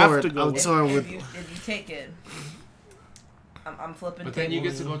didn't have to go I'm with- torn with. if you take it, I'm flipping. But then you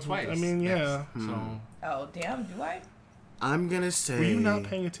tables. get to go twice. I mean, yeah. So Oh damn! Do I? I'm gonna say. Were you not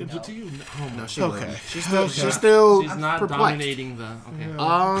paying attention? what do you know? No, she Okay. wasn't. She's still. Okay. She's still. She's not perplexed. dominating the. Okay.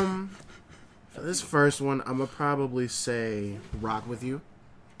 Yeah. For this first one, I'm gonna probably say "Rock with You,"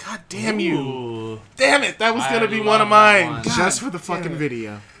 God damn you! Ooh. Damn it! That was I gonna be love one of that mine. one. God just for the damn fucking it.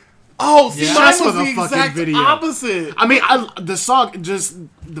 video. Oh, see, Yeah. mine Just for was the the fucking exact video. opposite. I mean, the song, just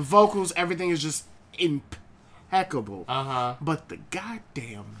the vocals, everything is just impeccable. But the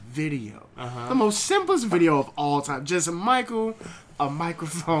goddamn video, the most simplest video of all time, just Michael, a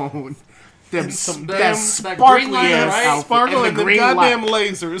microphone, them And some that damn- sparkly green light, ass right? outfit, Sparkle and the green goddamn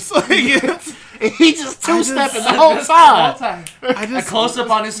light. lasers. Like, it's- And he just two stepping the Just whole the time. I A just close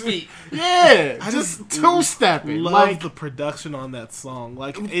up on his feet. Yeah, I just just two stepping. love Like the production on that song.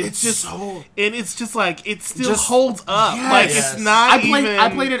 Like it's it's just so. and it's just like it still Just- holds up. Yes. Like Yes. it's not even. I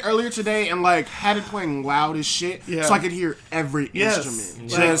played it earlier today and like had it playing loud as shit, Yeah. so I could hear every Yes.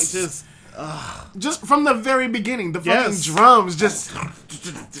 instrument. Like, Just from the very beginning, the fucking Yes. drums just.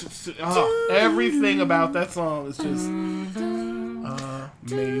 Everything about that song is just amazing.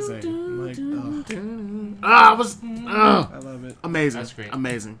 Like I was I love it. amazing. That's great.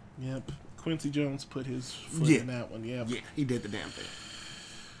 Amazing. Yep. Quincy Jones put his foot Yeah. in that one. Yep. Yeah, he did the damn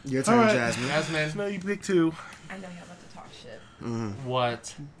thing. Your turn, All right. Jasmine. Jasmine, No, you picked two. I know you're about to talk shit.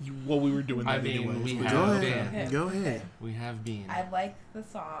 what? Well, we were doing that I mean, anyways. we but- have Go been. ahead. Go ahead. We have been. I like the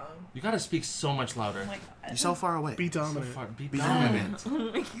song. You gotta speak so much louder. Oh my god. You're so far away. Be So dominant. far. Be Be dominant. Oh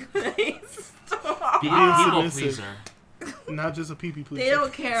my god. Stop. Be a Be people submissive. pleaser. Not just a pee-pee pleaser. They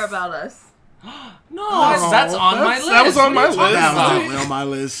don't care about us. No, that's on my list. that was on my What are you list. talking That was about? definitely on my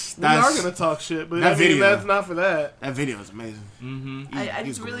list. We are That's, gonna talk shit, but that I mean, video. that's not for that. that video is amazing. Mm-hmm. I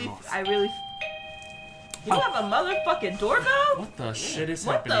He's just going really, off. You have a motherfucking doorbell? What the shit is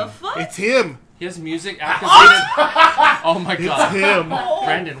What happening? the fuck? It's him. He has music activated. Oh my It's god. him.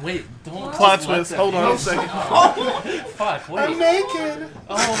 Brandon, wait. Don't. Plot just let twist. that Hold be. on a second. Fuck, wait. naked.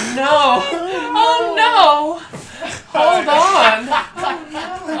 Oh no! Oh no! Hold on!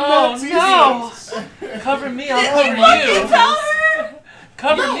 Oh no! Cover me, I'll cover you. Tell her.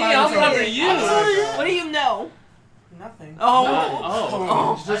 Cover me, I'll cover you. What do you know? Nothing.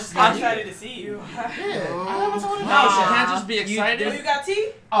 Oh. I'm excited to see you. No, she can't just be Oh, you excited. got tea?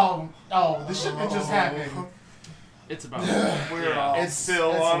 Oh, the shit that just happened. It's about. We're all It's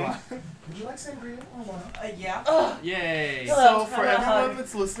still it's on. a lot. Would you like sangria? Yeah. Yay! So for everyone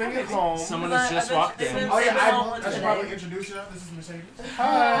that's listening at home, Someone has just walked in. Oh yeah, Someone I should today. probably introduce you. This is Mercedes.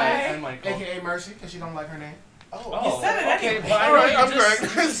 Hi, I'm Michael. AKA Mercy, because she don't like her name. Oh, You said it okay, anyway. but I all right, know I'm you Greg.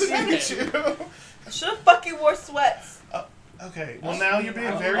 just- Nice to said meet it. you. Should have fucking wore sweats. Okay, well now you're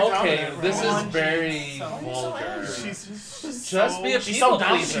being very Okay, dominant. this right? is very vulgar. She's Just so, be a she's people so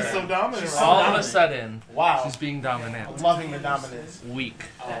dominant. pleaser. She's so dominant. She's right so All now. of a dominant. sudden, Wow. she's being dominant. Loving the dominance. Weak.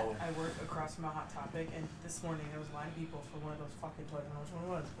 Oh. I work across from a Hot Topic, and this morning there was a line of people for one of those fucking toys. I don't know which one it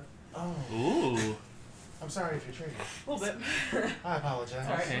was, but Oh. Ooh. I'm sorry if you're triggered. a little bit. I apologize.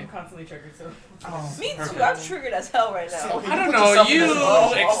 Sorry, Okay. I'm constantly triggered, so. Oh. Me too. I'm triggered as hell right now. Okay, I don't put know. yourself in You this-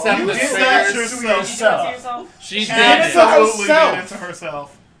 accept You the did that triggers. Did you do it to yourself. yourself? She She did. did it to Absolutely herself. did it to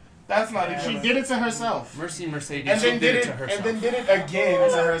herself. That's not even. She did it to herself. Mercy Mercedes. And She then did it to herself. and then did it again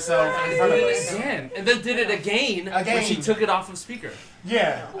to herself in front of us. Again. And then did it again, when Again. she took it off of speaker.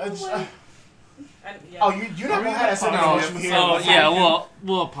 Yeah. Yeah. Oh, you're not gonna have that No, situation here. so yeah,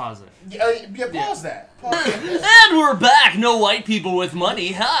 we'll pause it. Yeah, pause that. Pause that. And we're back. No white people with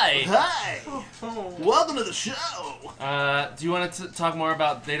money. Hi. Hi. Welcome to the show. Do you want to talk more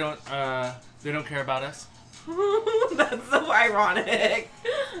about they don't care about us? That's so ironic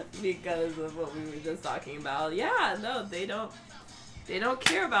because of what we were just talking about. Yeah, no, they don't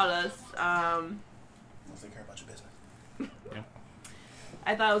care about us. Unless they care about your business.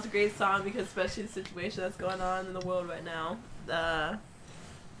 I thought it was a great song because especially the situation that's going on in the world right now.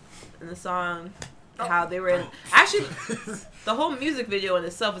 In the song, how they were in, actually the whole music video in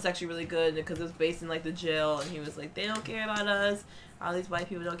itself is actually really good because it was based in like the jail, and he was like, they don't care about us, all these white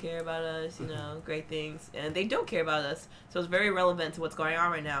people don't care about us, you know, great things, and they don't care about us, so it's very relevant to what's going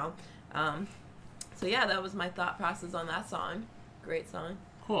on right now. So yeah, that was my thought process on that song. Great song.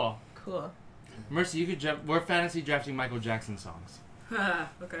 Cool. Mercy, you could we're fantasy drafting Michael Jackson songs.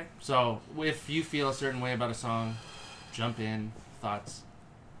 Okay. So if you feel a certain way about a song, jump in, thoughts.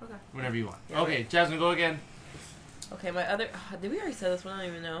 Okay. Whenever you want. Yeah, Okay, Jasmine, go again. Okay, my other. Did we already say this one? I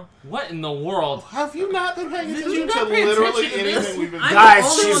don't even know. What in the world? Have you not been paying Did attention you to not pay literally attention to this? anything we've been I'm doing? Guys, the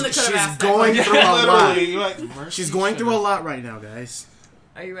only one that she's could've asked that going question. through a lot. Literally, like, She's going through a lot right now, guys.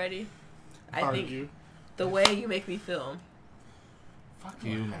 Are you ready? I are think you? the way you make me feel. Fuck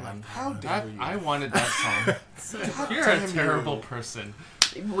you, man. How dare you? I wanted that song. You're a terrible person.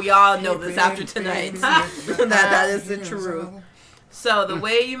 We all know this after tonight. that is the truth. So the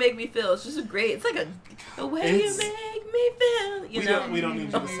way you make me feel, it's just a great. It's like the way you make me feel. You know. We don't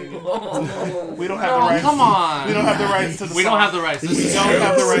need you to sing it. We don't have the rights. Come on. We don't have the rights to the song. We don't have the rights. This We is don't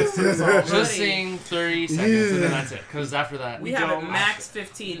have the rights to the song. Just sing 30 seconds and then that's it. Because after that, We have a don't- max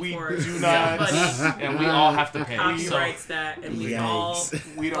 15 We for do not. somebody and we all have to pay. So copyrights that, and we all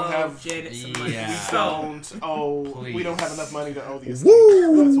We don't owe have. Janet some money. Yeah. We So don't owe. Please. We don't have enough money to owe these.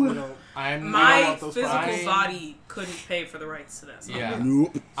 Woo! That's what we don't. I'm We don't my want those physical problems. body couldn't pay for the rights to that song. Yeah.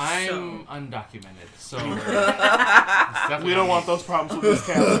 Nope. I'm undocumented, so it's definitely We don't want those problems with this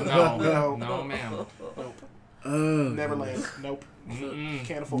cat. No, no, ma'am. Nope. Neverland. Nope. Mm-mm.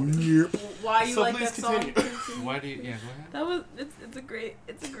 Can't afford it. Yep. Why you So like please that song? continue. Why do you? Yeah, go ahead. That was. It's a great.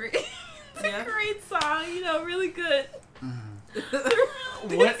 It's a Yeah. great song. You know, really good.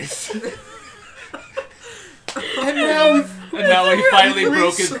 What? Is, And now we finally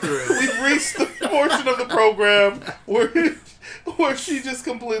broke it through. We've reached the portion of the program where she just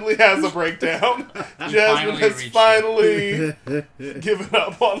completely has a breakdown. Jasmine has reached finally given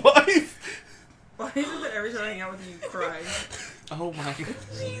up on life. Why is it that every time I hang out with you, you cry? Oh my god.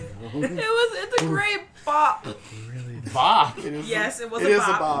 It's a great bop. Bop. It is Yes, it was it a is bop.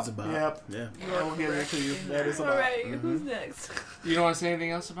 a bop. It's a bop. Yep. Yeah. I will give it to you. That is a All bop. right, who's next? You don't want to say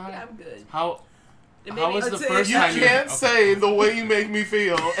anything else about it? I'm good. How? It How made was me- the Let's say first You time can't okay. say the way you make me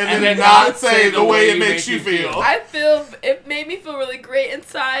feel and then then not say the way it makes you feel. I feel it made me feel really great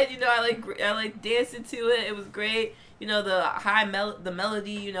inside. You know, I like dancing to it. It was great. You know, the the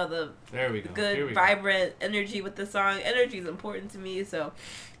melody. You know, the There we go. Here good we vibrant energy with the song. Energy is important to me, so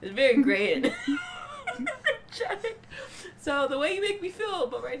it's very great. So the way you make me feel,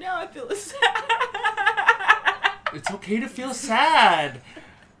 but right now I feel sad. It's okay to feel sad.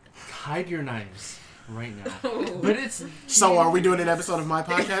 Hide your knives right now. But it's So, are we doing an episode of my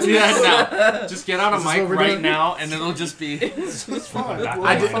podcast? yeah, no. Just get on a Is this mic what we're right doing? now, and it'll just be. It's fine. Back We're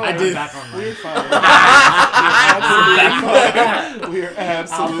on. did- fine. I did. Back on We're mic. fine. We're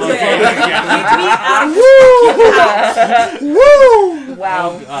absolutely Woo!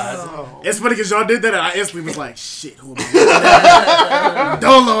 Wow. Oh, God. fine. It's funny because y'all did that and I instantly was like, shit, who am I?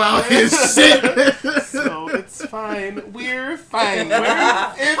 Dolo out here, shit. So it's fine. We're fine. It's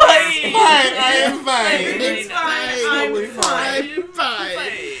fine. I am fine. It's fine. Totally I'm fine. Fine.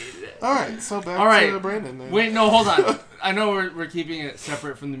 All right. So back All right. to Brandon. Then. Wait, no, hold on. I know we're keeping it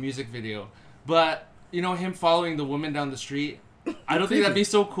separate from the music video, but you know him following the woman down the street. I don't think that'd be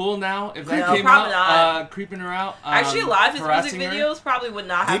so cool now if that No, came probably out. not. Creeping her out. Actually, a lot of his music harassing her. videos probably would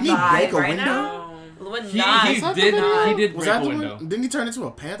not have Didn't the he break hype a right window? now. Would He not. did. He did Was break that a the window. one? Didn't he turn into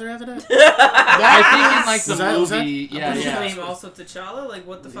a panther after that? I think in like the Was that- movie. Yeah, His yeah. name also T'Challa? Like,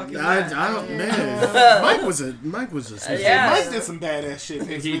 what the fuck is I that? don't, man. Mike was just. Yeah. Mike did some badass shit in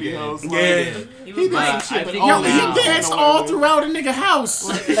his He did. videos. He Like, did. He He was did like, some shit, I but think all Yo, now- he now, danced you know all what I mean? throughout a nigga house.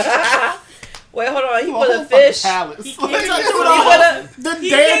 Wait, hold on. He The put whole a fish. fucking palace. He came into The He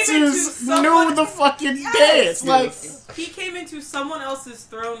dancers came into knew the fucking dance. Like, He came into someone else's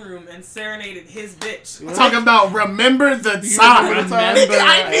throne room and serenaded his bitch. talking about remember the You time. remember the time? Nigga,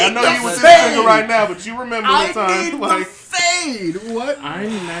 I need I know the you was fade. single right now, but you remember the I time. need the Like, fade. What? I'm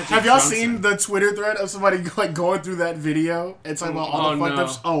Magic Have y'all Johnson. seen the Twitter thread of somebody like going through that video and talking about all the Oh, fucked no.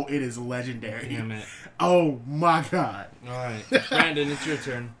 ups? Oh, it is legendary. Damn it. Oh my god. All right, Brandon, it's your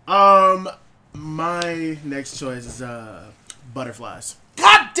turn. My next choice is Butterflies.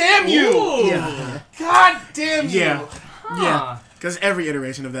 God damn you! Yeah. God damn you! Yeah. Yeah. Because every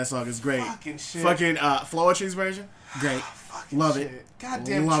iteration of that song is great. Fucking shit. Fucking Floetry's version, great. Love Shit. it.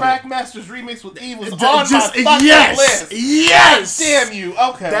 Goddamn Love Trackmaster's remix with Eve was it. on my fucking yes, list. yes. Damn you!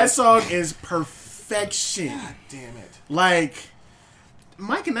 Okay. That song is perfection. God damn it. Like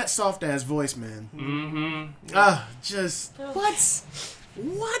Mike and that soft ass voice, man. Mm-hmm. Just what?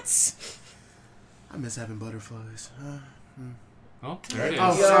 What? I miss having butterflies. Oh, there it is.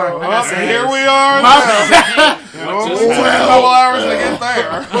 Oh, sorry. I Oh, gotta say here this. we are. My- Only took a couple hours to get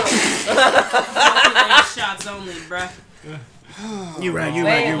there. Calculated shots only, bruh. You're right.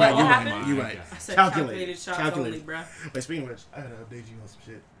 Wait, what happened? You're right. I said Calculated. calculated shots Calculated. only, bruh. Wait, speaking of which, I gotta update you on some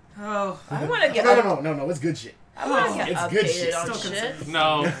shit. Oh. I want to get No, it's good shit. I want to get It's good shit. updated on Still shit.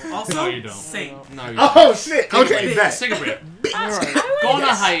 No, Also, no, you don't. same. No, you don't. Oh shit. Okay, Let's back. take a break. Alright. Go on a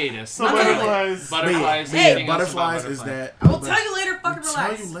highatus. So Not really. Butterflies. Butterflies. Yeah, anything else about butterflies is butterflies? that. I will tell you later. Fucking Tell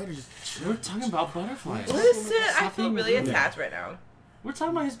relax. you later. Just chill. We're talking about butterflies. Listen, I Stop feel being really rude. attached right now. We're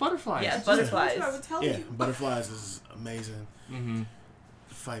talking about his butterflies. Yeah, I butterflies. would tell Yeah, you. butterflies is amazing. Mm-hmm.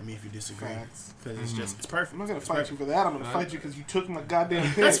 Fight me if you disagree, Facts. because it's just it's perfect. I'm not gonna It's fight perfect. you for that. I'm gonna fight you because you took my goddamn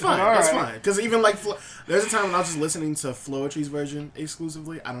pick. That's fine. All That's right. fine. Because even like, there's a time when I was just listening to Floetry's version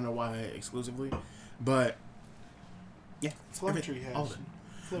exclusively. I don't know why exclusively, but yeah, Floetry all has.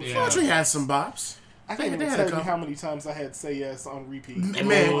 of it. Yeah. Floetry has some bops. I can't They even had a tell you couple. how many times I had "Say Yes" on repeat.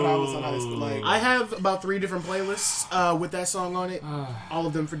 Man. when I was in high school, like I have about 3 different playlists with that song on it. All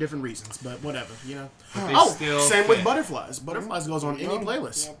of them for different reasons, but whatever, you know. But they Oh, still same with fit. Butterflies. Butterflies goes on any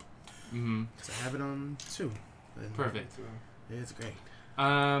playlist. Yep. Mm-hmm. 'Cause I have it on 2. And Perfect. It's great.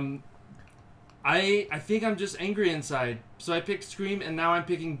 I think I'm just angry inside, so I picked Scream, and now I'm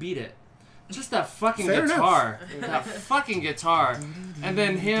picking Beat It. Just that fucking Fair guitar, that fucking guitar, and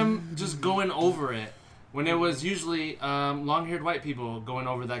then him just going over it when it was usually long-haired white people going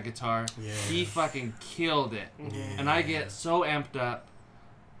over that guitar. Yeah. He fucking killed it, Yeah. and I get so amped up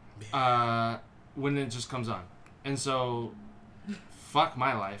when it just comes on, and so fuck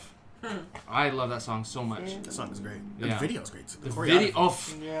my life. I love that song so much. That song is great. Yeah. The video's great. The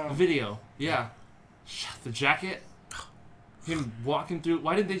choreography. video, Yeah. the video, yeah. The jacket, him walking through.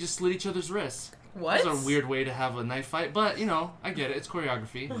 Why didn't they just slit each other's wrists? What? That's a weird way to have a knife fight, but you know, I get it. It's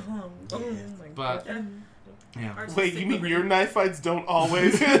choreography. Oh my But God. yeah, Wait, you mean your knife fights don't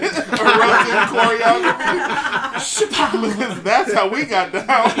always erupt in choreography? That's how we got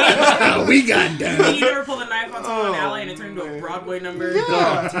down. We got down. You never pulled a knife on someone in Oh, an alley and it turned into a man. Broadway number.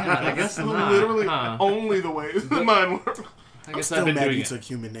 Yeah. damn it, I guess not. Literally Huh. only the ways that mine work. I I'm guess still I've been mad doing you it. took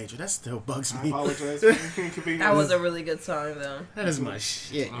Human Nature. That still bugs I me. apologize for the inconvenience. That was a really good song, though. That is my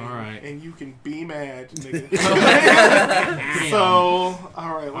shit. All right. And you can be mad, nigga. Damn. So, all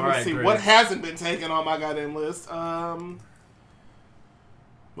right, let All me right, see. great. What hasn't been taken on my goddamn list?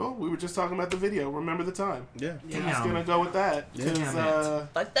 Well, we were just talking about the video. Remember the time? Yeah. I'm just gonna go with that Yeah. because Damn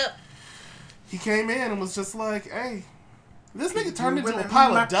Fucked up. he came in and was just like, "Hey, this nigga turned into a Women,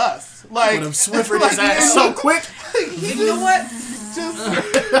 pile my- of dust." Like, Would have Swiffered his ass so quick. you know what?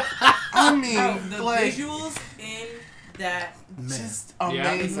 Just, I mean, The like, visuals in that. Man. just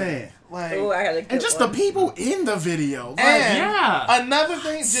amazing. Man. Like, Oh, I had a good And just one. the people in the video. Like, and Yeah. another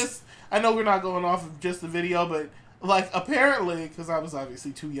thing, just I know we're not going off of just the video, but like apparently, because I was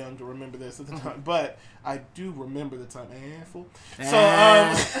obviously too young to remember this at the time, but I do remember the time. Fool.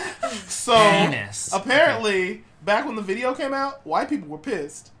 So, Anus. apparently, back when the video came out, white people were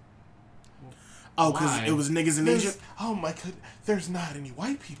pissed. oh, because Why? it was niggas in There's- Egypt. oh my god, there's not any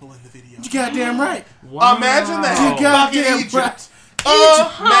white people in the video. You goddamn right. Wow. Imagine that. You Fucking goddamn Egypt. right.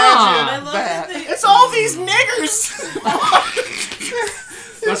 I Imagine love that. that they. It's all these niggers.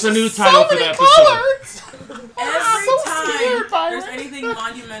 That's a new title for the episode. Every so time scared, Byron. there's anything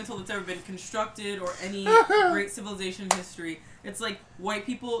monumental that's ever been constructed or any great civilization history, it's like white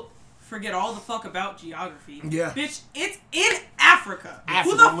people forget all the fuck about geography. Yeah. Bitch, it's in Africa.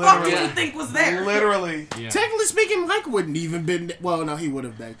 Who the fuck literally. did you think was there? Literally. Yeah. Technically speaking, Mike wouldn't even been. Well, no, he would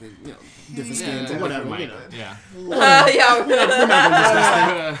have back then. You know, different skins or Yeah, whatever. different You know. mic. Yeah. Yeah. We're not gonna discuss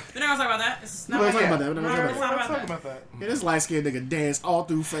that. We're not gonna talk about that. It's not We're not about talking that. about that. We're not talking It's about not Let's about talk that. about that. Yeah, this light skinned nigga danced all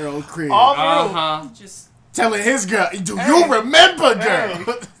through Pharaoh's crib. All through. Just Telling his girl, do you remember, girl?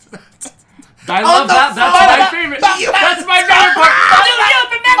 Hey. I love that. That's my favorite. That's my favorite part. Do you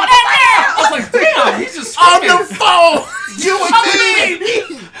remember that girl? I was like, damn, he's just On screaming. the phone! You and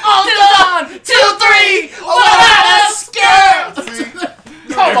me. On the 1, 2, 3. What a skirt!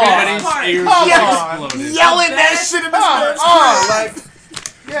 Come on. Everybody's ears Come just on. exploded. Yelling that shit in the Come man's on. crib. Like,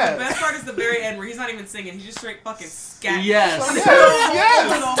 the yeah. best part is the very end where he's not even singing. He's just straight fucking scatting. Yes. The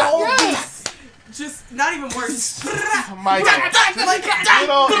Yes. whole Yes. just not even words. Michael. like, Get on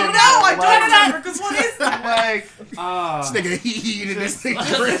no, in I there. don't remember because what is that? Like, This nigga he in this nigga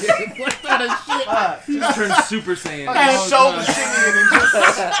crib. What kind of shit? Just turned Super Saiyan. fucking Oh, shoulder God. singing and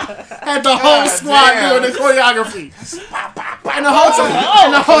just Had the whole squad damn. doing the choreography. And the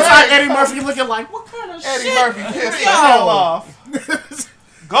whole time Eddie Murphy looking like, what kind of Eddie shit? Murphy pissed the hell off.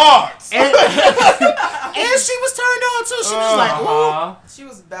 Guards. And she was turned on too. She was like, ooh. She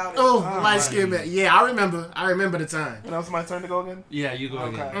was about it. Oh, light skin man. Yeah, I remember the time. Now it's my turn to go again? Yeah, you go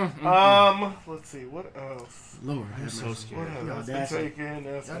Okay. again. Let's see. What else? Lord, I'm so scared. What Yo, else? that's Been it. taken.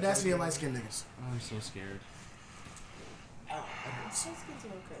 That's been That's me taken. and light skin niggas. I'm so scared.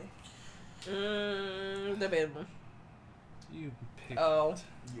 The bad one. You picked. Oh.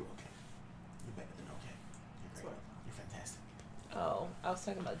 You okay? You're better than okay. You're great. You're fantastic. Oh. I was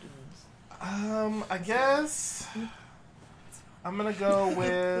talking about dudes. I guess I'm gonna go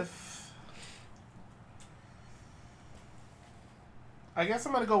with.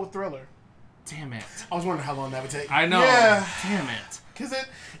 Thriller. Damn it. I was wondering how long that would take. I know. Yeah. Damn it. Because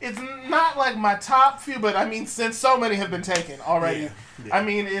it's not like my top few, but I mean, since so many have been taken already, Yeah. I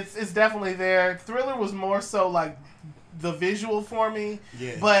mean, it's definitely there. Thriller was more so like the visual for me,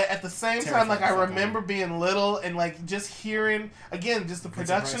 Yeah. but at the same time, like I Terrifying. remember being little and like just hearing again just the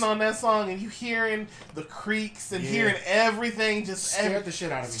production Price. on that song and you hearing the creaks and Yeah. hearing everything just Scared the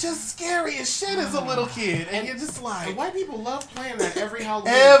shit out of me. it's just scary as shit as a little kid, and you're just like And white people love playing that every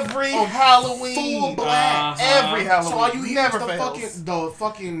Halloween. every On Halloween, full blast. every Halloween. So all you hear never is the fails.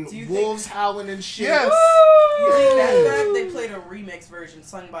 fucking Do you wolves howling and shit. Yes. You think that bad? They played a remix version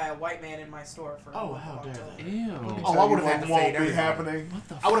sung by a white man in my store for. Oh, how dare they. Ew. Oh, I would've had to won't fade be everybody. happening. What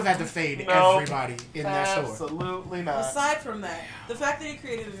the I would have had to fade No. everybody in that store. Absolutely not. Aside from that, the fact that he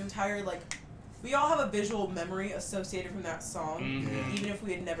created an entire we all have a visual memory associated from that song, Mhm. even if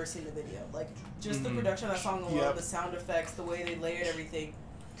we had never seen the video. Like just the Mhm. production of that song alone, Yep. the sound effects, the way they layered everything,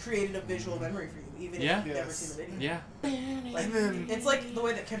 created a visual memory for you, even Yeah. if you've never Yes. seen the video. Yeah. Like, And then- it's like the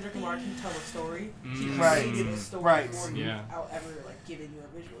way that Kendrick Lamar can tell a story. He Mm. Right. created a story Right. for you Yeah. without ever giving you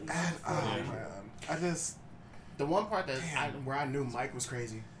a visual. You Oh, just feel the visual. man. I just The one part where I knew Mike was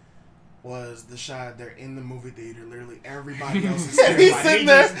crazy was the shot they're in the movie theater. Literally everybody else is and he's like, sitting he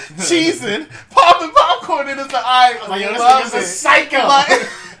there just- cheesing, popping popcorn in his eye. Like, yo, He this loves nigga's a it. psycho. Like,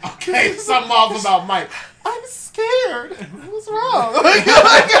 Okay, something off about Mike. I'm scared. What's wrong?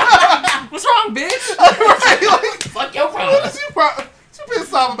 What's wrong, bitch? Right, like, Fuck your what problem. is you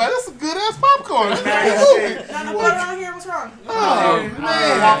pissed off about? That's some good ass popcorn. Mad as shit. Not the blood around here. What's wrong? Oh, I'm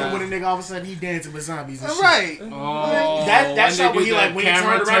man. walking with a nigga, all of a sudden he dancing with zombies and shit. Right. Oh, That when shot they where do he the like when he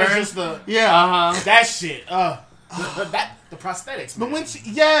camera turned around, turn. it's just the Yeah. that shit. The prosthetics. But Man. when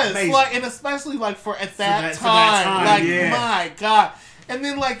yes, Amazing. like, and especially like for that for that time, time, like yeah. my god. And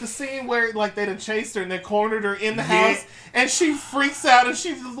then like the scene where like they done chased her and they cornered her in the Yeah. house, and she freaks out and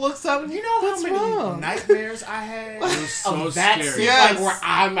she just looks up and You know how what's many wrong? nightmares I had It was so of that scary. scene, Yes. like where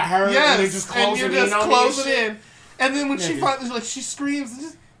I'm her Yes, and they just and closing you're in just on me and closing shit. in. And then when she Nigga. finally like she screams, and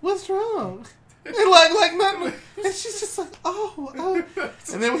just what's wrong? And like nothing, and she's just like oh.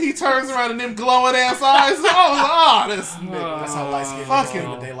 And then when he turns around and them glowing ass eyes, oh this nigga. That's how light skin Fucking-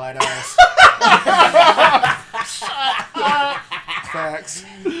 niggas they light ass. Facts.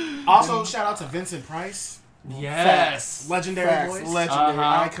 Also, shout out to Vincent Price, Yes. legendary Facts. voice. Legendary,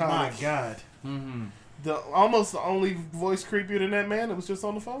 Uh-huh. iconic. My God. Mm-hmm. Almost the only voice creepier than that man that was just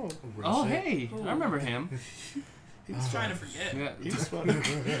on the phone. Oh, hey. I remember him. He was trying to forget. Yeah. He's funny.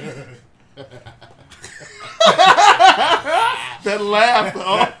 That laugh,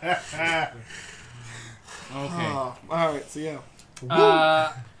 though. Okay. Oh, all right, so yeah.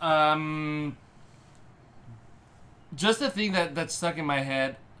 Just the thing that stuck in my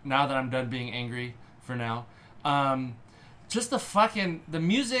head now that I'm done being angry for now. Just the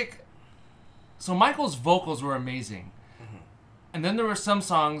music. So Michael's vocals were amazing. And then there were some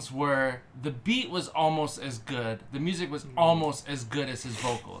songs where the beat was almost as good. The music was almost as good as his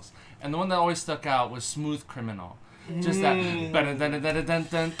vocals. And the one that always stuck out was Smooth Criminal. Just that.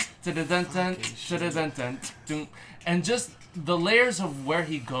 And just the layers of where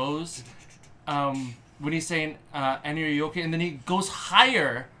he goes when he's saying, Annie, are you okay? And then he goes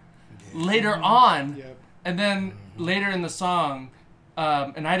higher later on. Yep. And then later in the song,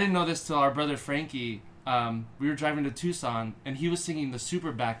 and I didn't know this till our brother Frankie, we were driving to Tucson, and he was singing the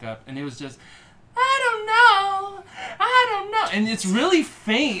super backup, and it was just, I don't know. And it's really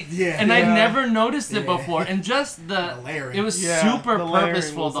faint. Yeah. And I'd never noticed it before. And just The layering. it was Yeah, super the layering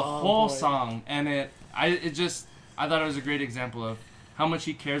purposeful, was the on whole point. song. And I thought it was a great example of how much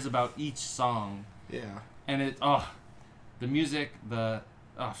he cares about each song. Yeah. And the music, And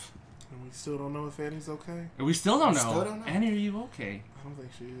we still don't know if Annie's okay. we still don't know. Still don't know. Annie, are you okay? I don't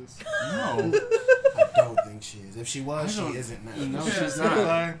think she is. No. I don't think she is. If she was, she don't- isn't now. No, Yeah, she's so not.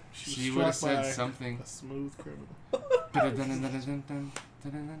 like, she She was would have struck said by something. a smooth criminal.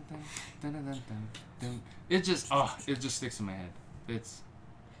 It just sticks in my head. It's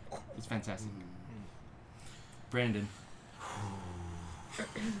fantastic. Brandon. Look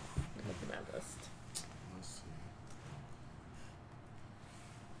at that list. Let's see.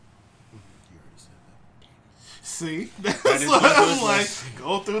 You already said that. See, That that's is what one of I'm those like. lists.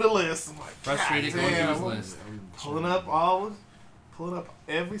 Go through the list. I'm like, Frustrated God going damn. through his list. Pulling up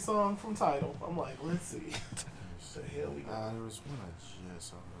every song from Tidal. I'm like, let's see. What the hell we got? There was one I just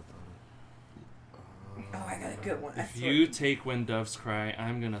saw. Oh, I got a good one. I If swear. you take When Doves Cry,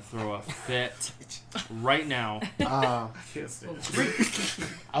 I'm gonna throw a fit right now. I can't stand it.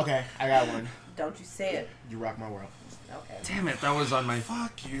 Okay, I got one. Don't you say it. You Rock My World. Okay. Damn it, that was on my.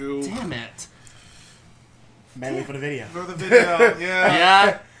 Fuck you. Damn it. Mainly for the video. For the video,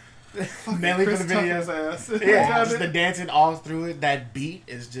 yeah. Yeah. Mainly for Chris the video. Tucker's ass. Yeah, just the dancing all through it. That beat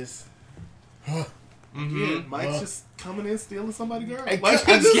is just. Yeah, Mike's just coming in stealing somebody's girl. Again, Like,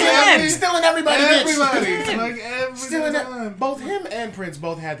 just again! stealing everybody. everybody, Bitch. like every Stealing time. that. Both him and Prince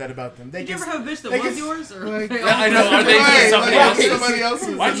both had that about them. They Did you just ever have a bitch that they was can- yours? Or like- they Yeah, I all- know. Are they Right, just somebody like, else's? somebody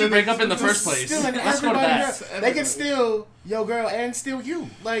else's. Why'd and you then break it's up in the just first place? stealing Let's go to everybody. that. else. They can steal your girl and steal you.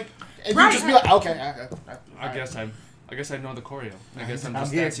 Like, and Right. you just be like, okay. I guess I know the choreo. I guess I'm I'm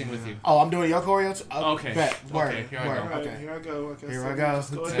just here. dancing with you. Oh, I'm doing your choreo too? Oh, Okay. Bet. Word. Okay, here I Word. go. Alright, Okay. here I go. Okay, Here so I go.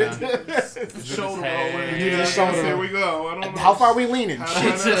 Just go Yeah. ahead. Shoulder Hey. roll. You just shoulder Here roll. we go. I don't know. How far are we leaning? How Shit.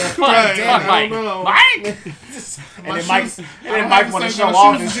 do I know? Fuck, Right, fuck, I Mike. don't know. Mike! And then Mike, I want to don't show have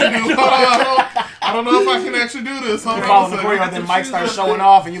off the and same shit. kind of shoes you do. Hold on. I don't know if I can actually do this. Hold You're on. following the a second. choreo, then Mike starts showing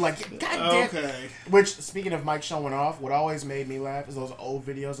off, and you're like, God damn. Okay. Which, speaking of Mike showing off, what always made me laugh is those old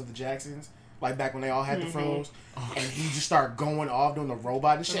videos of the Jacksons, like back when they all had the froze, and he just started going off doing the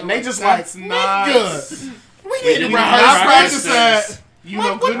robot and shit, and they just That's like, nice. nigga, we didn't didn't rehearse I practice practice. practiced that. You Mike,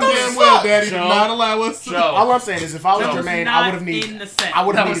 know what good and the damn well, fuck? Daddy did Joe. not allow us to. Joe. All I'm saying is, if I was That was Jermaine, not I would have in needed, the set. I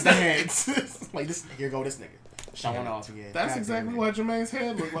would have That needed was- the hands. Like this, here go this nigga showing off again. That's God exactly damn it. why Jermaine's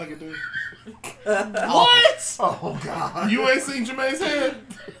head looked like it did. What? Oh God! You ain't seen Jermaine's head?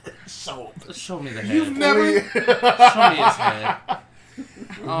 Show me the You've head. never. Show me his head.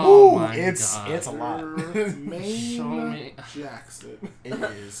 Oh Ooh, my it's god. a lot. Show Jermaine me. Jackson. It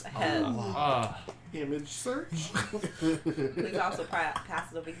is a Head. lot. Image search. Please also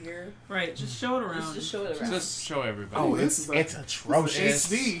pass it over here. Right, just show it around. Just show it around. Just show everybody. Oh, this it's is like- it's atrocious.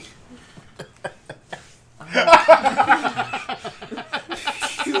 HD.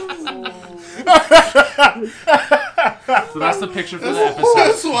 So that's the picture for the episode.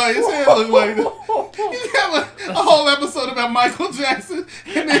 That's why his head look like that. You have a whole episode about Michael Jackson,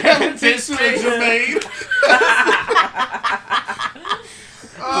 and they have a picture of Jermaine.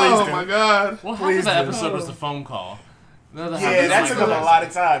 Oh do. my god. Well, half Please of the do. episode was the phone call. The other half Yeah, was that my took up a voice. lot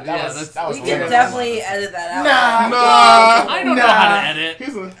of time. Yeah, That was We can hilarious. definitely edit that out. Nah. I don't know how to edit.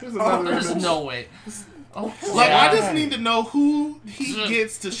 Here's another There's image. no way. Oh, Like, yeah. I just need to know who he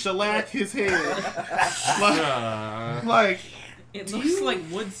gets to shellac his head. Like, It Do looks you- like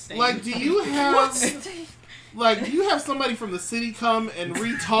wood stain. like, do you have somebody from the city come and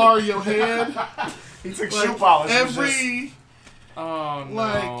retar your head? He took Like, shoe polish. every, Oh no.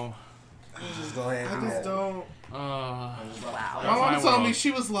 Like- Just go ahead. I just don't. Wow. My mom my told me, world.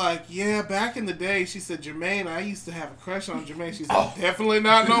 she was like, yeah, back in the day, she said, Jermaine, I used to have a crush on Jermaine. She said, definitely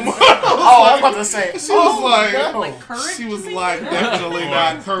not no more. Oh, I was about to say. She was like, no. like current. she was Jermaine? like, definitely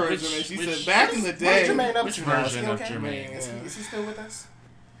not current Which- Jermaine. She which- said, back in the What's day, Jermaine up Which to now? Is version he of okay? Jermaine? Is he still with us?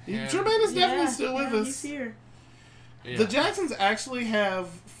 Yeah. Jermaine is definitely Yeah, still with yeah, us. He's here. Yeah. The Jacksons actually have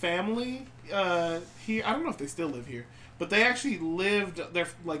family here. I don't know if they still live here, but they actually lived.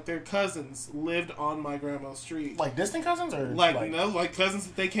 Their cousins lived on my grandma's street. Like distant cousins or Like cousins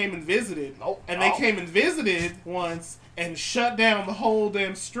that they came and visited. Oh, And they oh. came and visited once and shut down the whole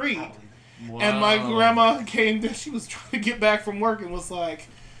damn street. Wow. And my grandma came. She was trying to get back from work and was like,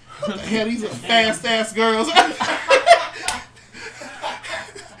 "What the hell? These are fast ass girls."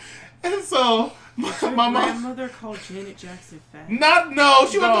 And so my my mom. Grandmother called Janet Jackson fat. She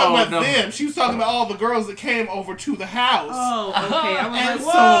wasn't talking about No. them. She was talking about all the girls that came over to the house. Oh, okay. I was And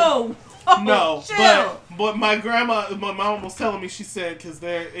like, so- whoa. Oh, No, chill. but my mom was telling me, she said, because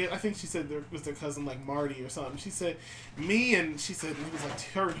I think she said there was their cousin like Marty or something. She said, she said, it was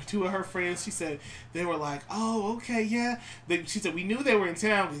like two of her friends. She said, they were like, oh, okay, yeah. She said, we knew they were in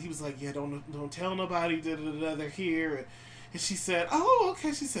town, because he was like, yeah, don't tell nobody, they're here. And she said, oh,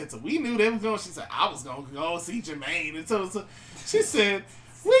 okay. She said, so we knew they was going. She said, I was going to go see Jermaine. And so she said,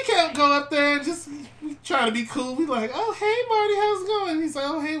 we can't go up there and just we try to be cool. We like, oh, hey, Marty, how's it going? He's like,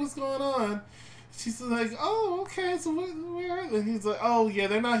 oh, hey, what's going on? She's like, oh, okay, so where are they? And he's like, oh, yeah,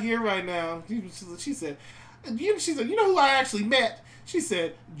 they're not here right now. She said, you know who I actually met? She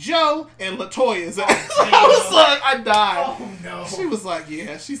said, Joe and LaToya. I was like, I died. Oh, no. She was like,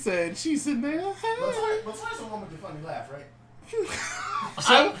 yeah. She said, there. Hey. Latoya's the one with the funny laugh, right?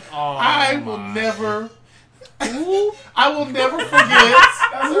 I will never forget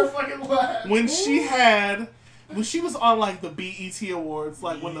That's her fucking laugh. when she was on like the BET Awards,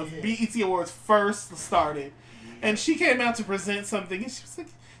 like when the BET Awards first started, and she came out to present something, and she was like,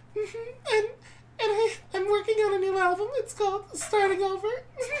 I'm working on a new album. It's called Starting Over,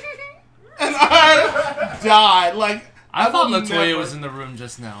 and I died. Like I thought will LaToya never- was in the room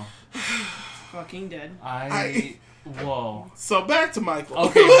just now. Fucking dead. Whoa. So back to Michael.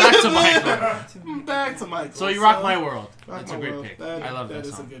 Okay, back to Michael. Back to Michael. So you rock my world. Rock That's My a great World. pick. That- I love that is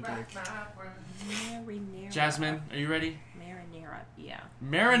a song. good pick. Marinara. Jasmine, are you ready? Marinara. Yeah.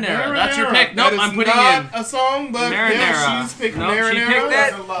 Marinara. That's your pick. That Nope, is I'm putting not in. a song, but yeah, Marinara. she's picked Nope, she Marinara. picked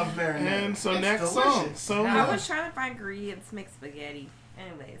that. I love marinara. And so It's next delicious. song. So I was trying to find ingredients, mix spaghetti.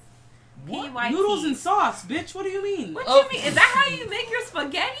 Anyways. What? PYT. Noodles and sauce, bitch. What do you mean? What Oh. you mean? Is that how you make your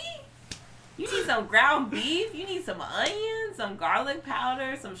spaghetti? You need some ground beef. You need some onions, some garlic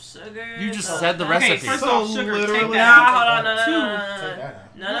powder, some sugar. You just some- said the Okay, recipe. first So off, sugar. Take literally- No, that. hold on, no, Two. Take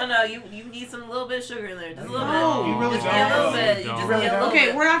that out. No. You need some little bit of sugar in there, just a little No. bit. You really Just a little don't. bit. You Don't. just Really need a little Okay,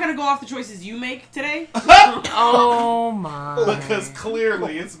 bit. we're not gonna go off the choices you make today. Oh my. because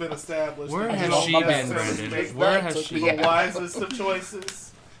clearly it's been established. Where that has you don't she been, necessarily Brandon? make Where has she the been? wisest of choices.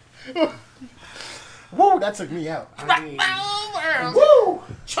 Woo, that took me out. I mean, Woo!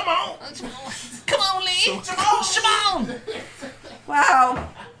 come on. Come on, Lee. Come on. Wow.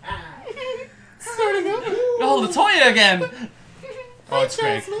 Starting over. Oh, LaToya again. Oh, it's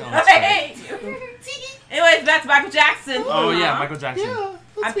great. Oh, I it's great. hate you. Anyways, back to Michael Jackson. Oh yeah, Michael Jackson. Yeah.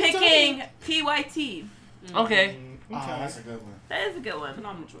 I'm picking PYT. Okay. Oh, that's a good one. That is a good one.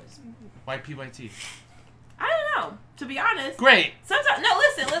 Phenomenal choice. Why PYT? I don't know. To be honest. Great. Sometimes, no,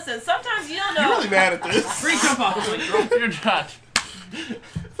 listen. Sometimes you don't know. You're really mad at this. Free jump off. You're not. I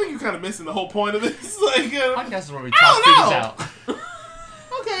think you're kind of missing the whole point of this. Like, Podcast is where we I talk don't things know.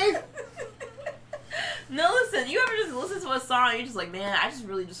 out. okay. No, listen. You ever just listen to a song and you're just like, man,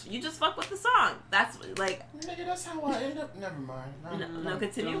 you just fuck with the song. That's like, Nigga, that's how I end up. Never mind. no,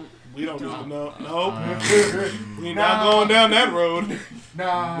 continue. We don't Don't. even know. Nope. We're not going down that road.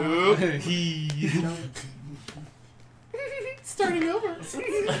 Nah. Nope. He. Starting over.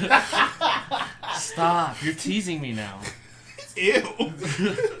 Stop. You're teasing me now. Ew.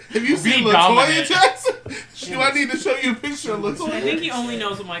 Have you seen Be LaToya dominant. Jackson? Do I need to show you a picture of I LaToya? think he only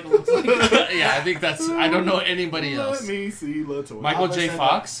knows what Michael looks like. Yeah, I think that's. I don't know anybody Let else. me see LaToya. Michael I'll J. listen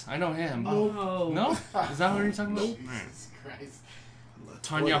Fox. I know him. Oh. No? Is that what you're talking about? Jesus Christ.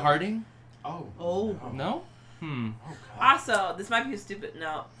 Tanya Harding? Oh. Oh. No? Oh, God. Also, this might be a stupid.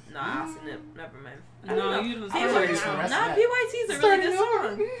 No, asking it. Never mind. I No, don't know. you didn't PYT, say that. nah, PYT is a really Starting good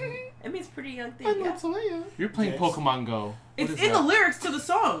over. song. It means pretty young thing. And Yeah. LaToya. You're playing Yes. Pokemon Go. What It's is in that? the lyrics to the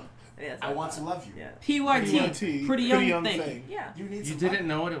song. Yeah, I want to love you. Yeah. PYT. Pretty young thing. Yeah. You need You some didn't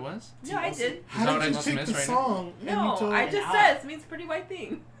know what it was? No, I did. Is that what How I did just you pick missed the right now? song? and No, you told I me? just said it means pretty white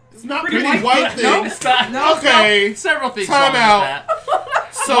thing. It's not Pretty pretty white white thing. thing. It's not. No. Okay. Several things Time wrong with out.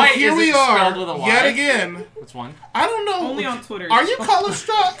 that. So White, here is we it are spelled with a Y? yet again. Which one? I don't know. Only on Twitter. Are you color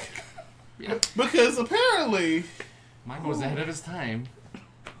struck? Yeah. Because apparently, Michael was ahead of his time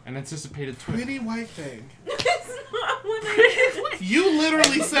and anticipated Twitter. pretty white thing. It's not what I did. You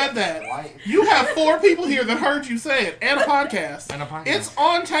literally said that. White. You have 4 people here that heard you say it, and a podcast. And a podcast. It's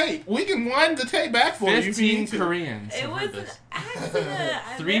on tape. We can wind the tape back for you if you 15 need to. Koreans. It have was heard an this. accident.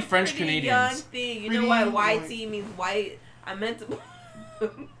 I 3 meant French pretty Canadians. Young thing. You know Pretty why white. YT means white? I meant to.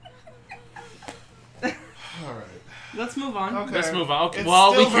 All right. Let's move on. Okay. Let's move on. Okay. It's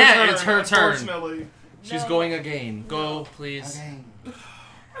Well, we still can't. It's her turn. Unfortunately. She's No. going again. Go, please. Okay.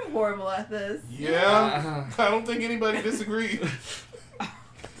 I'm horrible at this. Yeah. I don't think anybody disagrees.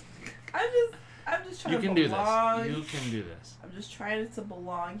 I'm just trying You to can do belong. this. You can do this. I'm just trying to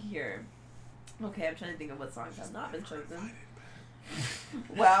belong here. Okay, I'm trying to think of what songs have not been chosen.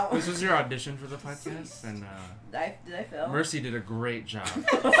 Wow. This was your audition for the podcast, and Did I fail? Mercy did a great job.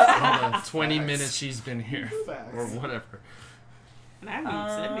 All the 20 minutes she's been here, Facts. or whatever. And I haven't even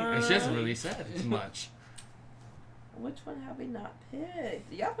said anything. And she hasn't really said as much. Which one have we not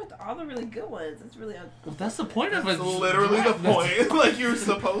picked? Y'all picked all the really good ones. That's really Well, that's the point of it. That's literally the point. Like, you're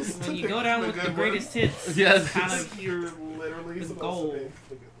supposed to When you pick go down the with the good greatest ones. hits, Yeah, it's kind of You're literally the supposed goal. to pick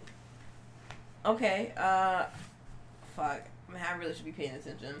the good ones. Okay, fuck. I really should be paying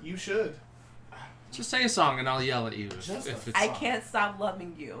attention. You should. Just say a song, and I'll yell at you Just if a it's. I Can't Stop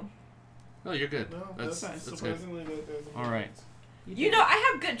Loving You. No, you're good. No, That's that's good. surprisingly good. All right. You know,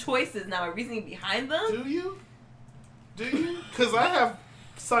 I have good choices now. My reasoning behind them. Do you? Do you? Because I have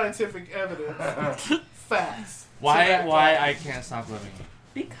scientific evidence. Facts. Why I can't stop loving you?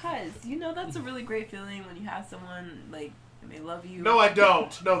 Because, you know, that's a really great feeling when you have someone, like, and they love you. No, I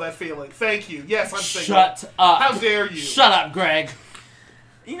don't know that feeling. Thank you. Yes, I'm single. Shut up. How dare you? Shut up, Greg.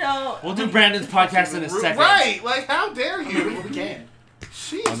 You know. We'll do Brandon's podcast in a second. Right. Like, how dare you? We can.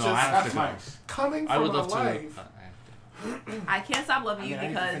 She's Oh, no, I have just to go. coming I from would a love to. life. I can't stop loving you I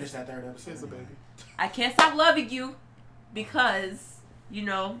need to finish because that third episode. Here's a baby. I can't stop loving you because, you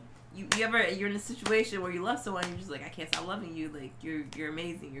know, you're in a situation where you love someone and you're just like, I can't stop loving you. Like, you're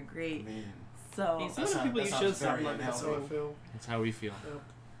amazing, you're great. Man. So Some of the people you should stop very loving. That's how I feel. That's how we feel.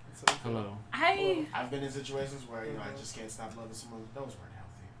 That's how I feel. Hello. I I've been in situations where I just can't stop loving someone. Those weren't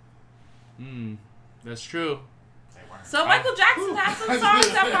healthy. That's true. They weren't. so Michael Jackson has some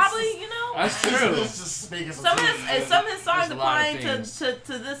songs that probably, you know. That's true. Let's just speak Some of his songs There's a lot of applying things.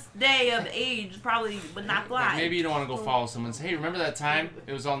 to this day of age probably would not fly. Like maybe you don't want to go follow someone and say, hey, remember that time?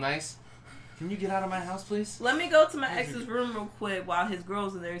 It was all nice. Can you get out of my house, please? Let me go to my ex's room real quick while his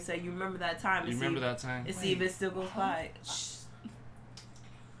girl's in there and say, "You remember that time?" You remember that time? And see if it still goes by.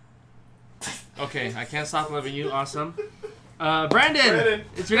 Okay, I can't stop loving you. Awesome. Brandon, Brandon.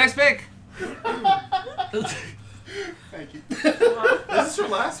 it's your next pick. Thank you. Is this your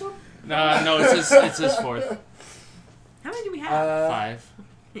last one? No, it's his fourth. How many do we have? 5.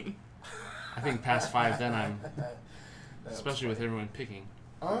 I think past 5, then I'm, especially with everyone picking.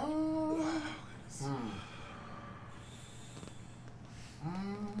 This is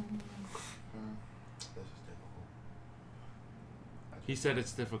difficult. He said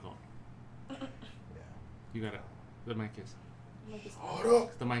it's difficult. Yeah. You got it. The mic is. Hold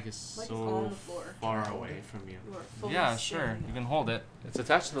up. The mic is Mic is so on the floor. far away from you. You are fully Yeah, sure. standing You can hold it. It's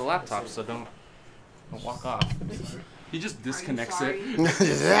attached to the laptop, so don't walk off. He just disconnects it.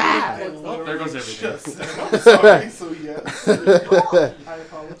 Oh, there goes everything. Just said, I'm sorry, so yes. I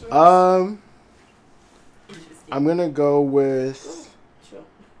apologize. I'm gonna go with. Chill.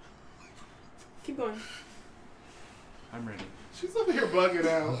 Keep going. I'm ready. She's over here bugging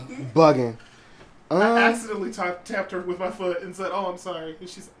out. Bugging. I accidentally tapped her with my foot and said, "Oh, I'm sorry." And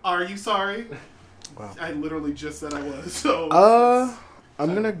she's, "Are you sorry?" Wow. I literally just said I was. So.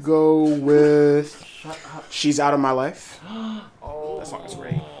 I'm gonna go with. She's Out of My Life. Oh, That song is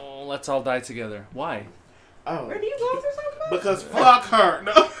great. Let's all die together. Why? Oh. Where do you go for something? Because fuck her.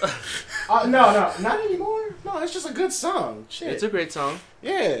 No. No, not anymore. No, it's just a good song. Shit. It's a great song.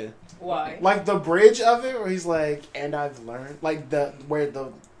 Yeah. Why? Like the bridge of it, where he's like, "And I've learned," like where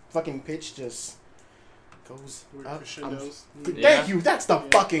the fucking pitch just goes Weird up. crescendos. Yeah. Thank you. That's the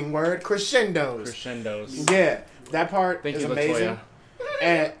fucking word. Crescendos. Crescendos. Yeah, that part Thank is you, amazing. Latoya.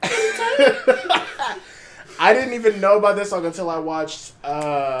 And I didn't even know about this song until I watched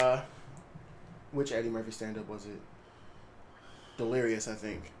which Eddie Murphy stand-up was it? Delirious, I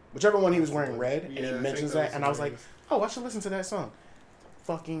think. Whichever one he was wearing red, and Yeah, I he think mentions that that, was and I was like, Delirious. oh, I should listen to that song.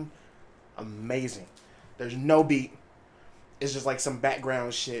 Fucking amazing. There's no beat. It's just like some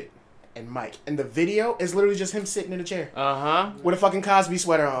background shit and mic. And the video is literally just him sitting in a chair Uh-huh. with a fucking Cosby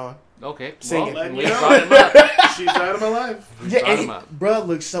sweater on. Okay. Singing. Well, Let we me know. brought him up. She's out of my life. We Yeah, brought him and up. bruh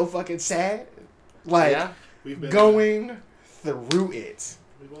looks so fucking sad. Like, Yeah? We've been going through it.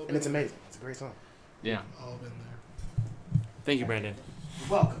 We've all And been it's amazing. It's a great song. Yeah. All been there. Thank you, Brandon. You're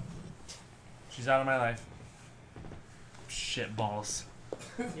welcome. She's out of my life. Shit balls.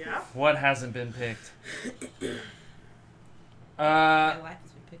 Yeah. What hasn't been picked? My life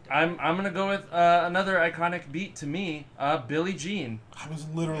has been picked up. I'm gonna go with another iconic beat to me, Billie Jean. I was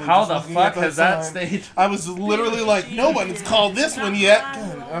literally How just the looking fuck at has that sign. stayed? I was literally like, no one's called this one yet.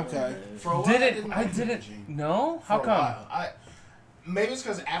 Okay. For a while, Did it? like I didn't. Billie Jean. No? How For a come? while. Maybe it's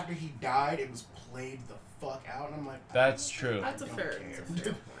because after he died, it was played the fuck out, and I'm like, That's true. That's a don't fair. care. That's a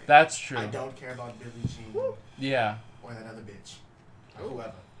fair point. That's true. I don't care about Billie Jean Yeah. or that other bitch or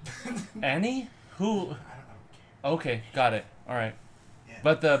whoever. Annie? Who? I don't care. Okay, got it. All right. Yeah.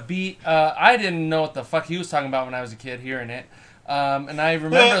 But the beat, I didn't know what the fuck he was talking about when I was a kid hearing it. And I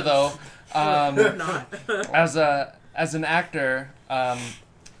remember though, as an actor,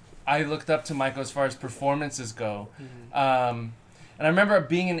 I looked up to Michael as far as performances go. And I remember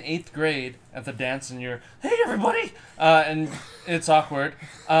being in 8th grade at the dance, and you're, hey everybody, and it's awkward.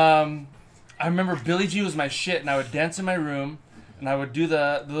 I remember Billie Jean was my shit, and I would dance in my room, and I would do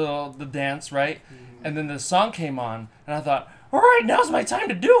the dance, right? And then the song came on, and I thought, all right, now's my time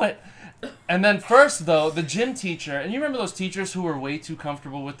to do it. And then first, though, the gym teacher, and you remember those teachers who were way too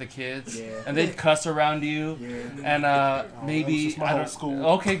comfortable with the kids, and they'd cuss around you, and maybe my whole school.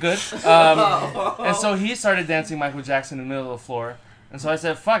 Okay, good. And so he started dancing Michael Jackson in the middle of the floor. And so I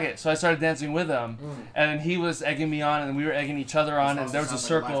said, fuck it. So I started dancing with him. And he was egging me on, and we were egging each other on, and there was a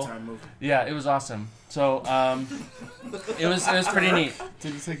circle. Yeah, it was awesome. So it was pretty neat.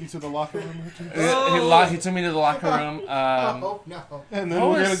 Did he take you to the locker room? He took me to the locker room. And then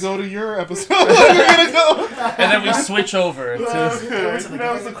we're going to go to your episode. We're going to go. And then we switch over to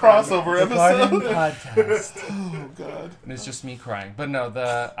that was a crossover the Garden episode. Podcast. Oh, God. And it's just me crying. But no,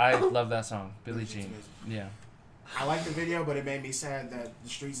 I love that song, Billie Jean. Yeah. I like the video, but it made me sad that the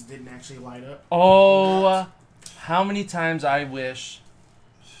streets didn't actually light up. Oh, how many times I wish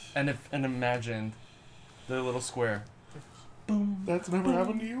and imagined the little square. Boom. That's never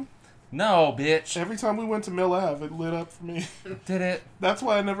happened to you? No, bitch. Every time we went to Mill Ave, it lit up for me. Did it? That's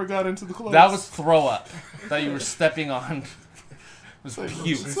why I never got into the clubs. That was throw up that you were stepping on. It was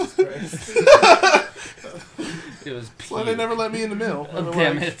puke. It was puke. Well, they never let me in the mill.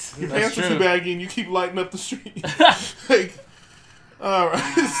 Damn it. Your That's pants are true. too baggy and you keep lighting up the street. All right.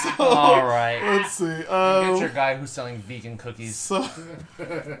 All right. Let's see. Get your guy who's selling vegan cookies.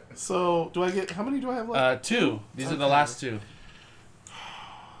 So do I get, how many do I have left? 2. These are the last 2.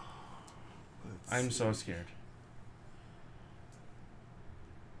 I'm so scared.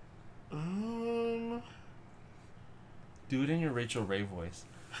 Do it in your Rachel Ray voice.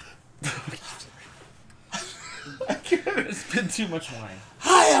 It's been too much wine.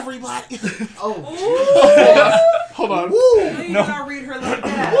 Hi, everybody. Hold on. You gotta read her like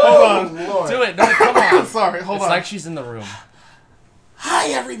that. Hold on. Lord. Do it. No, come on. Sorry, hold It's on. like she's in the room. Hi,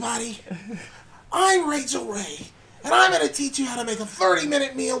 everybody. I'm Rachel Ray, and I'm going to teach you how to make a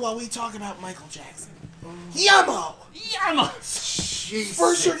 30-minute meal while we talk about Michael Jackson. Yummo! Yummo!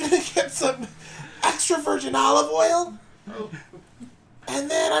 First, you're going to get some extra virgin olive oil. And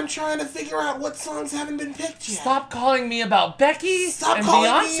then I'm trying to figure out what songs haven't been picked yet. Stop calling me about Becky Stop and calling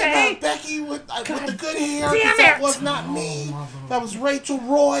Beyonce. me about Becky with the good hair. 'Cause damn that it. was not me. That was Rachel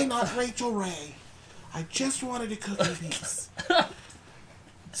Roy, not Rachel Ray. I just wanted a cookie piece.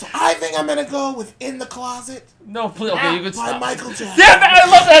 So I think I'm going to go with In the Closet No, please. Okay, you could by stop. Michael Jackson. Damn it! I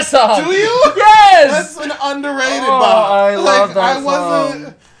love that song. Do you? Yes. That's an underrated Oh, bop. I love that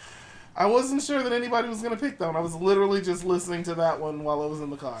song. I wasn't sure that anybody was going to pick that one. I was literally just listening to that one while I was in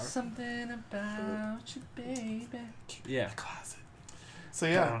the car. Something about you, baby. Yeah. Closet. So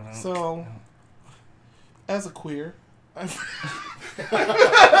yeah, so as a queer, I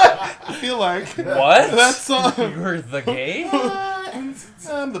feel like What? that song. You're the gay?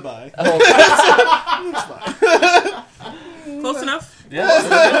 I'm the bi. Close enough?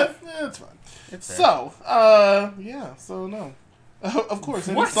 Yeah. It's fine. It's there. So, yeah, so no. Of course,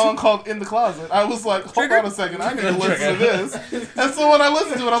 in a What? song called In the Closet, I was like, hold Trigger? on a second, I need to listen to this. And so when I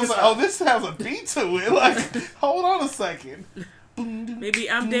listened to it, I was like, oh, this has a beat to it. Like, hold on a second.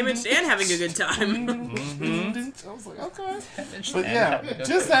 Maybe I'm damaged and having a good time. I was like, okay. But yeah,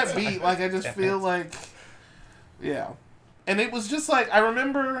 just that beat, like, I just feel like, yeah. And it was just like, I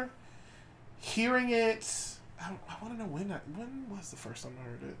remember hearing it, I want to know when was the first time I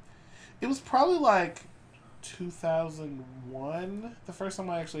heard it? It was probably like 2001, the first time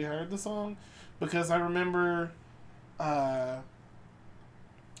I actually heard the song, because I remember, what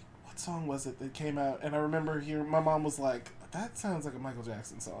song was it that came out? And I remember hearing, my mom was like, that sounds like a Michael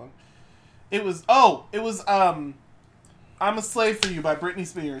Jackson song. It was I'm a Slave for You by Britney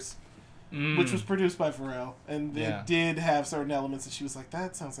Spears, which was produced by Pharrell, and it did have certain elements that she was like,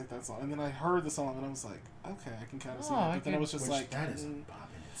 that sounds like that song. And then I heard the song and I was like, okay, I can kind of see that. But then I was just like, that is a pop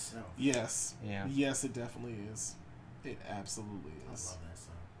in itself. yes, Yeah. yes, it definitely is. It absolutely is. I love that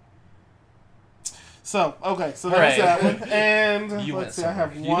song. So, okay, so there's that one. And You let's see, went I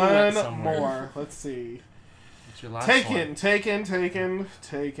have somewhere. You went one somewhere. more. Let's see. What's your last Taken. one?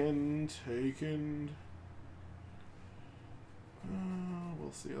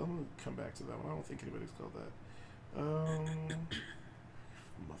 We'll see. I'm gonna come back to that one. I don't think anybody's called that.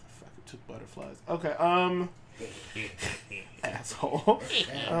 Motherfucker took butterflies. Okay. Asshole.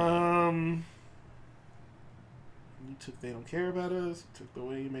 You took They Don't Care About Us. You took The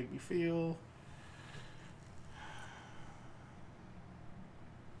Way You Make Me Feel.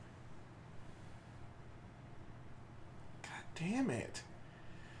 God damn it.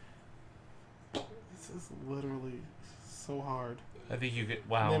 This is literally so hard. I think you get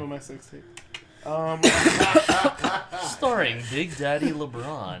Name of wow. my sex tape. Starring Big Daddy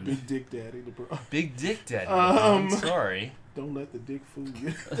LeBron. Big Dick Daddy LeBron. Big Dick Daddy LeBron. Sorry. Don't let the dick fool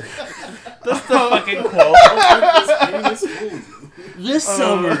you. That's the fucking quote. This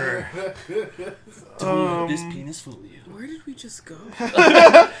summer. Don't let this penis fool you. Where did we just go?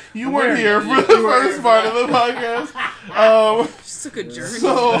 You weren't here for the first part of the podcast. Just took a journey.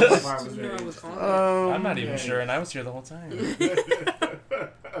 So- Didn't know I was on it. I'm not even sure, and I was here the whole time.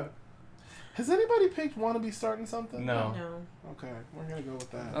 Has anybody picked "Wanna Be Starting Something"? No. No. Okay, we're gonna go with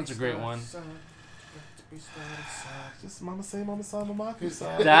that. That's a great one. Just Mama Say, Mama Sa, Mama Ku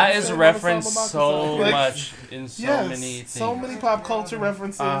Sa. That is Say, Mama Sa, referenced Mama Ku so Sa. Like, much in so yes, many things. so many pop culture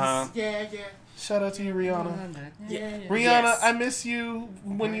references. Uh-huh. Yeah. Shout out to you, Rihanna. Yeah. Rihanna, Yes. I miss you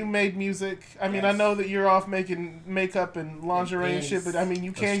when you made music. I mean, I know that you're off making makeup and lingerie and shit, but I mean,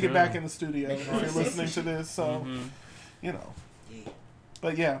 you can That's get true. back in the studio Make if you're noise. listening to this, so, Mhm. you know.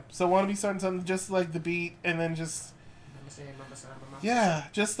 But yeah, so Want to Be Starting Something, just like the beat, and then just, yeah,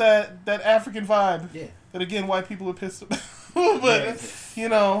 just that African vibe Yeah. that, again, white people are pissed about. But, you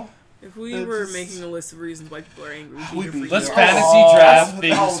know, If we It's were just- making a list of reasons whihy people are angry, We'd we'd be- be Let's here. fantasy Oh, draft oh,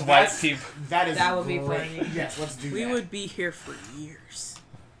 things white that's- people. That would be great. funny. Yes, let's do We that. would be here for years.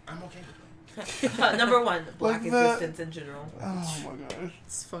 I'm okay with that. Number one, black Like the- existence in general. oh my gosh.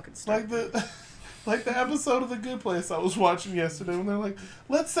 It's fucking Like stupid. the like the episode of The Good Place I was watching yesterday when they're like,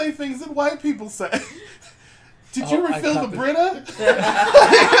 let's say things that white people say. Did you Oh, I refill caught the the- Brita?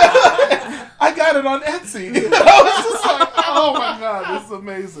 I got it on Etsy. I was just like, oh my god, this is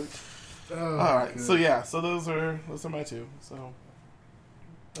amazing. Oh, Alright, so yeah, so those are my two. So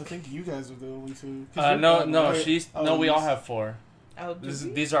I think you guys are the only two. 'Cause you're No, done, no, right? she's Oh, no. We all you- have 4. Oh, do we?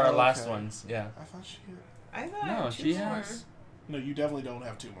 These are our Oh, last okay. ones. Yeah. I thought she had... I thought I No, had two she more. has. No, you definitely don't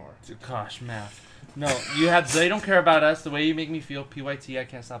have 2 more. Gosh, math. No, you have. They Don't Care About Us. The Way You Make Me Feel. PYT. I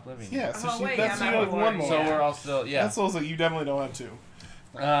Can't Stop Living. Yeah, so Oh, she, wait, that's yeah, you have I'm one at more. So yeah. we're all still. Yeah. That's also, you definitely don't have 2.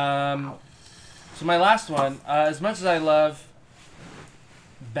 So my last one. As much as I love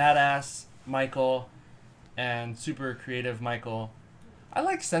badass Michael and super creative Michael, I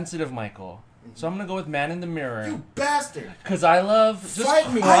like sensitive Michael. So I'm gonna go with Man in the Mirror. You bastard. Because I love just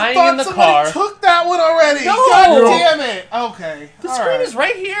Fight me. crying I in the thought somebody car. took that one already. No! God damn it. Okay. The all screen right. is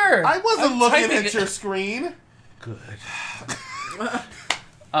right here. I wasn't I'm looking typing at it. your screen. Good.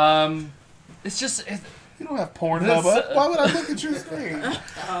 It's just You don't have Pornhub This, up. Why would I look at your screen?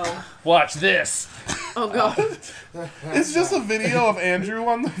 Oh, watch this. Oh god. It's just a video of Andrew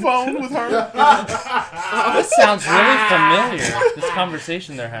on the phone with her. This sounds really familiar. This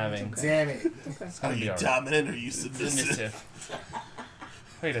conversation they're having. Damn it. It's Are gonna be you alright. dominant or are you submissive? Submissive.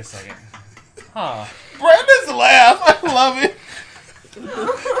 Wait a second. Huh. Brandon's laugh. I love it.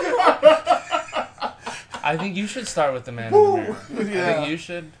 I think you should start with the Man in the Mirror. I Yeah. think you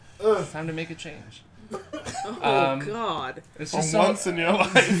should. It's time to make a change. Oh god. It's For just so, once in your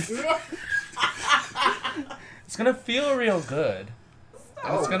life. it's gonna feel real good.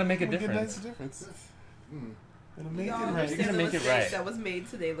 And it's gonna make a It'll difference. Make a difference. It'll make y'all it right. understand You're gonna the make it mistakes right. that was made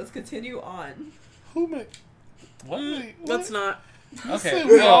today. Let's continue on. Who made... What? Wait, Let's not. Okay. say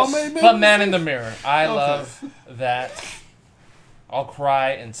we all made But Man mistakes? in the Mirror. I Okay. love that. I'll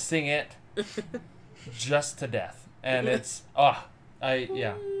cry and sing it just to death. And it's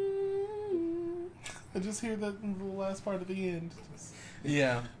yeah. I just hear that in the last part of the end. Just,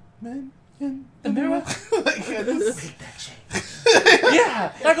 Yeah. Man in The mirror. like, yeah, just, Make that change.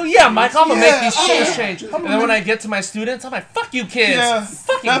 Yeah. And I go, yeah, Mike, I'm gonna make these Yeah. shoes change. And then when I get to my students, I'm like, fuck you kids. Yeah.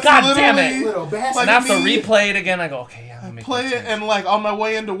 Fucking That's goddamn literally- it. Little bastard. Like And I have to me- replay it again. I go, okay, yeah, I'm gonna make play that it change. and like on my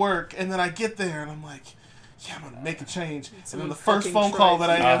way into work, and then I get there and I'm like, yeah, I'm gonna make a change. And then Someone the first fucking phone call tries.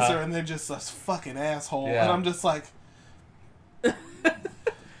 that I Uh-huh. answer, and they're just a fucking asshole, Yeah. and I'm just like,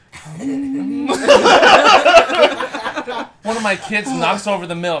 One of my kids knocks over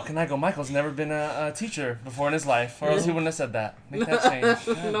the milk, and I go, Michael's never been a teacher before in his life, or else he wouldn't have said that. Make that change.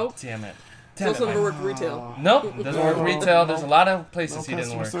 God Nope. Damn it. He's Damn also it, never Mike. worked retail. Nope, doesn't work No, retail. There's no. a lot of no places he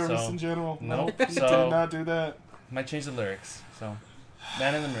didn't customer work. service So in general. Nope. He So- did not do that. might change the lyrics. So,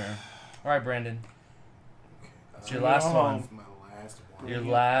 Man in the Mirror. All right, Brandon. It's your last Oh. one. My last one. Your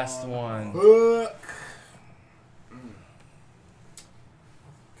last one. Fuck.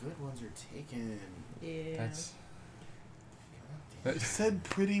 Good ones are taken. Yeah. That's God You said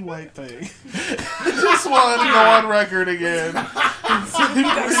pretty white thing. I just want to go on record again. You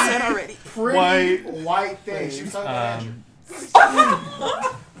guys said already. Pretty white thing. She was talking about Andrew.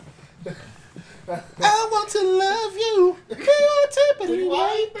 I want to love you. Pretty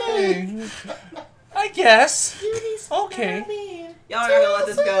white thing. I guess. Okay. Y'all are gonna let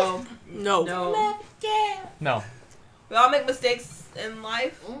this go. No. No. No. We all make mistakes in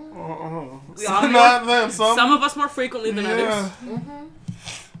life. We all Not them. Some of us more frequently than others.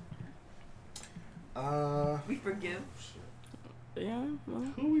 we forgive. Yeah. Well.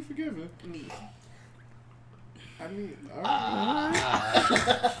 Who we forgiving? Me. I mean,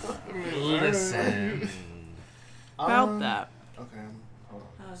 Listen. About that. Okay. Hold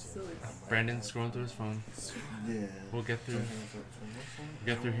on. So Brandon's scrolling through his phone. Yeah. We'll get through.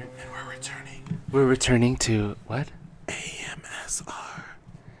 Get through here. We're returning to what? AMSR.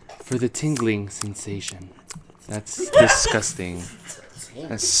 For the tingling sensation. That's disgusting.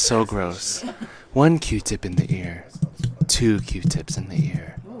 That's so gross. 1 Q-tip in the ear. 2 Q-tips in the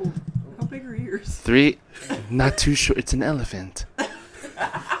ear. Oh, how big are ears? 3, not too short. It's an elephant.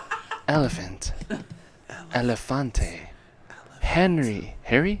 Elephant. Elefante. Harry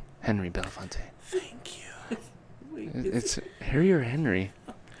Belafonte. Thank you. It's Harry or Henry?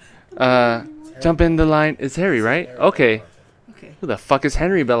 Jump in the line. It's Harry, right? Okay. Okay. Who the fuck is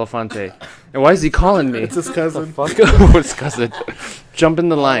Henry Belafonte? And why is he calling me? it's his cousin. Fuck. Oh, it's cousin. Jump in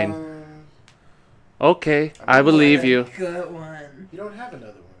the line. Okay, I believe you. Good one. You don't have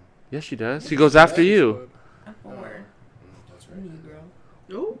another one. Yes, she does. She goes after you. Or That's right.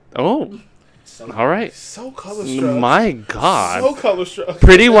 Negro. Oh, all right. So color struck. My God. So color struck.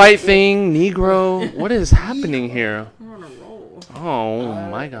 Pretty white thing, Negro. What is happening here? We're on a roll. Oh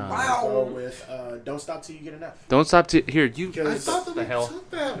my I'll God. go with Don't Stop Till You Get Enough. Don't stop to here. You. I Because thought that the we hell? took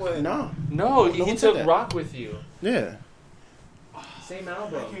that one. no. No, No he one said took that. Rock with you. Yeah. Same I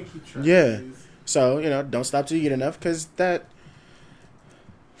album. can't keep track. Yeah. Of these. So, don't stop till you get enough, because that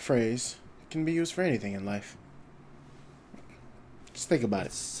phrase can be used for anything in life. Just think about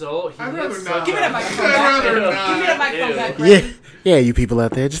it. So he I'd hits rather such not. Give me that a- microphone I'd back. rather Give me not. that microphone Ew. back. Yeah, yeah, you people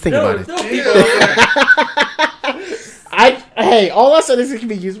out there, just think about it. Hey, all I said is it can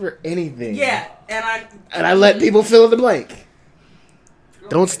be used for anything. Yeah, And I let people fill in the blank.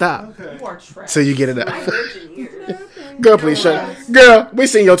 Don't stop Okay. You are trash. till you get My enough. virgin ears. Girl, please shut. Girl, we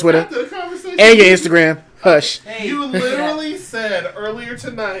seen your Twitter After the conversation, and your Instagram. Hush. Hey, you literally said earlier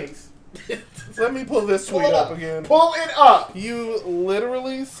tonight. Let me pull this tweet up again. Pull it up. You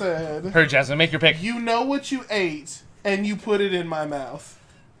literally said, Her, Jasmine, make your pick. "You know what you ate, and you put it in my mouth."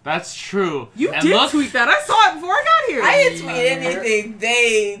 That's true. you And did look, tweet that. I saw it before I got here. I didn't tweet anything.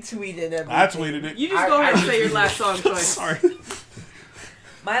 They tweeted everything. I tweeted it. You just go ahead and say your last song choice. Sorry.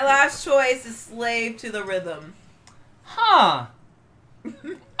 My last choice is Slave to the Rhythm. Huh.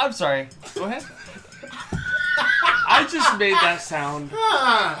 I'm sorry. Go ahead. I just made that sound.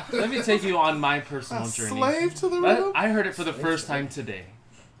 Let me take you on my personal journey. Slave to the rhythm. I heard it for the first time today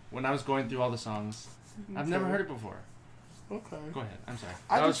when I was going through all the songs. I've never heard it before. Okay. Go ahead. I'm sorry.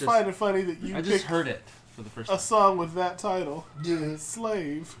 I That was just find it funny that you I just picked heard it for the first a time. song with that title. Yeah.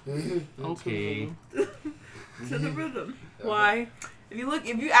 Slave. Okay. To the Rhythm. Why? If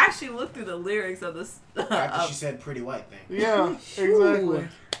you actually look through the lyrics of this, After she said pretty white thing. Yeah, exactly.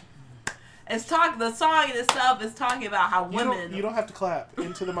 the song in itself is talking about how women. You don't have to clap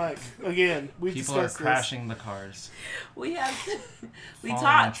into the mic. Again, we People are discussed crashing the cars. We have. We falling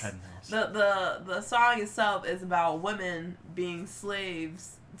on talked. treadmills. The song itself is about women being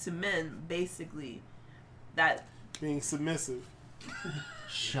slaves to men, basically. That this. Being submissive.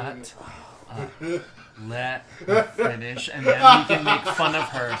 Shut up. Let her finish, and then we can make fun of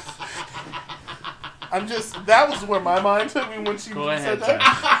her. That was where my mind took me when she Go said ahead,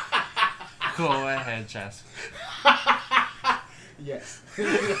 that. Jess. Go ahead, Jess. Yes.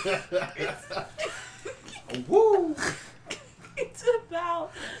 Woo. it's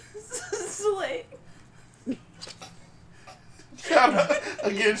about slave. Shout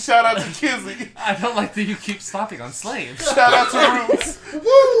out to Kizzy. I don't like that you keep stopping on slaves. Shout out to Roots.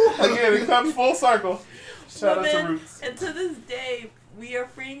 Woo! Again, it comes full circle. Shout out to Women, Roots. and to this day, we are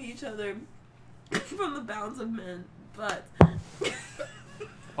freeing each other from the bounds of men. But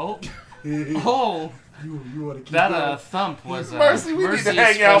Oh. Oh. You want to keep That going? thump was Mercy, we need to is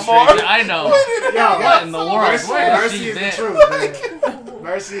hang out frustrated. more. I know. Yo, What in the world? Mercy, Where did Mercy she is the been? truth, man.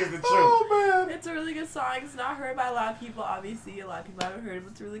 Mercy is the truth. Oh, man. it's a really good song. It's not heard by a lot of people, obviously. A lot of people haven't heard it,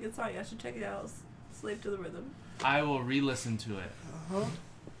 but it's a really good song. I should check it out. Slave to the Rhythm. I will re-listen to it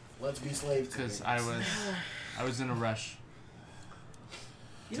Let's be slaves. because I was in a rush.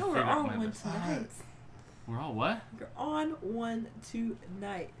 You know, we're figure out on my one list. tonight. We're all what? You're on one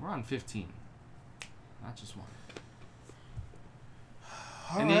tonight. We're on 15. Not just one.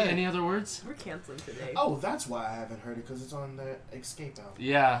 All Any right. any other words? We're canceling today. Oh, that's why I haven't heard it, because it's on the Escape album.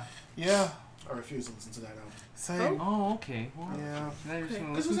 Yeah. Yeah. I refuse to listen to that album. Same. Oh, okay. Well, Yeah. now you're just gonna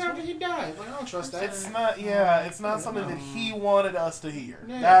Because it listen was to after he died. Like, I don't trust that. It's not. Yeah. It's not something that he wanted us to hear.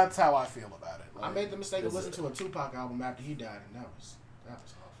 Yeah. That's how I feel about it. I made the mistake of listening to a Tupac album after he died, and that was awful.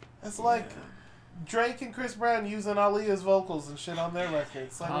 It's like Drake and Chris Brown using Aaliyah's vocals and shit on their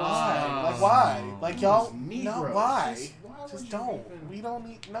records. Like why? Like why? Like y'all? No, why? Just don't. We don't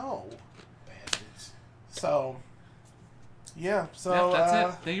need no. Bastards. So. Yeah. So Yeah,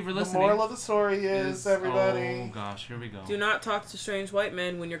 that's it. Thank you for the listening. moral of the story is everybody. Oh gosh, here we go. Do not talk to strange white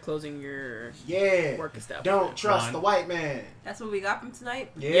men when you're closing your Yeah. work establishment. Don't trust Ron. the white man. That's what we got from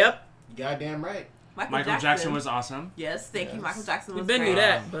tonight. Yeah. Yep. Goddamn right. Michael Jackson was awesome. Yes, thank you. Yes. Michael Jackson was We been great. knew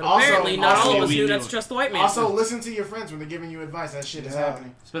that, but Also- apparently not all of also us we knew knew that's it. trust the white man. Also, listen to your friends when they're giving you advice. That shit is Yeah.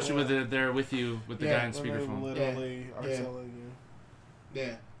 happening. Especially when they're with you with the guy on When they speakerphone. literally are Yeah. telling you.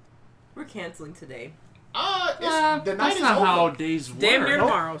 Yeah. We're canceling today. The night That's is not over. how days work. Damn near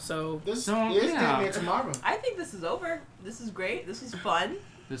tomorrow, so This So, is yeah. damn near tomorrow. I think this is over. This is great. This was fun.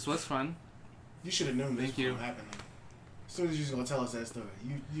 This was fun. You should have known this Thank was you. going to happen. As soon as you was going to tell us that story, you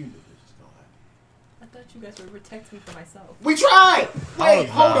knew this was going to happen. I thought you guys would protect me from myself. We tried! Wait,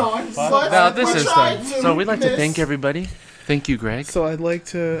 hold no. on. Fuck But No, this we is tried done. to So we'd like to miss. thank everybody. Thank you, Greg. So I'd like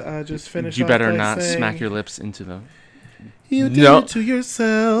to just finish. You off better by not saying, smack your lips into them. You did No. it to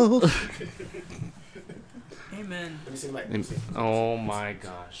yourself. amen. Let me see the mic. Let me see. Oh my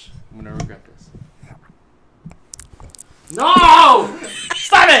gosh. I'm going to regret this. No!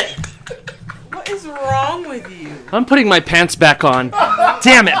 Stop it! What is wrong with you? I'm putting my pants back on.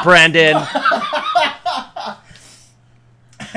 Damn it, Brandon.